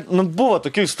 blėt, buvo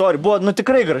tokių istorijų, buvo,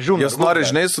 tikrai gražių. Jos nori,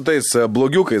 žinai, su tais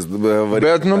blogiukais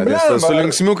varyti, nes su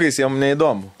linksmiukais jam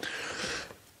neįdomu.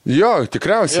 Jo,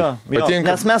 tikriausiai.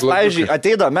 Patinka. Nes mes, pavyzdžiui,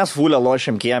 ateidavo, mes fulę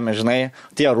lošiam kiemė, žinai,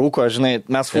 tie rūko, žinai,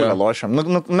 mes fulę lošiam.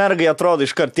 Nu, mergai atrodo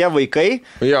iškart tie vaikai,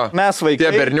 mes vaikai.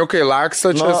 Tie berniukai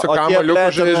laksto čia su kamoliuku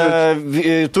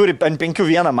žaidžia. Turi ant 5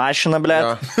 vieną mašiną, ble,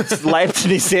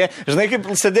 laiptiniai sėdė. Žinai, kaip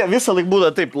sėdė, visą laiką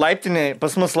būdavo taip, laiptiniai,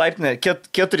 pas mus laiptiniai,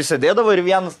 4 sėdėdavo ir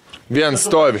vienas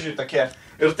stovi.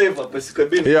 Ir taip,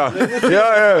 pasikabinti. Jo.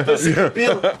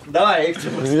 Davai, eik čia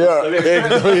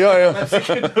pasikabinti. Jo.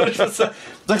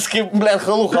 Toks kaip, ble,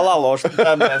 halalo, aš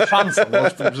šansą,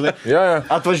 žinai.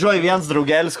 Atvažiuoja vienas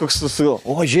draugelis, koks susigal.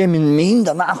 O, žemyn,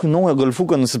 minda, nahui, naują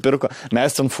golfuką nusipirko.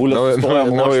 Mes ten fulę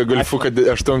sustojom. Naują golfuką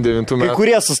 8-9 metų. Kai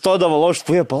kurie sustodavo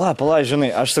lošti, pala, žinai,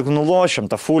 aš sakau, nulošiam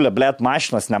tą fulę, ble,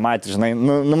 mašinas nematė, žinai.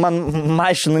 Nu, man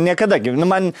mašina niekada,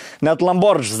 man net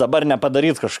Lamborghis dabar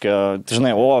nepadaryt kažkio,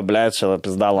 žinai, o, ble, čia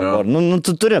pizda Lamborghis. Nu,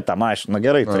 tu turi tą mašiną,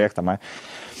 gerai, turėk tą mašiną.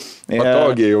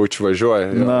 Patogiai jaučiu važiuoja.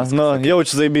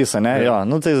 Jaučiu zaibys, ne? Jo,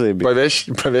 nu tai zaibys.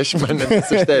 Paveši mane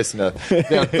iš teisinę.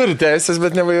 Ne, turi teisės,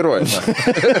 bet nevairuoja.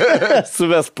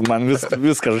 Suvesp, man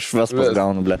viską iš vespas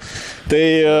gaunu, ble. Tai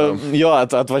jo,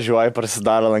 atvažiuoja,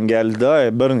 prasidaro langelį,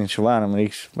 berniai, čia varam,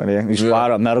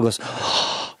 išvaro, mergos.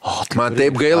 Man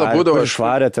taip gaila būdavo. Kur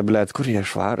išvarėte, ble, kur jie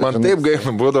išvarė? Man taip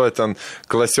gaila būdavo ten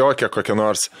klasiokė kokia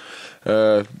nors.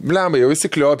 Blemba, jau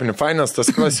įsikliopini, fainas tas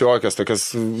klasiokės,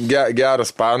 tokias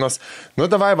geras panas. Nu,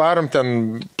 davai varom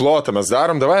ten plotą, mes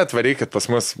darom, davai atvarykit pas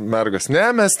mus mergas. Ne,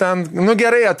 mes ten, nu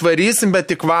gerai, atvarysim, bet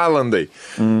tik valandai.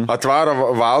 Atvaro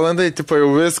valandai, tipo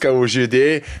jau viską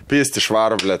užjudėjai, pisti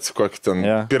švaro, blėt, kokį ten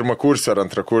pirmą kursį ar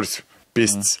antrą kursį.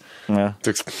 Pistis.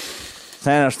 Toks...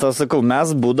 Ne, aš to sakau,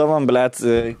 mes būdavom, blėt,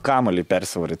 kamalį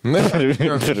persivaryt.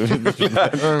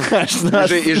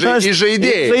 Žaidėjai.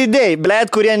 Žaidėjai, blėt,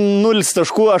 kurie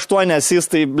 0.8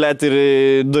 asistai, blėt, ir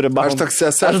 2 reboundą. Aš toks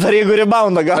SF. Aš dar jeigu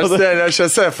reboundą gaudau. Aš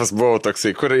SF buvau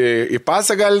toksai, kur į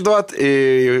pasą gali duot,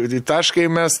 į tašką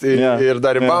įmest ir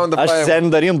dar reboundą paėmė. Aš sen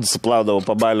dar imtų suplaudavau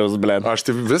pabaliaus, blėt. Aš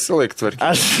tai visą laiką tvarkiau.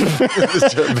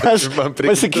 Aš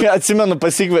atsimenu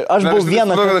pasikvė. Aš buvau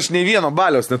vieną. Aš nei vieno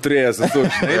baliaus neturėjęs.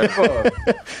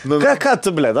 Ką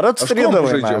tu, blėt, ar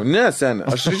atstrydavai? Ne,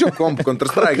 seniai, aš žaidžiau kompų,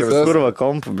 Counter-Strike. Kurva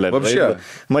kompų, blėt.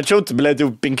 Mačiau, blėt, jau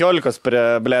 15 prie,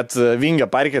 blėt, Vingio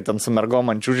parke tam su mergom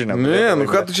ant čiūžinio. Ne, nu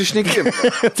ką tu čia šneki?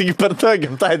 Tik per to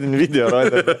gimtadienį video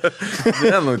rodė.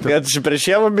 Ne, nu. Kad čia prieš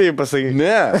jėvą bijai pasakyti.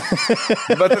 Ne.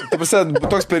 Bet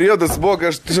toks periodas buvo, kai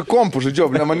aš tiesiog kompų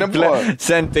žaidžiau, ne, man nebuvo.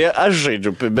 Sen, tai aš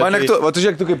žaidžiu. Man nektu, va tu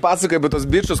žiūrėk, tu kaip pasakai, bet tos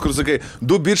bičius, kur sakai,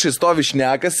 2 bičiai stovi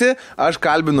šnekasi, aš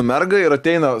kalbinu mergą ir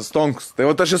ateina stonks. Tai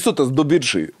va aš esu tas 2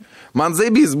 bičiai. Man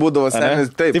zaibys būdavo senis,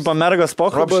 taip. Tipo mergos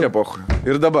pochų. Ropšė pochų.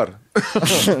 Ir dabar.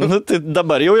 Nu, tai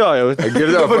dabar jau.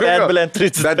 Girdėjau. Bet,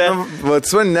 va,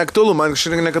 svan, neaktualu, man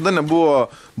niekada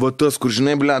nebuvo, va, tas, kur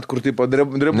žinai, blėt, kur taip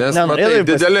padrėbu. Nes, matai,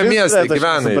 didelė miestė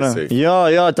gyvena jisai.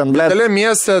 Jo, ten, blėt. Didelė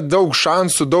miestė, daug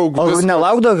šansų, daug... O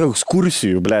nelaukdavo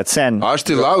ekskursijų, blėt, sen. Aš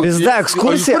tai laukdavau. Visda,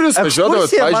 ekskursija,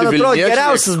 man atrodo,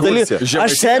 geriausias dalykas.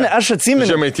 Aš atsimenu.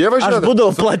 Žemaitė važiuodavo. Aš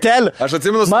būdavau platelį. Aš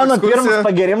atsimenu, mano pirmas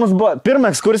pagerimas buvo,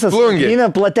 pirma ekskursija su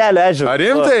platelio ežerą. Ar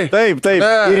rimtai? Taip.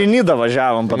 Ir į Nidą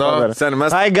važiavom po to.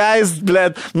 Hi guys,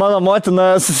 blėt, mano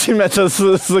motina susimetė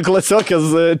su klasiokės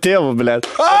tėvu, blėt.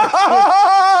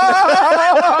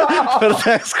 Per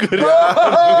tą ekskursiją.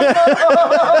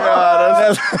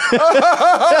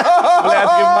 Blėt,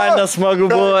 kaip man nesmagu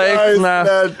buvo eikna.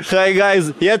 Hi guys,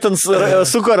 jie ten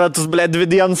suko ratus, blėt, 2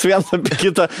 dienas vieną apie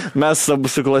kitą. Mes abu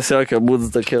su klasiokė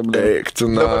būtų tokie, blėt.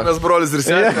 Eiktina. Dabar mes brolis ir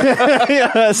senė. Ja,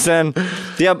 sen.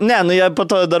 Ne, nu jie po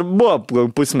to dar buvo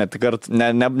pusmetį kartų.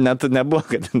 Nebuvo,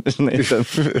 kad, žinai,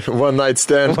 One night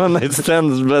stand,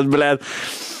 bet, blėt.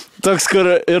 Toks, kur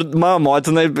ir mano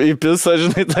motina įpiso,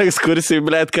 žinai, tą ekskursijų,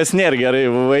 blėt, kas nėra gerai,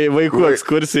 vaikų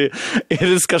ekskursijų. Ir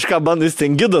jis kažką bando, jis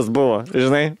ten gidas buvo,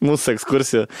 žinai, mūsų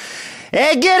ekskursijų.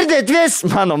 Girdit vis,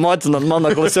 mano motina, mano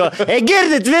klausiu,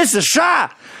 girdit visi, ša!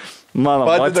 Mano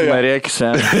motina rėkia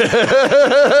šiandien.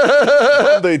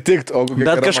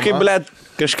 Bet kažkaip, blėt,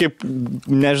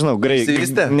 nežinau, greit.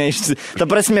 Ta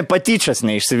prasme, patyčias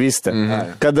neišsivystė.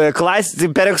 Kad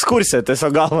per ekskursiją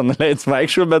tiesiog galvą nuleidus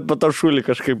vaikščiu, bet po to šulį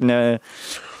kažkaip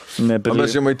nepirėjau.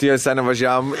 Mes Žemaitijoje senę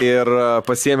važiavam ir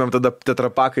pasiėmėm tada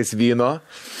tetrapakais vyno.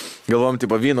 Galvom,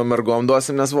 tipo, vyno mergom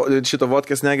duosim, nes šito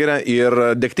vodkės negeria.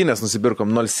 Ir degtinės nusipirkom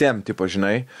 0,7, tipo,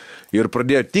 žinai. Ir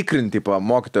pradėjo tikrinti, tipo,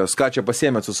 mokytojas, ką čia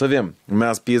pasiėmėt su savim.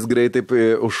 Mes pys greitai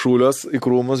už šūlios į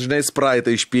krūmus, žinai,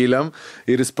 spraitą išpylėm.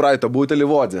 Ir į spraitą butelį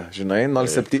vodė, žinai,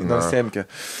 0,7.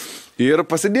 Ir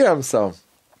pasidėjom savo.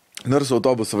 Ir su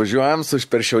autobusu važiuojam,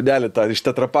 per šiaudelį tą iš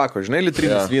tetrapako, žinai,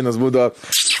 litrinis vynas būdavo.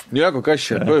 Nieko, kas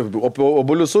čia,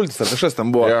 obuolių sultis, ar kažkas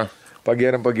tam buvo.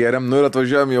 Pagėrėm, nu ir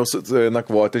atvažiuojam jau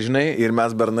nakvoti, žinai, ir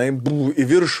mes bernai į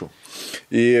viršų,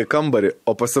 į kambarį,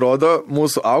 o pasirodo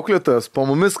mūsų auklėtojas po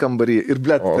mumis kambarį ir,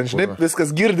 blėt, ten, žinai,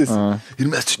 viskas girdisi. Ir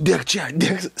mes dėk čia,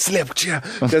 slėpk čia,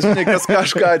 žinai, kas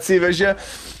kažką atsivežė.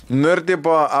 Nu ir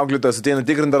tipo, auklėtojas ateina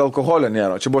tikrint, ar alkoholio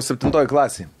nėra, čia buvo 7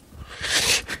 klasė.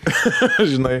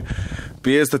 Žinai,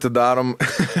 pėstą atidarom,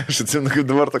 aš atsimenu, kaip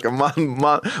dabar tokia,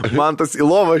 man tas į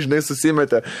lovą, žinai,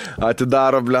 susimetė,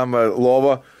 atidaro, blemą,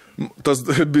 lovą, tas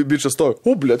bičias stovi,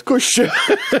 blėt, kas čia?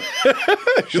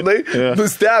 Žinai,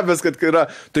 nustebęs, kad yra,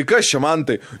 tai kas čia man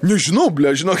tai? Nežinau,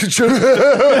 blėt, žinokit, čia.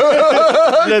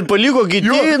 Blėt, paliko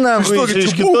kitiną,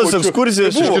 iš kitos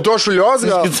ekskursijos. Iš kitos šulios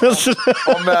gal.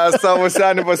 O mes savo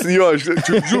senį pasijo, čia,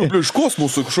 blėt, iš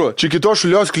kosmosų kažko. Čia kitos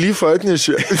šulios klyfą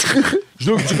atnešė.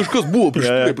 Žinok, čia kažkas buvo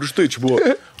prieš tai čia buvo.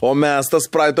 O mes tas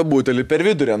spraito butelį per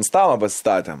vidurį ant stalo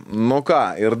pasistatėm. Nu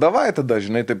ką, ir davai tada,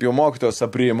 žinai, taip jau mokytojos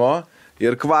aprimo.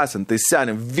 Ir kvasint, tai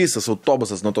seniai visas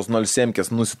autobusas nuo tos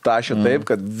 07 nusitašė taip,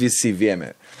 kad visi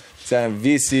vėmė. Seniai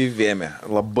visi vėmė.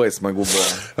 Labai smagu buvo.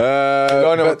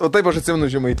 O taip aš atsimenu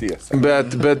Žemaitijas.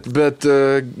 Bet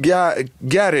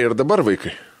gerai ir dabar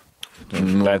vaikai.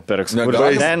 Bet per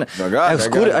ekskursiją.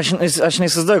 Aš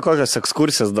neįsivaizduoju, kokios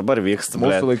ekskursijos dabar vyksta.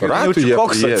 Mūsų laikai.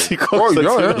 Koks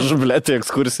atsivežu, blėt, į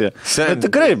ekskursiją. Bet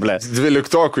tikrai, blėt.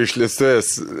 12 išlistuvės,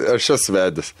 aš esu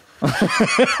vedęs.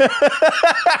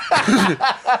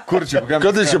 Kur čia?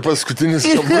 Kada čia paskutinis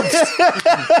skambutis?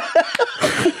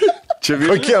 Čia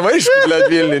kokie vaišku, blėt,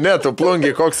 Vilniui, ne, tu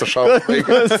plungiai, koks aš šaltas.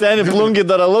 Seniai plungiai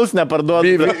dar alaus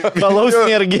neparduoda. Alaus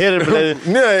nėra geri, blėt.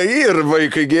 Ne, ir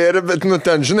vaikai geri, bet, nu,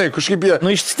 ten, žinai, kažkaip jie...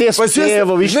 Nu, iš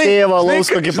tėvo,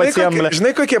 alaus kokį pasiem, blėt.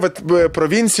 Žinai, kokie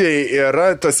provincijai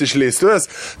yra tas išleistuvės,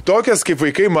 tokias, kaip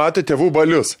vaikai mato tėvų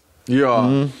balius.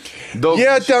 Jo.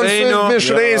 Jie ten su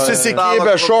mišrais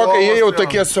susikybę, šoka, jie jau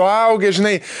tokie suaugę,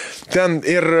 žinai, ten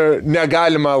ir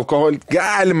negalima alkoholį,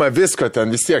 galima visko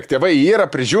ten vis tiek. Tėvai yra,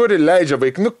 prižiūri, leidžia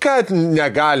vaiką, nu kad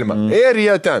negalima. Ir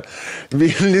jie ten,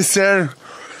 Vilniuose,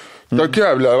 tokie,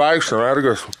 ble, vaikšto,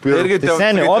 vergas.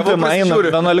 Seniai, opima eina,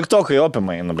 11-okai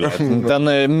opima eina, ble. Ten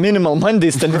Minimal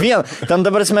Mondays, ten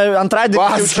dabar mes antradienį...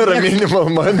 Vasara Minimal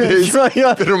Mondays.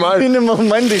 Jo, Minimal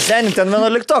Mondays, seniai, ten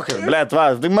 11-okai, ble, va,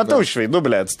 tai matau šveidu,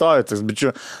 ble, stovi tas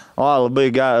bičiu. O, labai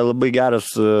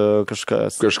geras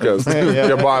kažkas.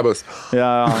 Kebabas.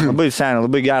 Ja, labai seniai,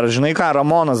 labai geras. Žinai ką,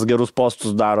 Ramonas gerus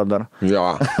postus daro dar.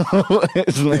 Ja.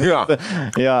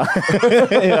 Ja.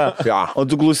 O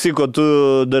tu klausyk, o tu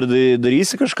dar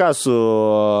darysi kažką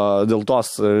dėl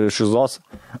tos šizos?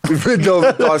 Dėl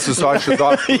tos visos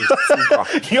šizos.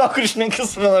 Jo,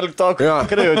 krišninkis 11-okai.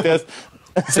 Tikrai jauties.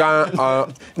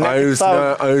 Ar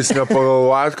jūs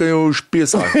nepagalvojat, kai jau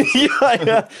užpisa?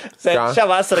 Jo. Šią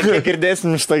vasarą kiek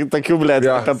girdėsim iš tokių, blėt,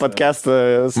 apie podcastą.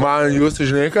 Man jūs,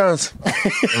 žinai, kas?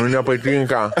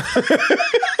 Nepatinka.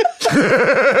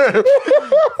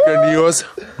 Kad jūs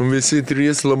visi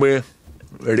trys labai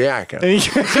rėkia.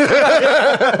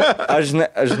 Aš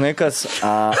žinai,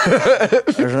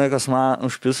 kas man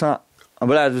užpisa.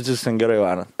 Blet, bet jūs ten gerai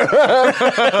varo.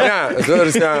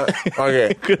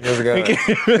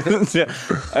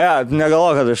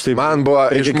 Negalvoju, kad aš taip... Man buvo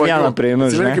iš žmonių.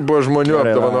 Žinai, kaip buvo žmonių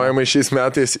apdovanojimai šiais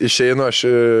metais, išeinu, aš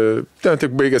ten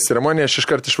tik baigęs ceremoniją, aš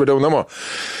iškart išvariau namo.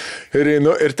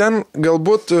 Ir ten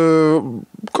galbūt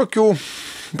kokių...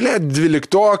 Blet,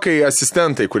 12-okai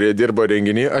asistentai, kurie dirbo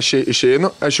renginį, aš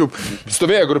išeinu, aš jau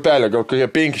stovėjo grupelė, gal kokie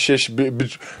 5-6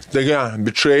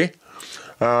 bičiai,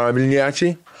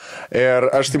 Vilniečiai. Ir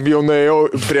aš taip jau nuėjau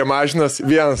prie mašinos,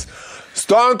 vienas,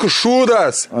 Stanku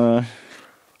šūdas,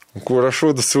 kur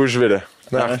šūdas užvirė.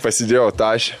 Na, pasidėjau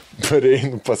tašę,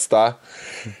 pareinu pas tą.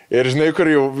 Ir žinai, kur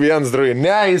jau vienas draugai,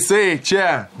 ne, jisai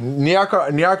čia,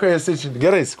 nieko jisai čia.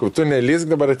 Gerai, sakau, tu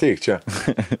nelysk dabar, ateik čia.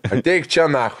 Ateik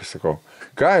čia, nahu, sakau.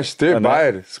 Ką aš, tai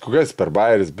bairis, kokias per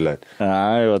bairis, blėt.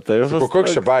 Ai, o tai jau. Sakau,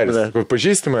 koks čia bairis, sakau,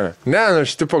 pažįsti mane? Ne,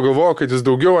 aš taip pagalvojau, kad jūs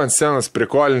daugiau ant scenos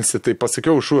prikolinsi, tai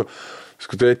pasakiau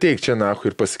Sakau, tai ateik čia nahu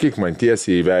ir pasakyk man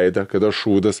tiesiai į veidą, kad aš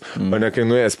šūdas, o ne kai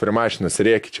nuėjęs prie mašinas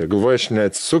rėki čia. Galvoju, aš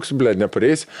neatsisuksiu, blėt,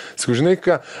 nepareisiu. Sakau, žinai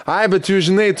ką, bet jūs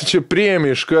žinai, tu čia priemi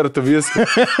iš karto viską.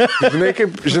 Žinai,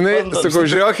 kaip, žinai, sakau,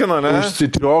 užsitrioklino, ne?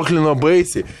 Užsitrioklino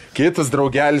baisiai. Kitas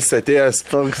draugelis atėjęs.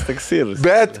 Toks taksyrus.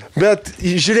 Bet,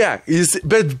 žiūrėk,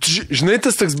 žinai,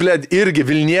 tas toks, blėt, irgi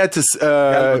Vilnietis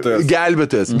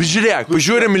gelbėtojas. Bet žiūrėk,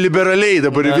 pažiūrėm liberaliai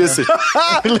dabar visai.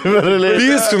 Liberaliai.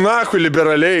 Visų nahu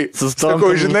liberaliai.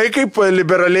 Sakau, žinai, kaip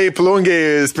liberaliai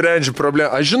plungiai sprendžia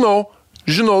problemą. Aš žinau,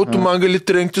 Žinau, tu man gali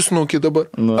trenkti snukį dabar.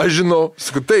 Aš žinau.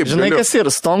 Sakau, taip, žinai, galiu. kas yra?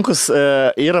 Stonkus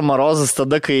yra marozas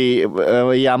tada, kai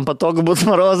jam patogu būtų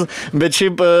marozas, bet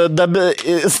šiaip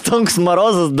Stonkus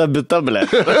marozas dabita, blė.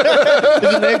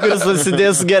 Žinai, kuris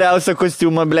susidės geriausią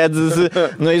kostiumą, blė,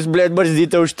 jis, blė,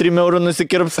 barzdytę už 3 eurų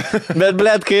nusikirps, bet,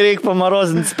 blė, kai reikia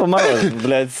pamarozinti,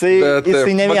 blė,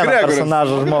 jisai ne vieną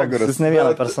personažą žmogus, jis ne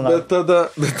vieną personažą.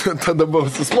 Bet tada buvo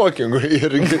su smokingu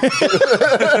irgi.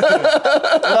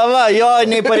 Va, jo,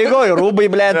 neįpareigoju, rūbai,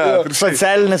 blė,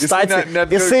 socialinė situacija.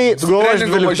 Jisai, aš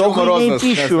 12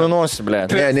 neįpišiu vienosi, blė.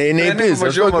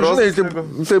 Neįpišiu.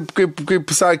 Taip,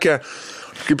 kaip sakė,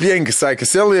 kaip Jenkis sakė,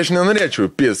 Selai, aš nenorėčiau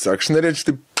pis, aš norėčiau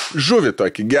taip žuvį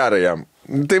tokį gerą jam.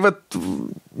 Tai vat,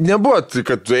 nebuvo,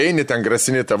 kad tu eini ten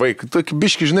grasini tą vaiką, tokį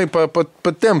biškį, žinai,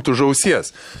 patemtų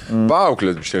žausies.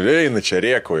 Paauklėt, eina čia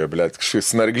rėkauja, blė,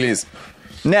 kažkas snarglys.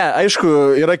 Ne, aišku,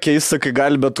 yra keista, kai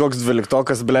gali bet koks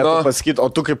 12-okas, blė, pasakyti, o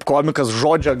tu kaip komikas,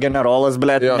 žodžio generolas,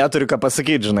 blė, neturi ką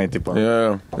pasakyti, žinai, tipo.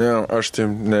 Aš tai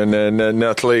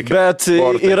neatlaikiu. Bet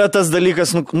yra tas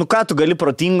dalykas, nu ką tu gali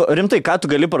protingo, rimtai, ką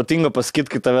tu gali protingo pasakyti,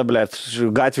 kai tave, blė,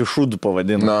 gatvį šūdų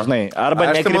pavadina, žinai,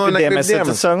 arba nekreipi dėmesį,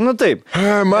 tiesiog, nu taip.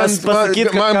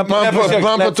 Man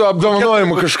po to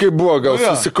apdovanojimų kažkaip buvo, gal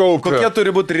susikaupė. Kokia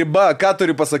turi būti riba, ką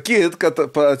turi pasakyti, kad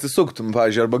atsisuktum,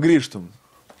 pavyzdžiui, arba grįžtum.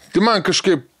 Tai man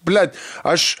kažkaip, blėt,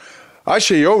 aš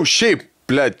ėjau šiaip,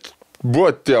 blėt, buvo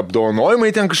tie apdovanojimai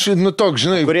ten kažkaip, nu toks,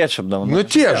 žinai. Kurie čia apdovanojimai? Nu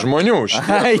tie žmonių.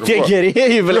 Ai, tie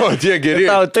gerieji, blėt. Jo, tie gerieji.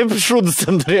 Tau taip šūdus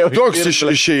ten turėjau. Toks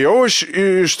išėjau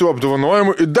iš tų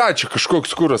apdovanojimų ir dačia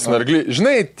kažkoks kuras nargly.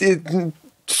 Žinai,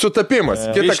 sutapimas.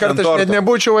 Kitą kartą aš net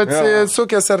nebūčiau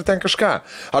atsisukęs ar ten kažką.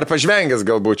 Ar pažvengęs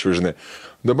gal būčiau, žinai.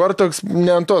 Dabar toks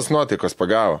ne ant tos nuotaikos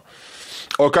pagavo.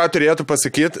 O ką turėtų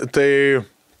pasakyti, tai...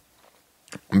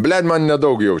 Bled, man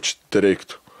nedaug jaučiu, tai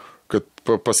reiktų, kad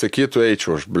pasakytų,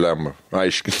 eičiau aš, blem,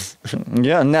 aiškis.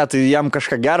 Ne, tai jam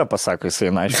kažką gerą pasako, jisai,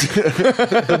 na, aiškiai.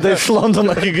 Tada iš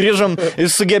Londono, kai grįžom,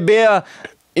 jis sugebėjo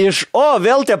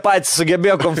vėl tie patys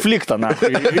sugebėjo konfliktą, na,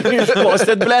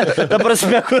 išklostėt, bled, ta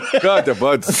prasme, kur... Ką tie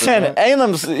patys?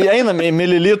 Einam į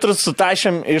mililitrus,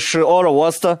 sutašėm iš oro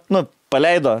uosto, nu,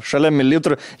 paleido šalia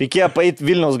mililitrų, reikėjo paeiti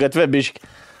Vilniaus gatvę biškį.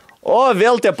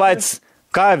 Vėl tie patys...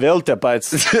 Ką vėl tie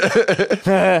patys?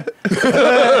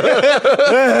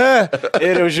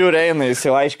 Ir jau žiūrė, eina, jis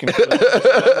jau aiškiai.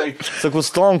 Sakau,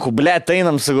 Stonku, blėt,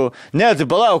 einam, sakau. Ne, tai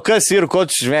palauk, kas ir ko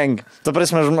tu žvengi? Ta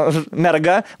prasme,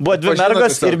 merga, buvo 2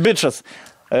 mergos ir bičas.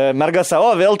 Merga savo,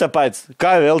 vėl tie patys.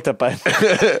 Ką vėl tie patys?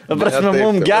 Ta prasme,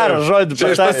 mums gerą žodį. Čia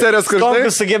iš tos serijos, kur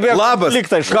Stonkus sugebėjo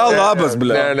konfliktą iš... Ką labas,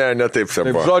 blė? Ne, taip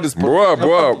buvo. Žodis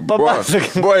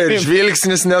Buvo ir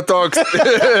žvilgsnis netoks,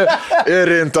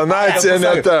 ir intonacija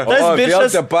neta.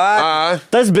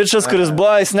 Tas bičas, kuris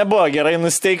buvo, jis nebuvo gerai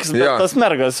nusteikęs, bet tos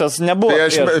mergos, jos nebuvo.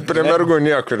 Tai aš prie mergų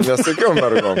niekur nesakiau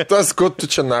mergom. Tas, ko tu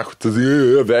čia nahu, tu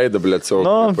veidą, blė,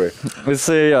 savo.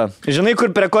 Visai, jo. Žinai,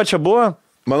 kur prie ko čia buvo?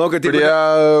 Manau, kad prie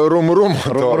rūmų.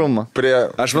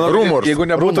 Aš manau, kad jeigu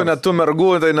nebūtų net tų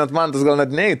mergų, tai net man tas gal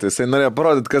net neįtų. Jisai norėjo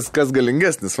parodyti, kas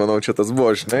galingesnis, manau, čia tas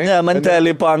buvo, žinai. Ne,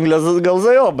 mantelį po Anglijos gal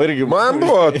zajoba irgi. Man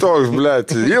buvo toks,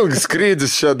 blėt, ilgas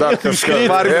skrydis čia dar kažką.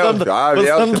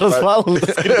 Pusantros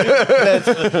valandas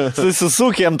skrydis.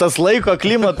 Susisūkėm tas laiko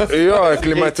klimatas. Jo,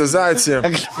 klimatizacija.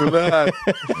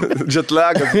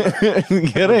 Jetlagas.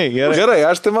 Gerai,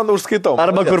 aš tai man užskaitau.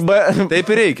 Arba kur taip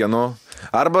ir reikia, nu.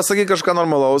 Arba sakai kažką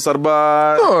normalaus,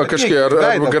 arba... kažkai,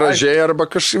 arba gražiai, arba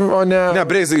kažkai, o ne... Ne,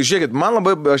 prieik, žiūrėkit, man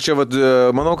labai, aš čia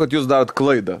manau, kad jūs darot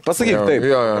klaidą. Pasakyk taip,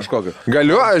 kažkokią.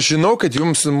 Galiu, aš žinau, kad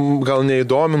jums gal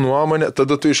neįdomi nuomonė,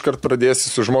 tada tu iškart pradėsi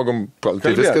su žmogum,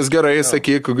 tai viskas gerai,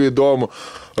 sakyk, kai įdomu.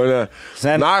 O ne,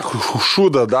 na,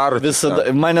 šūdą daro.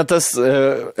 Mane tas,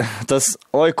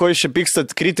 oi, ko iš čia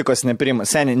pykstat, kritikos nepriima.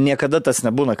 Seniai, niekada tas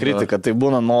nebūna kritika, tai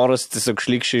būna noras tiesiog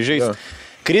šlykščiai žaisti.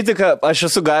 Kritika, aš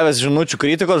esu gavęs žinučių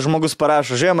kritikos, žmogus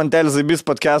parašo, žiūrėjau, Mantelis Zaibys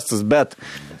podcastus, bet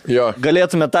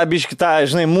galėtume tą biškį,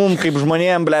 žinai, mum kaip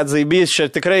žmonėm, blėt, Zaibys, čia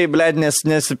tikrai, blėt,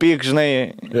 nesipyk,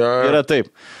 žinai, yra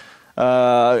taip.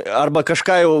 Arba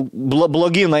kažką jau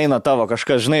blogyn eina tavo,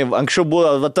 kažkas, žinai, anksčiau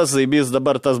buvo tas Zaibys,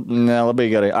 dabar tas nelabai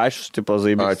gerai. Ačiū, tipo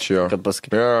Zaibys. Ačiū. Kad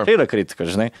pasakai. Tai yra kritika,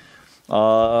 žinai.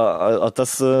 O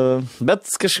tas, bet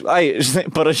kažkaip,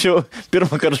 žinai, parašiau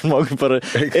pirmą kartą žmogui,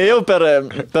 ėjau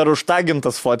per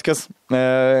užtagintas fotkės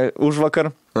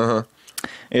užvakar.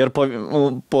 Ir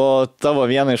po tavo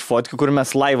vieną iš fotkų, kur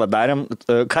mes laivą darėm,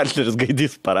 Karleris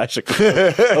Gaidys parašė,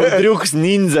 Audriuks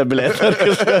ninja, blėt, ar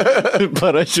kažką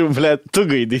parašiau, blėt, tu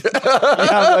Gaidys.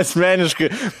 Jam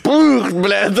asmeniškai,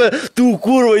 blėt, tu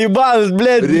kurva įbanas,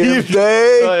 blėt,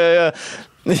 rimtai.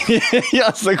 Ja,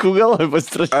 sakau, galvoju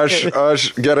pasirašyti.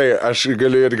 Aš gerai, aš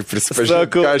galiu irgi prisipažinti,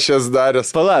 ką aš esu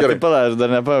daręs. Pala, aš dar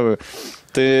nepavau.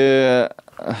 Tai,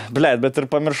 bet ir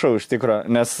pamiršau iš tikro,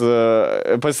 nes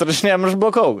pasirašinėjom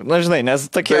išblokau. Na, žinai, nes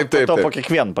tokie po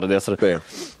kiekvieną pradės.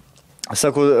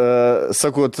 Sakau,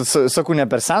 ne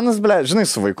per senas, žinai,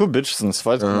 su vaiku bičias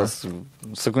nusifotkinas.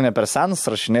 Sakau, ne per senas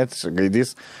rašinėti,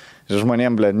 gaidys.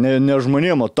 Žmonėm, ne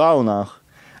žmonėm, o tau, na.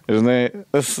 Žinai,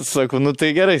 sakau, nu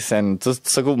tai gerai, sen.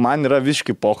 Sakau, man yra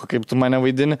viški poha, kaip tu mane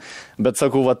vaidini, bet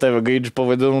sakau, va tave gaidžiu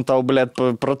pavadinu, tau,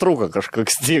 pratrūko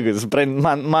kažkoks stygas.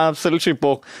 Man absoliučiai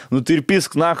poha. Nu tai ir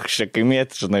pisk, na, šiek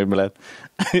kaimėti, žinai,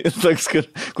 Toks,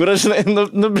 kur aš, žinai,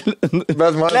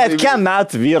 kiam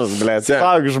metų vyras,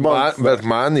 pauk žmogus. Bet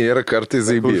man yra kartais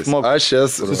zaibys. Aš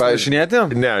esu... Susirašinėti?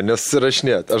 Ne,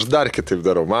 nesusirašinėti. Aš dar kitaip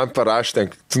darau. Man parašė,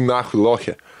 tu nahui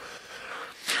lochė.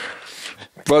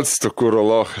 Pats tu kūro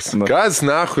lochas. Kas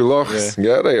nahui lochas?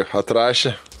 Gerai,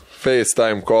 atrašė.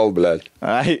 FaceTime call, blėt.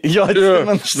 Ai, jo,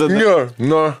 atsimenu šitą. Jo,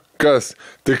 nu, kas?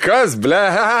 Tai kas, blė?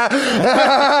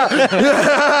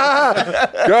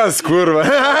 Kas, kurva?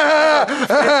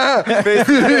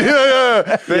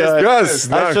 Kas?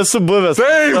 Aš esu buvęs.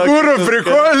 Tai, kurva,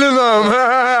 prikolinam.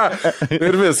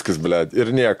 Ir viskas, blė.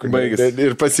 Ir nieko.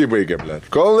 Ir pasibaigė, blė.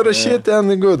 Kol rašyti ten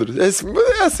gudrus.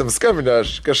 Esam skambinę,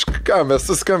 aš kažkam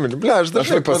esu skambinę. Blė, aš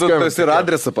dažnai paskambinę. Tas ir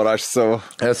adresą parašė savo.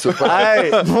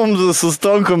 Ai, mums su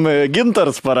Stonkumi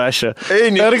Gintaras parašė.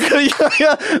 Eini.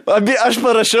 Aš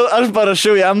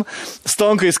parašiau jam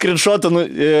Stonkai skrinšotą,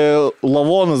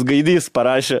 lavonus gaidys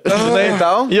parašė. Žinai,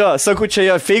 tau? Jo, sakau, čia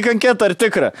jo fake anketa ar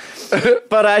tikra.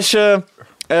 Parašė,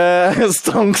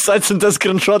 Stonks atsintė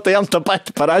skrinšotą, jam tą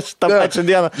patį parašė, tą pačią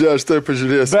dieną. Ja, aš tai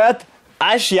pažiūrėsiu. Bet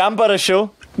aš jam parašiau,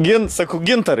 sakau,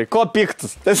 Gintarai, ko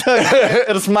piktas?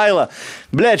 Ir smailą.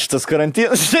 Blet, šitas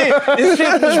karantinas.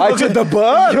 Ai, čia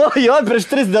dabar? Jo, prieš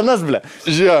 3 dienas, ble.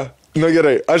 Žia. Nu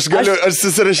gerai, aš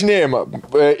susirašinėjimą.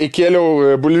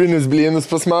 Įkėliau bulvinius blynus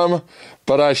pas mamą,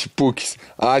 parašė Pūkis,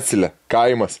 Atsilė,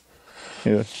 kaimas.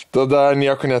 Yeah. Tada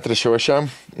nieko netrašiau aš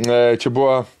jam. Čia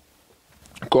buvo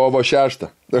kovo 6,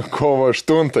 kovo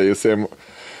 8 jisai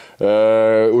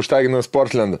užtaginus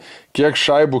Portlandą. Kiek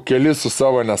šaibų keli su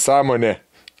savo nesąmonė.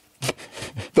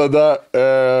 Tada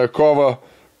kovo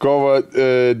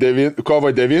 9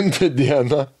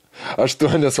 dieną.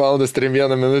 8 valandas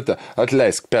 3:01 minutę.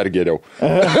 Atleisk, pergeriau.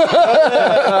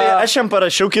 Aš jam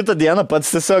parašiau kitą dieną pats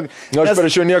tiesiog. Aš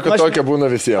parašiau nieko tokio būna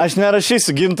visiems. Aš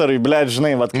nerašysiu Gintarui, blėt,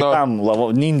 žinai, vat kitam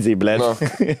nindzai, blėt.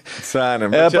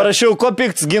 Parašiau, ko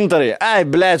piktas Gintarai. Ai,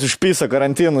 blėt, užpysa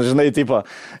karantinų, žinai, tipo.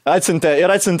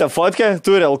 Atsintė fotkę,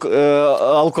 turi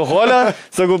alkoholio.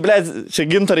 Sakau, blėt, čia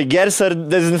Gintarai gers ar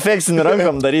dezinfekcinį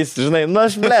rankom darys, žinai. Nu,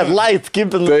 aš, blėt, light, keep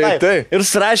in light. Ir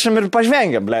surašėm ir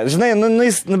pažvengėm, blėt. Žinai,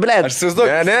 blėt. Aš įsivaizduoju.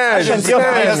 Aš ant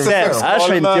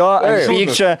jo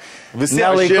pykčio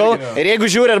nelaikau. Ir jeigu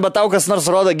žiūri, arba tau kas nors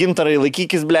rodo Gintarai,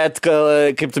 laikykis, blėt,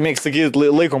 kaip tu mėgsti sakyti,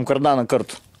 laikom kardaną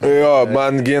kartu. Jo,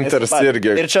 man Gintaras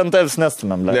irgi. Ir čia ant tavęs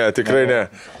nestumėm, blėt. Ne, tikrai ne.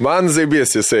 Man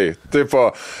zaibės jisai.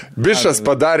 Tipo, bišas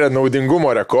padarė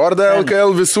naudingumo rekordą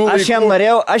LKL visų laikų. Aš jam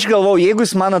norėjau, aš galvau, jeigu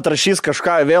jis man atrašys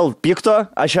kažką vėl pikto,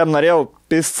 aš jam norėjau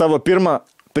pist savo pirmą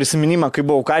prisiminimą, kai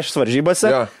buvau Kašės varžybose,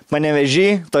 mane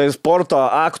vežį, tai sporto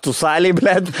aktų salėj,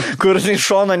 blėt, kur iš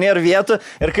šono nėra vietų,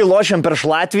 ir kai lošiam prieš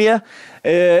Latviją,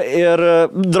 ir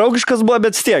draugiškas buvo,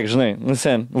 bet tiek, žinai,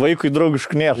 vaikui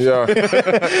draugiškų nėra. Ja.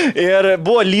 Ir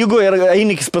buvo lygų, ir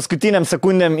Ainikis paskutiniam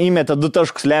sekundėm įmetė 2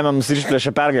 taškus lemiamus ir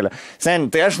išplėšė pergalę. Sen,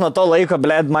 tai aš nuo to laiko,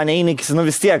 blėt, mane Ainikis,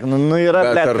 vis tiek, yra,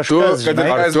 blėt, kažkas, žinai.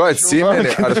 Ar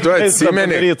tu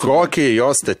atsimeni, kokia jo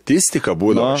statistika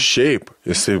būdavo šiaip?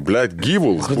 Jisai, blėt,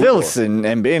 gyvuls. Kodėl jis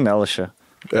NBA nelašė?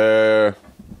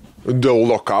 Dėl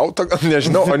lokauto,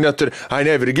 nežinau, o neturi.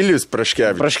 Ne, Virgilijus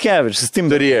Praškevičius. Praškevičius,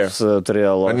 Timberwolves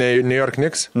turėjo lošti. Ne, New York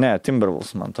Knicks? Ne,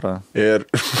 Timberwolves, man atrodo.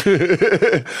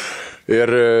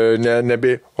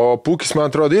 O Pūkis, man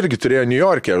atrodo, irgi turėjo New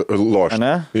York'e lošti.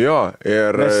 Ne? Jo,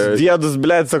 ir... Dėdus,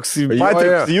 blėt, toks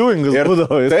Patrick Ewingas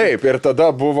būdavo. Taip, ir tada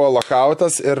buvo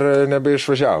lokautas ir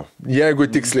nebeišvažiavo. Jeigu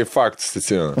tiksliai faktus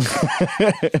atsimenu.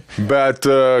 Bet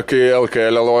kai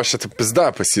LKL lošia, tai pizda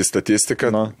pasi statistika.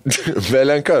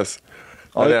 Belenkas.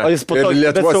 O jis po to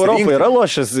Lietuvos Europoje yra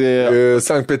lošęs?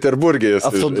 Sankt Peterburgė.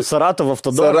 Saratovo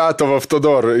Автодор. Saratovo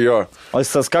Автодор, jo. O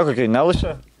jis tas ką kokiai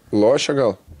nelošia? Lošia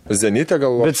gal. Zenitė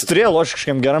gal lošia. Bet jis turėjo lošti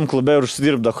kažkiam geram klube ir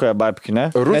užsidirbda hoja babki, ne?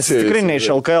 Nes jis tikrai ne iš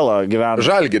LKL gyvena.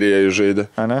 Žalgirėje žaidė.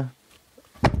 A, ne?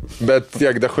 Bet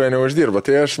tiek dahoja neuždirba.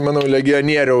 Tai aš manau,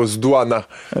 legionieriaus duona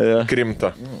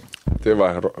krimta. Tai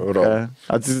va, Rola.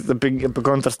 Apie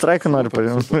Counter-Strike noriu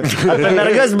pažiūrėti. Apie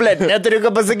mergas, blėt, neturiu ką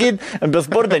pasakyti. Apie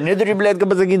sportą neturiu, blėt, ką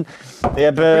pasakyti. Tai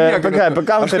apie Counter.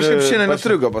 Aš kažkaip šiandien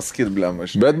neturiu ką pasakyti, blėm.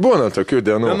 Bet būna tokių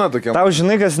dienų. Tau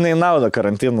žinai, kas neįnauda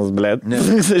karantinas, blėt.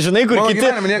 Žinai, kur kiti.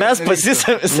 Mes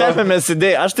pasisėmėmės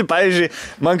idėją. Aš tai, pavyzdžiui,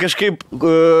 man kažkaip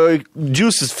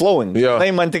juice is flowing.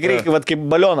 Tai man tik reikia, kaip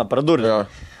balioną pradurti.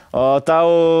 O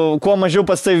tau, kuo mažiau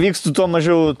pas tai vykstų, tuo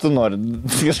mažiau tu nori.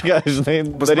 Kažką, žinai,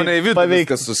 pas mane į vidų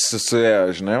viskas susisuėjo,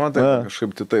 žinai, man tai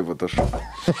kažkaip tai taip,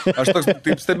 aš toks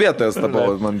taip stebėtojas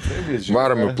tapau, man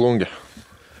varom į plungę.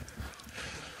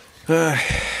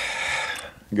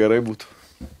 Gerai būtų.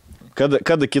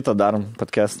 Kada kitą darom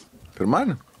podcast?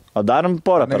 Pirmanį? O darom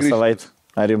porą per savaitę.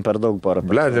 Ar jums per daug porą?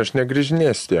 Bled, aš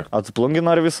negrįžinėsiu tiek. O tu plungi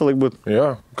nori visą laik būti?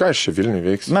 Jo, ką aš čia Vilniui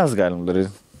veiksiu? Mes galim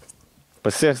daryti.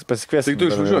 Pasikviesim. Tai tu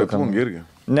išvažiuoji plungį irgi?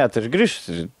 Ne, tai aš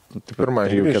grįžsiu.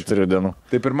 Pirmąjį 4 dienų.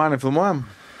 Tai pirmąjį filmuojam?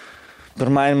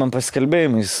 Pirmąjį man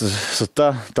pasikalbėjimai su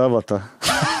tavo.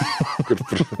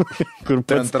 Kur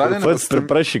pats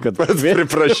priprašy, kad... Pats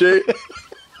priprašai.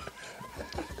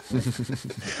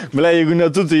 Ble, jeigu ne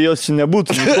tu, tai jos čia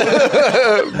nebūtų.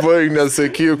 Baig,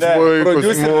 nesakyk,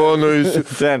 vaikas, monui,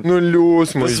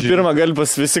 nuliūs, mažai. Visų pirma, gali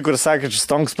pas visi, kur sakė, čia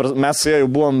stonks, mes su jau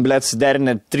buvom, blėt,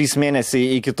 suderinę 3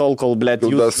 mėnesiai iki tol, kol, blėt,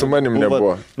 jūs... Su manim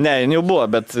nebuvo. Ne, jau buvo,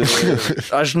 bet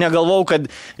aš negalvau,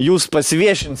 kad jūs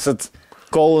pasiviešinsit,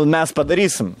 kol mes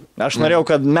padarysim. Aš norėjau,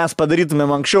 kad mes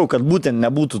padarytumėm anksčiau, kad būtent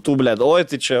nebūtų tų, blėt, oi,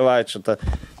 tai čia, va, čia ta...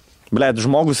 Blėt,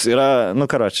 žmogus yra,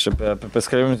 karoči, apie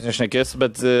paskelbimus nešnekėsiu,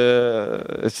 bet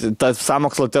ta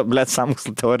sąmokslo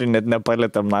teorija net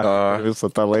nepalėtėm visą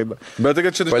tą laidą. Bet tai,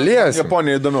 kad čia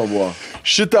Japonija įdomiau buvo.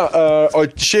 Šitą, o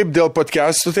šiaip dėl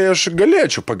podcastų, tai aš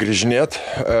galėčiau pagrįžinėti.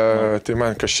 Tai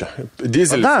man kas čia?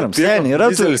 Dizelis. Darom, seniai,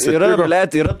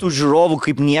 yra tų žiūrovų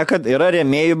kaip niekad, yra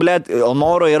rėmėjų, blėt, o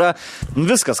noro yra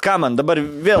viskas, ką man dabar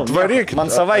vėl, man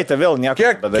savaitę vėl nieko.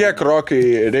 Kiek rokai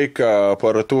reikia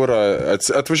aparatūrą,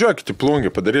 atvažiuok į plungį,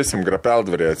 padarysim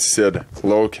Grapeldvarį, atsisėdę,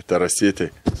 laukį,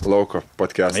 terasytį, lauko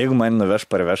podcastą. Jeigu man nuveš,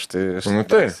 parveš, tai... Nu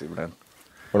tai,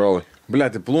 Rolai.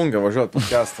 Blėt, į plungę važiuoti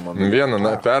podcastą, man. Vieną,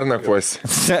 pernakvosi.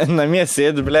 Namie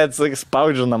sėdi, blėt,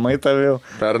 spaudžiu namai tavėl.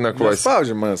 Pernakvosi.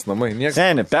 Spaudžiu manęs namai, niekas.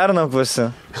 Seni,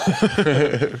 pernakvosi.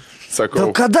 Sakau.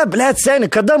 Kada, blėt, seni,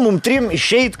 kada mum 3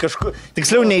 išeit kažkur,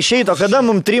 tiksliau neišeit, o kada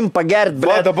mum 3 pagert,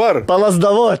 blėt,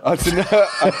 palasdavot.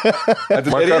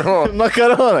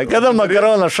 Makaroną. Kada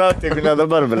makaroną šaukti, jeigu ne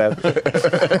dabar, blėt.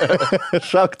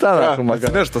 Šauk tą makaroną.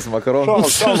 Atsineštas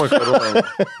makaronas. Šauk tą makaroną.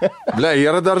 Blė,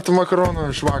 yra dar tų makaronų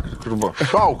iš vakar, kur buvo.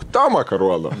 Šauk tą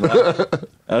makaroną.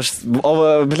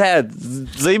 Blėt,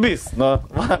 zaibys,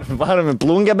 varom į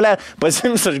plungę, blėt,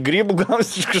 pasims aš grybų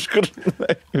gausiu iš kažkur.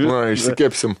 Na,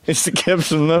 išsikepsim.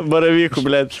 Išsikepsim, baravykų,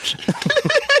 blėt.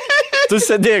 Tu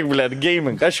sėdėk, blėt,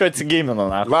 gaming. Aš jau atsigaminu,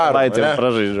 Varom, ne?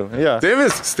 Pražaidžiau. Ja. Tai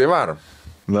viskas, tai varom.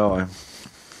 Davai.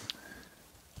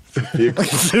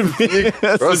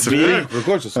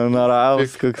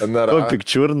 Naralas, ko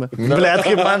pikčiurna. Blėt,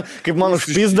 kaip man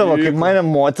užpizdavo, kaip mane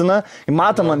motina,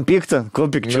 mato man piktą, ko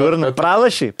pikčiurna.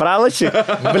 Pralašiai.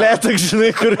 Blėt, tak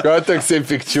žinai, kur... Ko toksai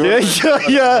pikčiurna?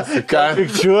 Jo, ką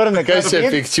pikčiurna. Kas čia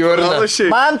pikčiurna?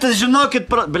 Man tas, žinokit,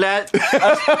 blėt,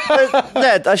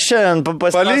 aš šiandien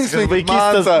papasakosiu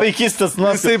vaikystės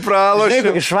nuostatas. Jisai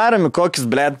pralašė. Išvaromi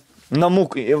kokius, blėt.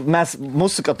 Namukai, mes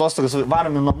mūsų atostogas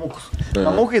varom į namukus.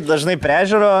 Namukai dažnai prie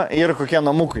ežero ir kokie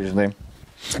namukai, žinai.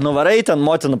 Nuvarai, ten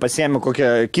motina pasiėmė kokią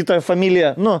kitą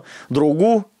familiją,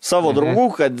 draugų, savo draugų,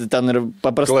 kad ten ir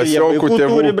paprastai jie vaikų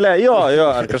turi, blė, jo,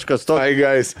 ar kažkas to. Ai,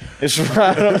 guys.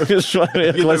 Išvarom,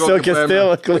 klasiokės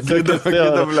tėvą,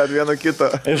 vieną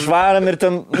kitą. Išvarom ir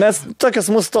ten, mes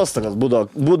tokias mūsų atostogas būdavo.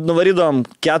 Nuvarydom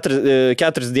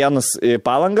 4 dienas į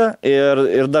Palangą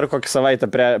ir dar kokią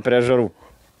savaitę prie ežerų.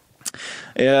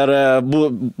 Ir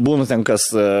būnu ten kas,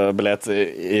 blėt,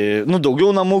 daugiau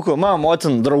namukų,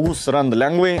 motina draugus suranda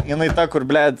lengvai, jinai ta, kur,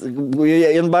 blėt,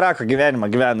 in baraką gyvenimą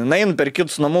gyvena, jinai per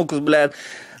kitus namukus, blėt,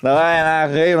 davai,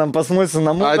 einam pas mūsų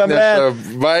namuką, blėt.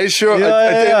 Atneša vaišių,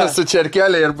 ateina su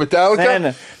čerkelė ir butelka.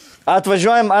 Ne.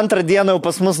 Atvažiuojam antrą dieną jau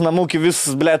pas mus namukį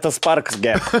visus, blėt, tas parkas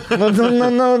gėr.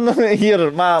 Ir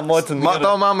motina.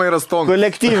 Tavo mama yra stonka.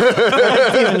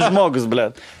 Kolektyvinis žmogus,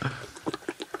 blėt.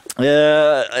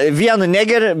 Vienu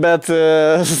negeri, bet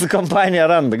kompanija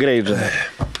randa greit, žinai.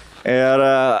 Ir...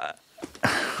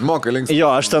 Moka linksmai.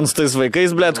 Jo, aš ten su tais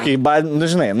vaikais, blėt, kai,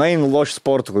 žinai, einu lošiu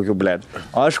sportų kokių, blėt.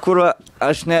 O aš,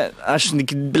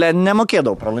 blėt,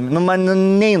 nemokėdavau pralaimėti. Man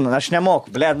neinu, aš nemoku,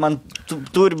 blėt, man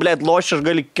turi, blėt, lošiu, aš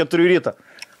gali 4 ryto,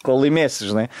 kol laimėsi,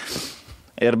 žinai.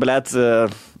 Ir, blėt,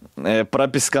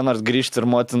 prapiska nors grįžti ir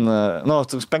motina,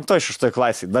 5-6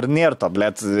 klasiai, dar nėra to,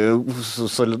 blėt,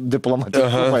 su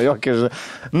diplomatiškumą jokį.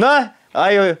 Na,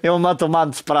 jau matau,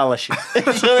 man pralašy.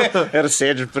 Ir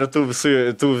sėdžiu prie tų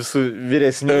visų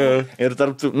vyresnių. Ir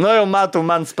tarp tų, jau matau,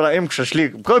 man imk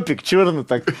šašlyk. Ko pikčiurnu,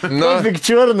 tak? Ko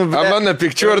pikčiurnu, blėt? A mano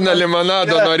pikčiurna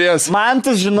limonado norės. Man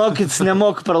tas, žinokit,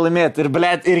 nemok pralaimėti. Ir,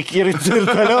 blėt, ir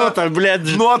toliau, ta, blėt.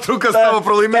 Nuotraukas tavo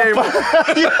pralaimėjimo.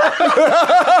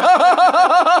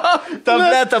 Ta,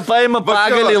 blėt, paima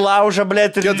pagalį, lauža,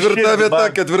 blėt.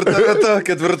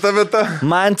 Ketvirta vieta.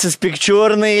 Man tas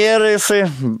pikčiurnai ir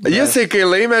Jisai, kai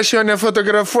laimė, aš jo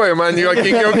nefotografuoju, man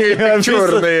juokingiau, kai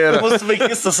pikčiurnai yra. Mūsų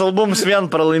vaikystės albumus vien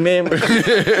pralaimėjimai.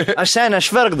 Aš šiandien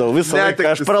švergdavau visą laiką.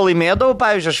 Aš pralaimėdavau,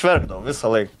 pavyzdžiui, aš švergdavau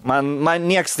visą laiką. Man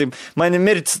nieks taip, mani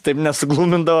mirtis taip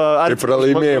nesuglumindavo. Kaip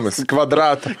pralaimėjimas,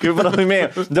 kvadratą. Kaip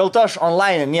pralaimėjimas. Dėl to aš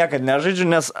online niekad nežaidžiu,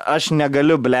 nes aš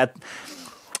negaliu, blėt.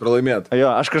 Pralaimėti.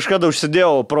 Jo, aš kažkada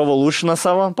užsidėjau Pro Evolutioną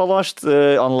savo palošti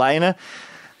online.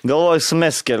 Galvoju,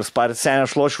 sumesti kelius partijus, seniai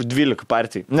aš lošiu 12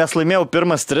 partijų. Nes laimėjau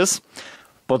pirmas 3,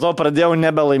 po to pradėjau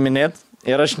nebelaiminėti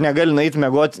ir aš negaliu eiti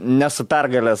mėgoti nesu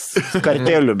pergalės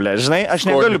kartelių, ble. Žinai, aš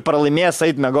negaliu pralaimėjęs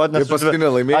eiti mėgoti, nes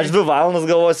aš 2 valandas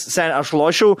galvoju, seniai aš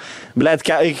lošiau, ble,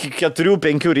 iki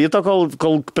 4-5 ryto,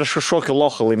 kol prieš kažkokį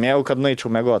lochą laimėjau, kad nueičiau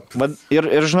mėgoti.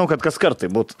 Ir žinau, kad kas kartai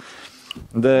būtų.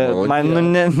 Man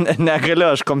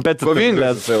negaliu, aš kompetitiv.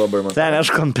 Kovingas jisai labai man. Ten, aš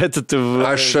kompetitiv.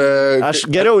 Aš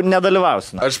geriau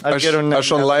nedalyvausiu.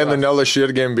 Aš online nelošiu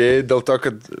irgi NBA dėl to,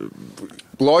 kad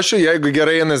lošiu, jeigu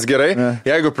gerai einas gerai,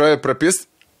 jeigu prapist.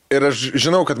 Ir aš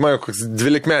žinau, kad man koks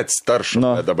 12-metis taršu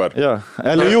dabar. Jo,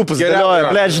 Eliupus dėlioja,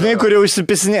 ble, žinai, kur jau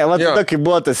užsipisinė. Va tada, kai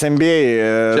buvo tas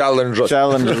NBA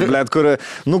Challenge, ble, kur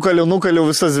nukaliu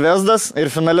visas zvezdas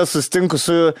ir finale susitinku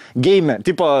su gamer.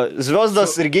 Tipo,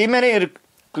 zvezdas ir gameriai ir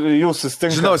jūs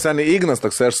susitinka. Žinau, seniai Ignas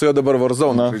toksai, aš su juo dabar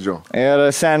Warzone žaidžiu. Ir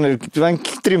seniai,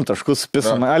 3 taškus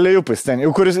supisama, Eliupus ten,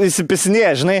 kur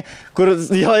įsipisinėja, žinai, kur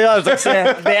jo,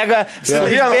 toksai bėga,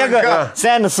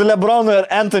 seniai su Lebronu ir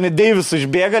Anthony Davisu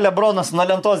išbėga, Lebronas nuo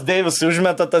lentos Davisui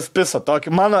užmeta tas pisą,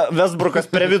 tokį, mano Westbrookas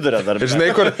prie vidurio dar. Žinai,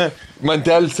 kur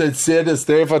mantelis atsėdės,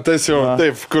 taip, tas jau,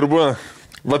 taip, kur buvo.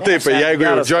 Va taip, jeigu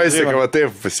jau joystick, va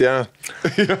taip, pasijame.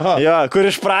 Jo,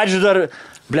 kur iš pradžių dar...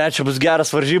 Ble, čia bus geras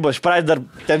varžybos, iš pradžių dar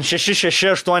ten 6-6,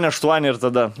 8-8 ir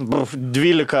tada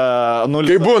 12-0.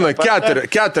 Kai būna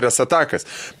 4 atakas.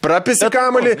 Prapisi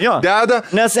kamuolį, deda,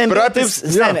 nes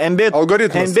NBA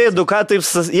algoritmas. NBA 2K, taip,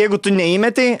 jeigu tu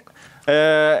neįmetai,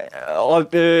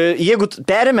 jeigu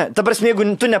perėmė, ta prasme, jeigu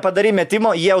tu nepadarai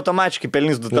metimo, jie automatiškai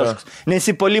pelnys 2 taškus.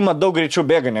 Nes į polimą daug greičiau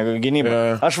bėga negu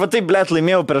gynybą. Aš va taip, ble,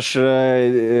 laimėjau prieš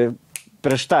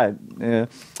tą,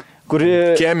 kuri...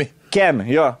 Kemi,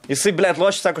 jo. Jisai, blėt,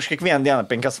 lošiu, sako, aš kiekvieną dieną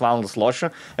 5 valandas lošiu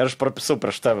ir aš prapisau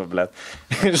prieš tave, blėt.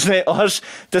 Žinai, o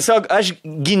aš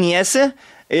giniesi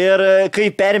ir kai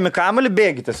perimi kamuolį,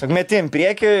 bėgi tiesiog, metim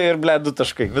priekį ir, blėt, 2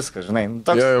 taškai, viskas, žinai.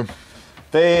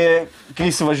 Tai, kai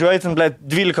įsivažiuoji, ten, blėt,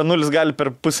 12-0 gali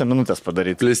per pusę minutės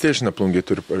padaryti. PlayStation plungiai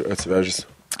turi atsivežęs.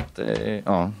 Tai,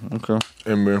 okay.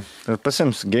 NBA. Tai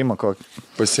pasims geimą kokį.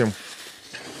 Pasim.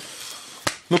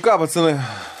 Nu ką, pacinai?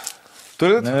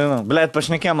 Turit? Nežinau, blėt,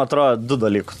 pašnekėjom, atrodo, 2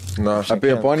 dalykus.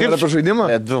 Apie Japoniją ir apie žaidimą?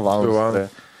 2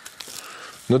 valandas.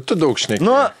 Nu, tu daug šnekėjai.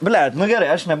 Nu, blėt, gerai,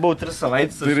 aš nebuvau 3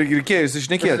 savaitės. Tai reikėjo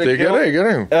iššnekėti. Tai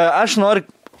gerai. Aš noriu,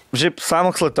 žiūrėk,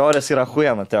 sąmokslo teorijas yra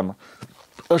huijama tema.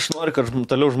 Aš noriu, kad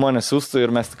toliau žmonės siūstų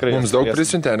ir mes tikrai... Mums daug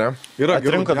prisintė, ne?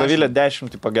 Atrinko Davilė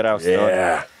 10 geriausių.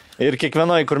 Ir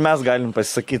kiekvienoje, kur mes galim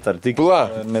pasisakyti, ar tik...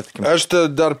 Aš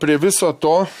dar prie viso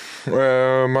to,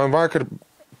 man vakar...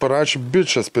 parašė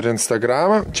bičias per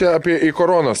Instagramą, čia apie į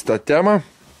koronos tą temą.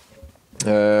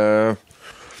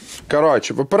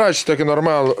 Karočiui, parašė tokį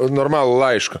normalų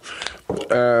laišką.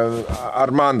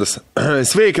 Armandas.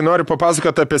 Sveiki, noriu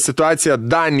papasakoti apie situaciją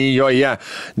Danijoje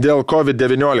dėl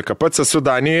COVID-19. Pats esu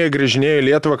Danijoje, grįžinėjau į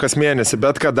Lietuvą kas mėnesį,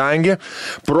 bet kadangi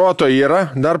proto yra,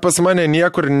 dar pas mane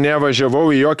niekur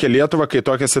nevažiavau į jokią Lietuvą, kai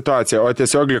tokia situacija, o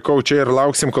tiesiog likau čia ir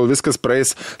lauksim, kol viskas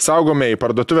praeis. Saugome į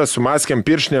parduotuvę su maskėm,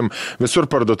 piršinėm, visur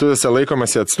parduotuvėse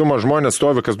laikomasi atstumo, žmonės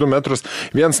stovi kas 2 metrus,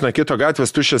 viens nuo kito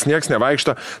gatvės tuščias, nieks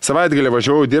nevaikšto. Savaitgalį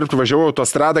važiavau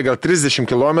autostradą gal 30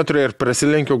 km ir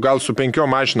prasilenkiau gal su 5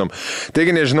 mašinom.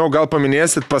 Taigi nežinau, gal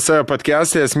paminėsit pas save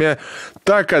podcast'e, esmė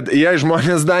ta, kad jei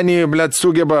žmonės Danijoje, blėt,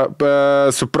 sugeba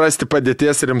suprasti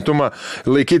padėties rimtumą,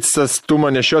 laikytis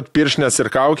atstumo, nešiot piršnes ir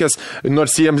kaukės,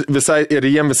 nors jiems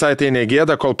visai tai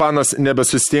negėda, kol panas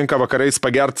nebesusitinka vakarais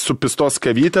pagerti su pistos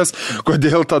kavytės,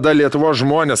 kodėl tada Lietuvos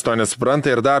žmonės to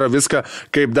nesupranta ir daro viską,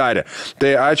 kaip darė.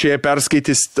 Tai ačiū, jei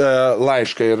perskaitys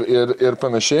laišką ir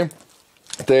panašiai.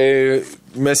 Tai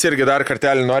mes irgi dar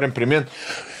kartelį norim priminti.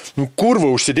 Nu, kurva,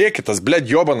 užsidėkit tas, blėt,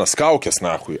 jobanas kaukės,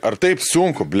 nahui. Ar taip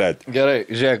sunku, blėt? Gerai,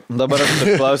 žiūrėk, dabar aš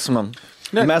turiu klausimą.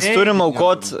 Mes turim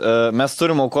aukot,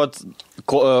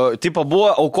 tipo buvo,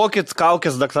 aukokit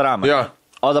kaukės daktaram. Ja.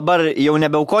 O dabar jau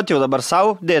nebeaukoti, jau dabar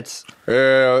savo dėtis.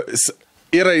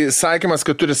 Yra įsakymas,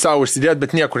 kad turi savo užsidėti,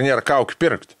 bet niekur nėra kaukių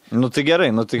pirkti. Nu tai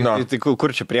gerai, tai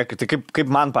kur čia prieki, tai kaip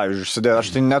man, pavyzdžiui, užsidėjo, aš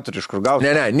tai neturiu iš kur gauti.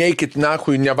 Ne, neikit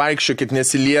nahui, nevaikščiokit,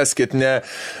 nesilieskit,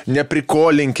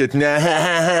 neprikolinkit,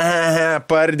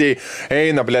 pardėjai.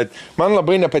 Eina, blėt. Man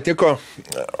labai nepatiko,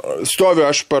 stoviu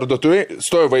aš parduotuvai,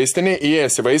 stoviu vaistinį,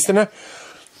 įėjęs į vaistinę,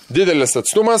 didelis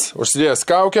atstumas, užsidėjęs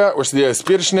kaukę, užsidėjęs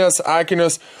piršinės,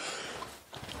 akinius.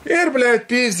 Ir, blėt,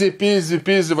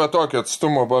 pizzi, va tokio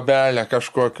atstumo babelę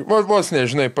kažkokį. Vos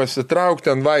nežinai, pasitraukti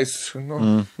ant vaistų.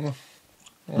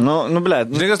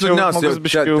 Blėt. Žinai,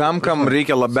 liūdniausiai, kam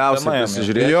reikia labiausiai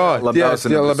prisižiūrėti. Jo,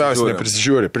 tie labiausiai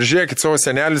neprisižiūri. Prižiūrėkit savo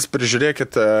senelis,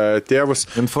 prižiūrėkit tėvus,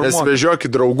 nesvežiokit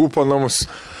draugų po namus.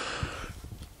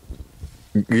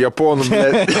 Japonų,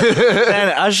 blėt.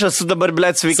 Aš esu dabar,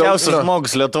 blėt, sveikiausias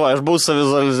žmogus Lietuvoje. Aš buvau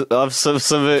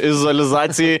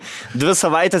saviizolizacijai 2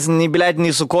 savaitės, nei, blėt,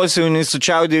 nei sukosiu, nei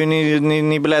sučiaudėjau,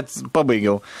 nei, blėt,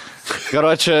 pabaigiau.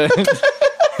 Karočią,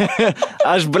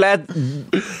 aš, blėt,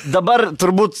 dabar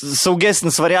turbūt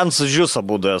saugesnis variantas už jūsų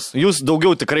būdas. Jūs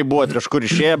daugiau tikrai buvot kažkur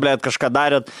išėję, blėt, kažką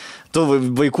darėt. Tu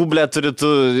vaikų, blėt, turi,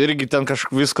 tu irgi ten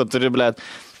kažką visko turi, blėt.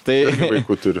 Tai...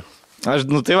 Vaikų turiu. Aš,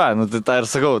 tai tą ir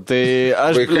sakau. Tai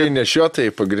aš, vaikai nešiotai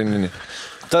pagrindinį.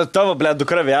 Tavo, blėt,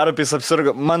 dukra vėjarupys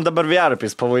apsirgo. Man dabar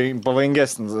vėjarupys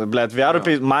pavojingesnis. Blėt,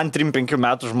 vėjarupys man 3-5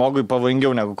 metų žmogui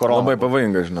pavojingiau negu korona. Labai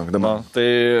pavojinga, žinok, dabar. Tai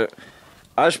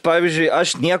aš, pavyzdžiui,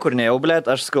 aš niekur nejau, blėt.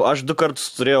 Aš sakau, aš 2 kartus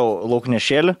turėjau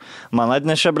lauknešėlį, man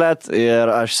atnešė, blėt, ir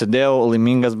aš sėdėjau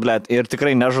laimingas, blėt. Ir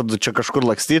tikrai nežadu čia kažkur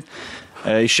lakstyti.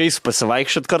 Išeis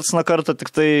pasivaikščiat karts nuo karto, tik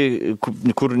tai,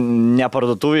 kur ne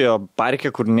parduotuvėje,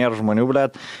 parke, kur nėra žmonių,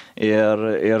 blėt,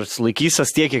 ir laikysias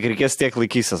tiek, kiek reikės, tiek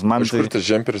laikysias. Man iš kur tas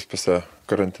džemperis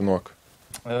karantinuok?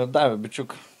 Davė,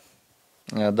 bičiuk.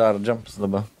 Dar džemperis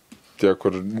dabar. Tie,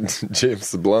 kur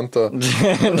James Blunt'o.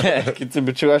 Ne, kiti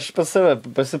bičiuk, aš pas save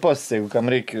pasipostęs, jeigu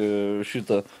kam reikia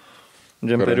šito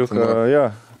džemperiuką. Jo.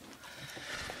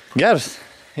 Geras.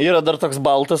 Yra dar toks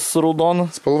baltas su raudonu.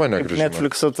 Spalva negraži.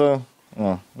 Netflix'o to...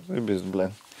 O, raibis, blė.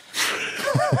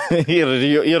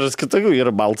 Ir kitokių, yra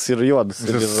baltas, ir juodas.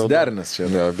 Derinas čia.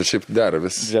 Ne, bet šiaip dera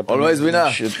vis. Always win.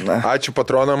 Ačiū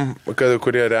patronam,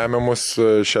 kurie remia mus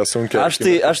šią sunkę. Aš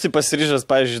tai pasiryžęs,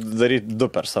 pavyzdžiui, daryti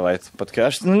 2 per savaitę.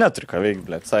 Aš neturiu ką veikti,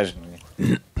 blė,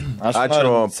 sąžininkai. Aš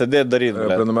noriu sėdėti daryti,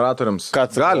 blė. Prenumeratoriams. Ką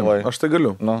tu galvoji? Aš tai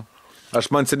galiu. Nu.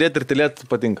 Aš man sėdėti ir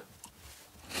tylėti patinka.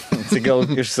 Tai gal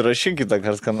išsirašykite,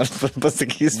 ką nors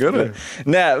pasakys. Gerai.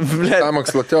 Ne, blėt.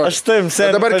 Sąmokslo teorija. Aš taim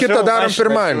seniai. Dabar kitą darom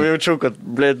pirmąjį. Jaučiu, kad,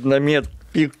 blėt, namie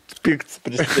pikts,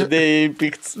 prisidėjai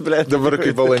pikts, blėt. Dabar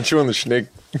kaip valančiūnų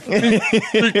šneik.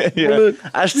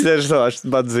 Aš nežinau, aš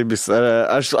bat zaibys.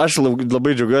 Aš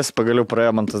labai džiaugiuosi, pagaliau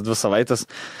praėjo man tas 2 savaitės.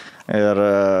 Ir,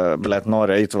 blėt,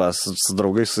 noriu eiti su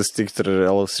draugais susitikti ir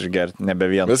alaus išgerti,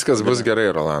 nebe vieną. Viskas bus gerai,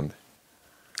 Rolandai.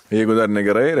 Jeigu dar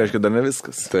negerai, reiškia dar ne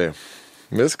viskas. Taip.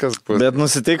 Viskas bus. Bet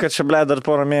nusiteik, kad čia, blėt, dar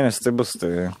porą mėnesių tai bus.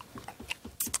 Tai...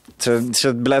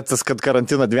 Čia, blėt, tas, kad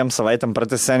karantiną 2 savaitėm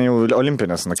pratęs seniai jau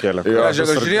olimpinės nukėlė. Aš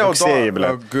žiūrėjau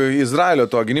Izraelio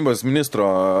to gynybos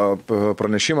ministro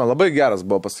pranešimą, labai geras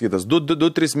buvo pasakytas.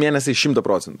 2-3 mėnesiai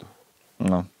 100%.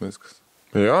 Nu. Viskas.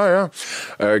 Jo.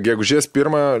 Gegužės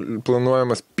 1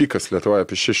 planuojamas pikas Lietuvoje,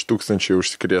 apie 6,000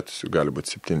 užsikrėtusių, gali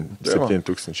būti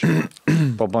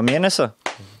 7,000. Po mėnesio?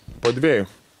 Po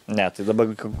 2. Ne, tai dabar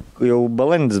jau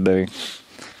balandis beveik.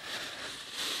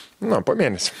 Na, po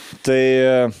mėnesį. Tai,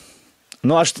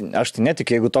 aš tai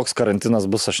netikiu, jeigu toks karantinas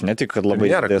bus, aš netikiu, kad labai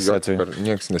didės atveju.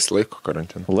 Niekas nesilaiko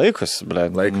karantino. Laikosi, blė,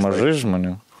 mažai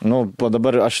žmonių.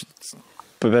 Dabar aš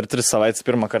per 3 savaitės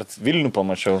pirmą kartą Vilnių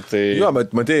pamačiau. Tai... Jo, bet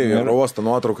matėjai, oro uosto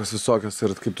nuotraukas visokias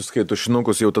ir kaip tu skai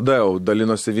tušinukus, jau tada jau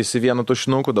dalinosi visi vienu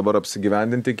tušinuku, dabar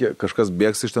apsigyvendinti, kažkas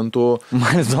bėgs iš ten tų...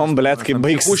 Man įdomu, blėt, kai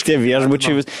baigsis tie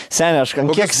viešbučiai. Seniai, aš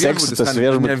kiek seksis tas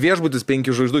viešbutis? Ne viešbutis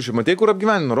 5 žvaigždučių, matėjai, kur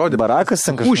apgyvendino, rodė. Barakas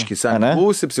ten kažkas. Psichuški, seniai.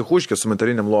 Būsi psichuškė su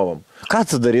metaliniam lovom. Ką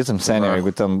tu darytum, seniai,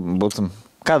 jeigu ten būtum?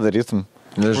 Ką darytum?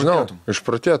 Nežinau,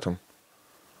 išprotėtum.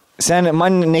 Seniai,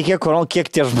 man nekiek korona, kiek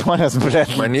tie žmonės,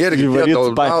 blėt. Man irgi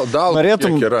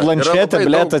norėtum planšetę,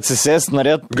 blėt, atsisėsti,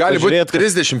 norėtum. Gali būti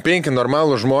 35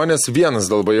 normalų žmonės, vienas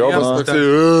dalbajovas.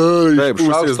 Taip,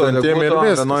 šaukštas dantėm ir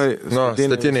viskas.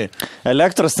 Statiniai.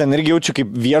 Elektros ten irgi jaučiu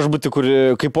kaip viešbutį, kur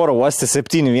kaip oro uoste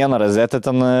 7-1 razetę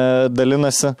ten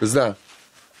dalinasi. Pizda.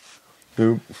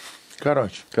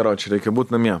 Karoči, reikia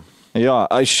būti namie. Jo,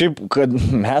 aš šiaip, kad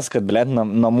blėt,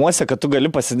 namuose, kad tu gali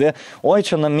pasidėti, oi,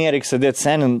 čia namie reikia sėdėti,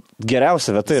 senin,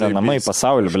 geriausia vieta yra namai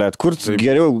pasaulyje, blėt, kur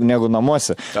geriau negu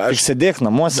namuose. Tik sėdėk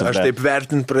namuose. Aš taip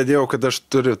vertinti pradėjau, kad aš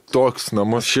turiu toks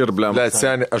namus. Blėt,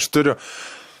 seniai, aš turiu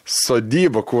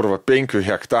sodybą, kur 5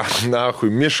 hektarų,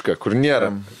 nahui, mišką, kur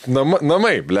nėra.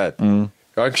 Namai, blėt.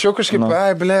 Anksčiau kažkaip,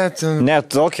 blėt. Ne,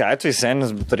 tokia atveju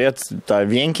senis turėtų tą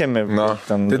vienkėmį.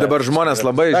 Tai dabar žmonės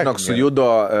labai, žinok, sujudo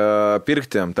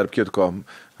pirkti, tarp kitko,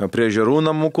 prie žerų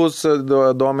namukus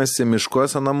domėsi,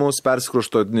 miškuose namus,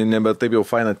 persikrušto, nebe taip jau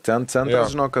faina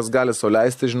centras, žinok, kas gali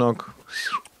sauliaisti, žinok.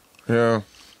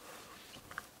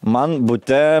 Man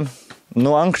būte,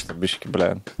 ankštą biški,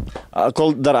 blė.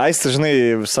 Kol dar Aistė, žinai,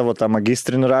 savo tą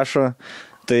magistrinį rašo,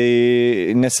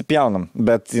 tai nesipjaunam,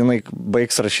 bet jinai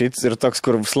baigs rašyti ir toks,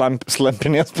 kur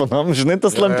slampinės panom, žinai,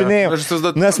 tas slampinėjimas.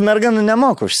 Nes merga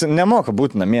nemoka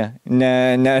būti namie.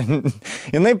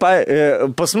 Jinai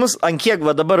pas mus ant kiek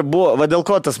dabar buvo, dėl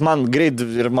ko tas man greit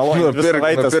ir maloniai visą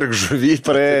savaitę. Pirk žuvytį,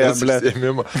 praėjo, blė.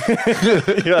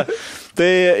 Tai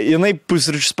jinai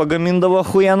pusryčius pagamindavo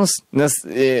huienus, nes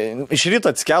iš ryto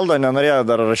atskeldo, nenorėjo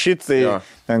dar rašyti, tai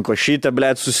ten košytę,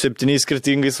 blėt, su 7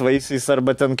 skirtingais vaisiais,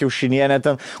 arba ten kiaušinienė,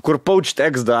 ten, kur poached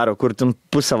eggs daro, kur ten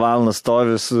pusę valandą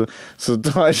stovi su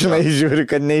to, žinai, žiūri,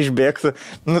 kad neišbėgtų.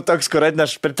 Toks, kur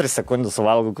atneš per 3 sekundės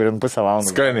suvalgau, kur pusę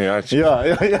valandą. Skaniai, ačiū.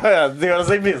 Tai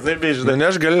zaibys, žinai. Ne,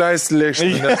 aš galiu leisti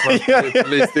lėkšti, nes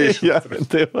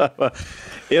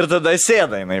ir tada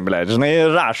sėda jinai, blėt, žinai,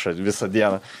 rašo visą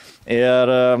dieną. Ir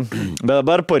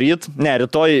dabar poryt,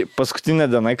 rytoj paskutinė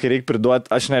diena, kai reikia priduoti,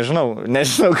 aš nežinau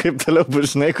kaip toliau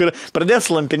bus, žinai, kur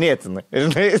pradės lampinėti,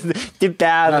 žinai,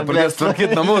 tipenų. Pradės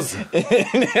tvarkyti namus.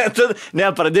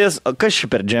 Pradės, kas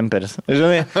ši per džemperis,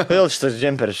 žinai, vėl šitas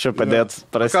džemperis čia padėt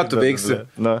prasidėti. Ką tu veiksi?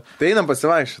 Tai einam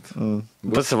pasivaikščioti.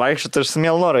 Pasivaikščioti, aš su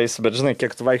mielu norą eisiu, bet žinai,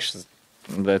 kiek tu vaikščiasi,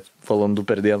 bet valandų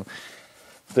per dieną.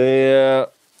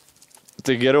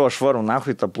 Tai geriau aš varu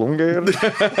nahui tą plungą ir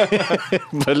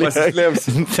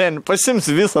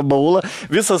pasimsiu visą baulą,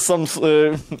 visą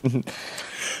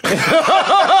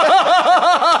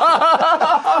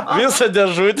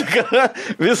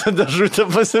visą dėžutę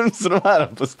pasimsiu ir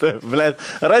varam pas tai.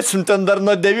 Rasim ten dar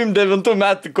nuo 99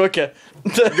 metų kokią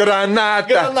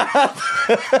granatą.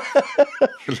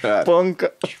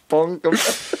 Šponka.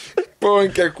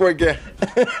 Ponkę kokią.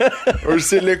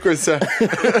 Užsilikusią.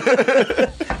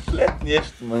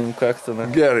 Nešti manim kaktaną.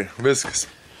 Gerai, viskas.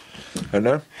 Ar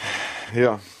ne?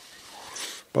 Jo.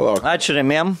 Palauk. Ačiū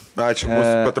remėm. Ačiū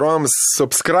mūsų patronams.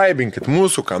 Subscribinkit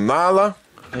mūsų kanalą.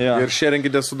 Ir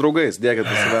šerinkite su draugais. Dėkite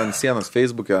save ant sienos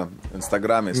Facebook'e,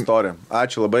 Instagram'e, istoriją.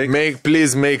 Ačiū labai.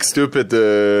 Please make stupid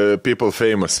people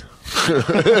famous.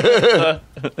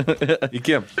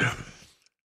 Iki.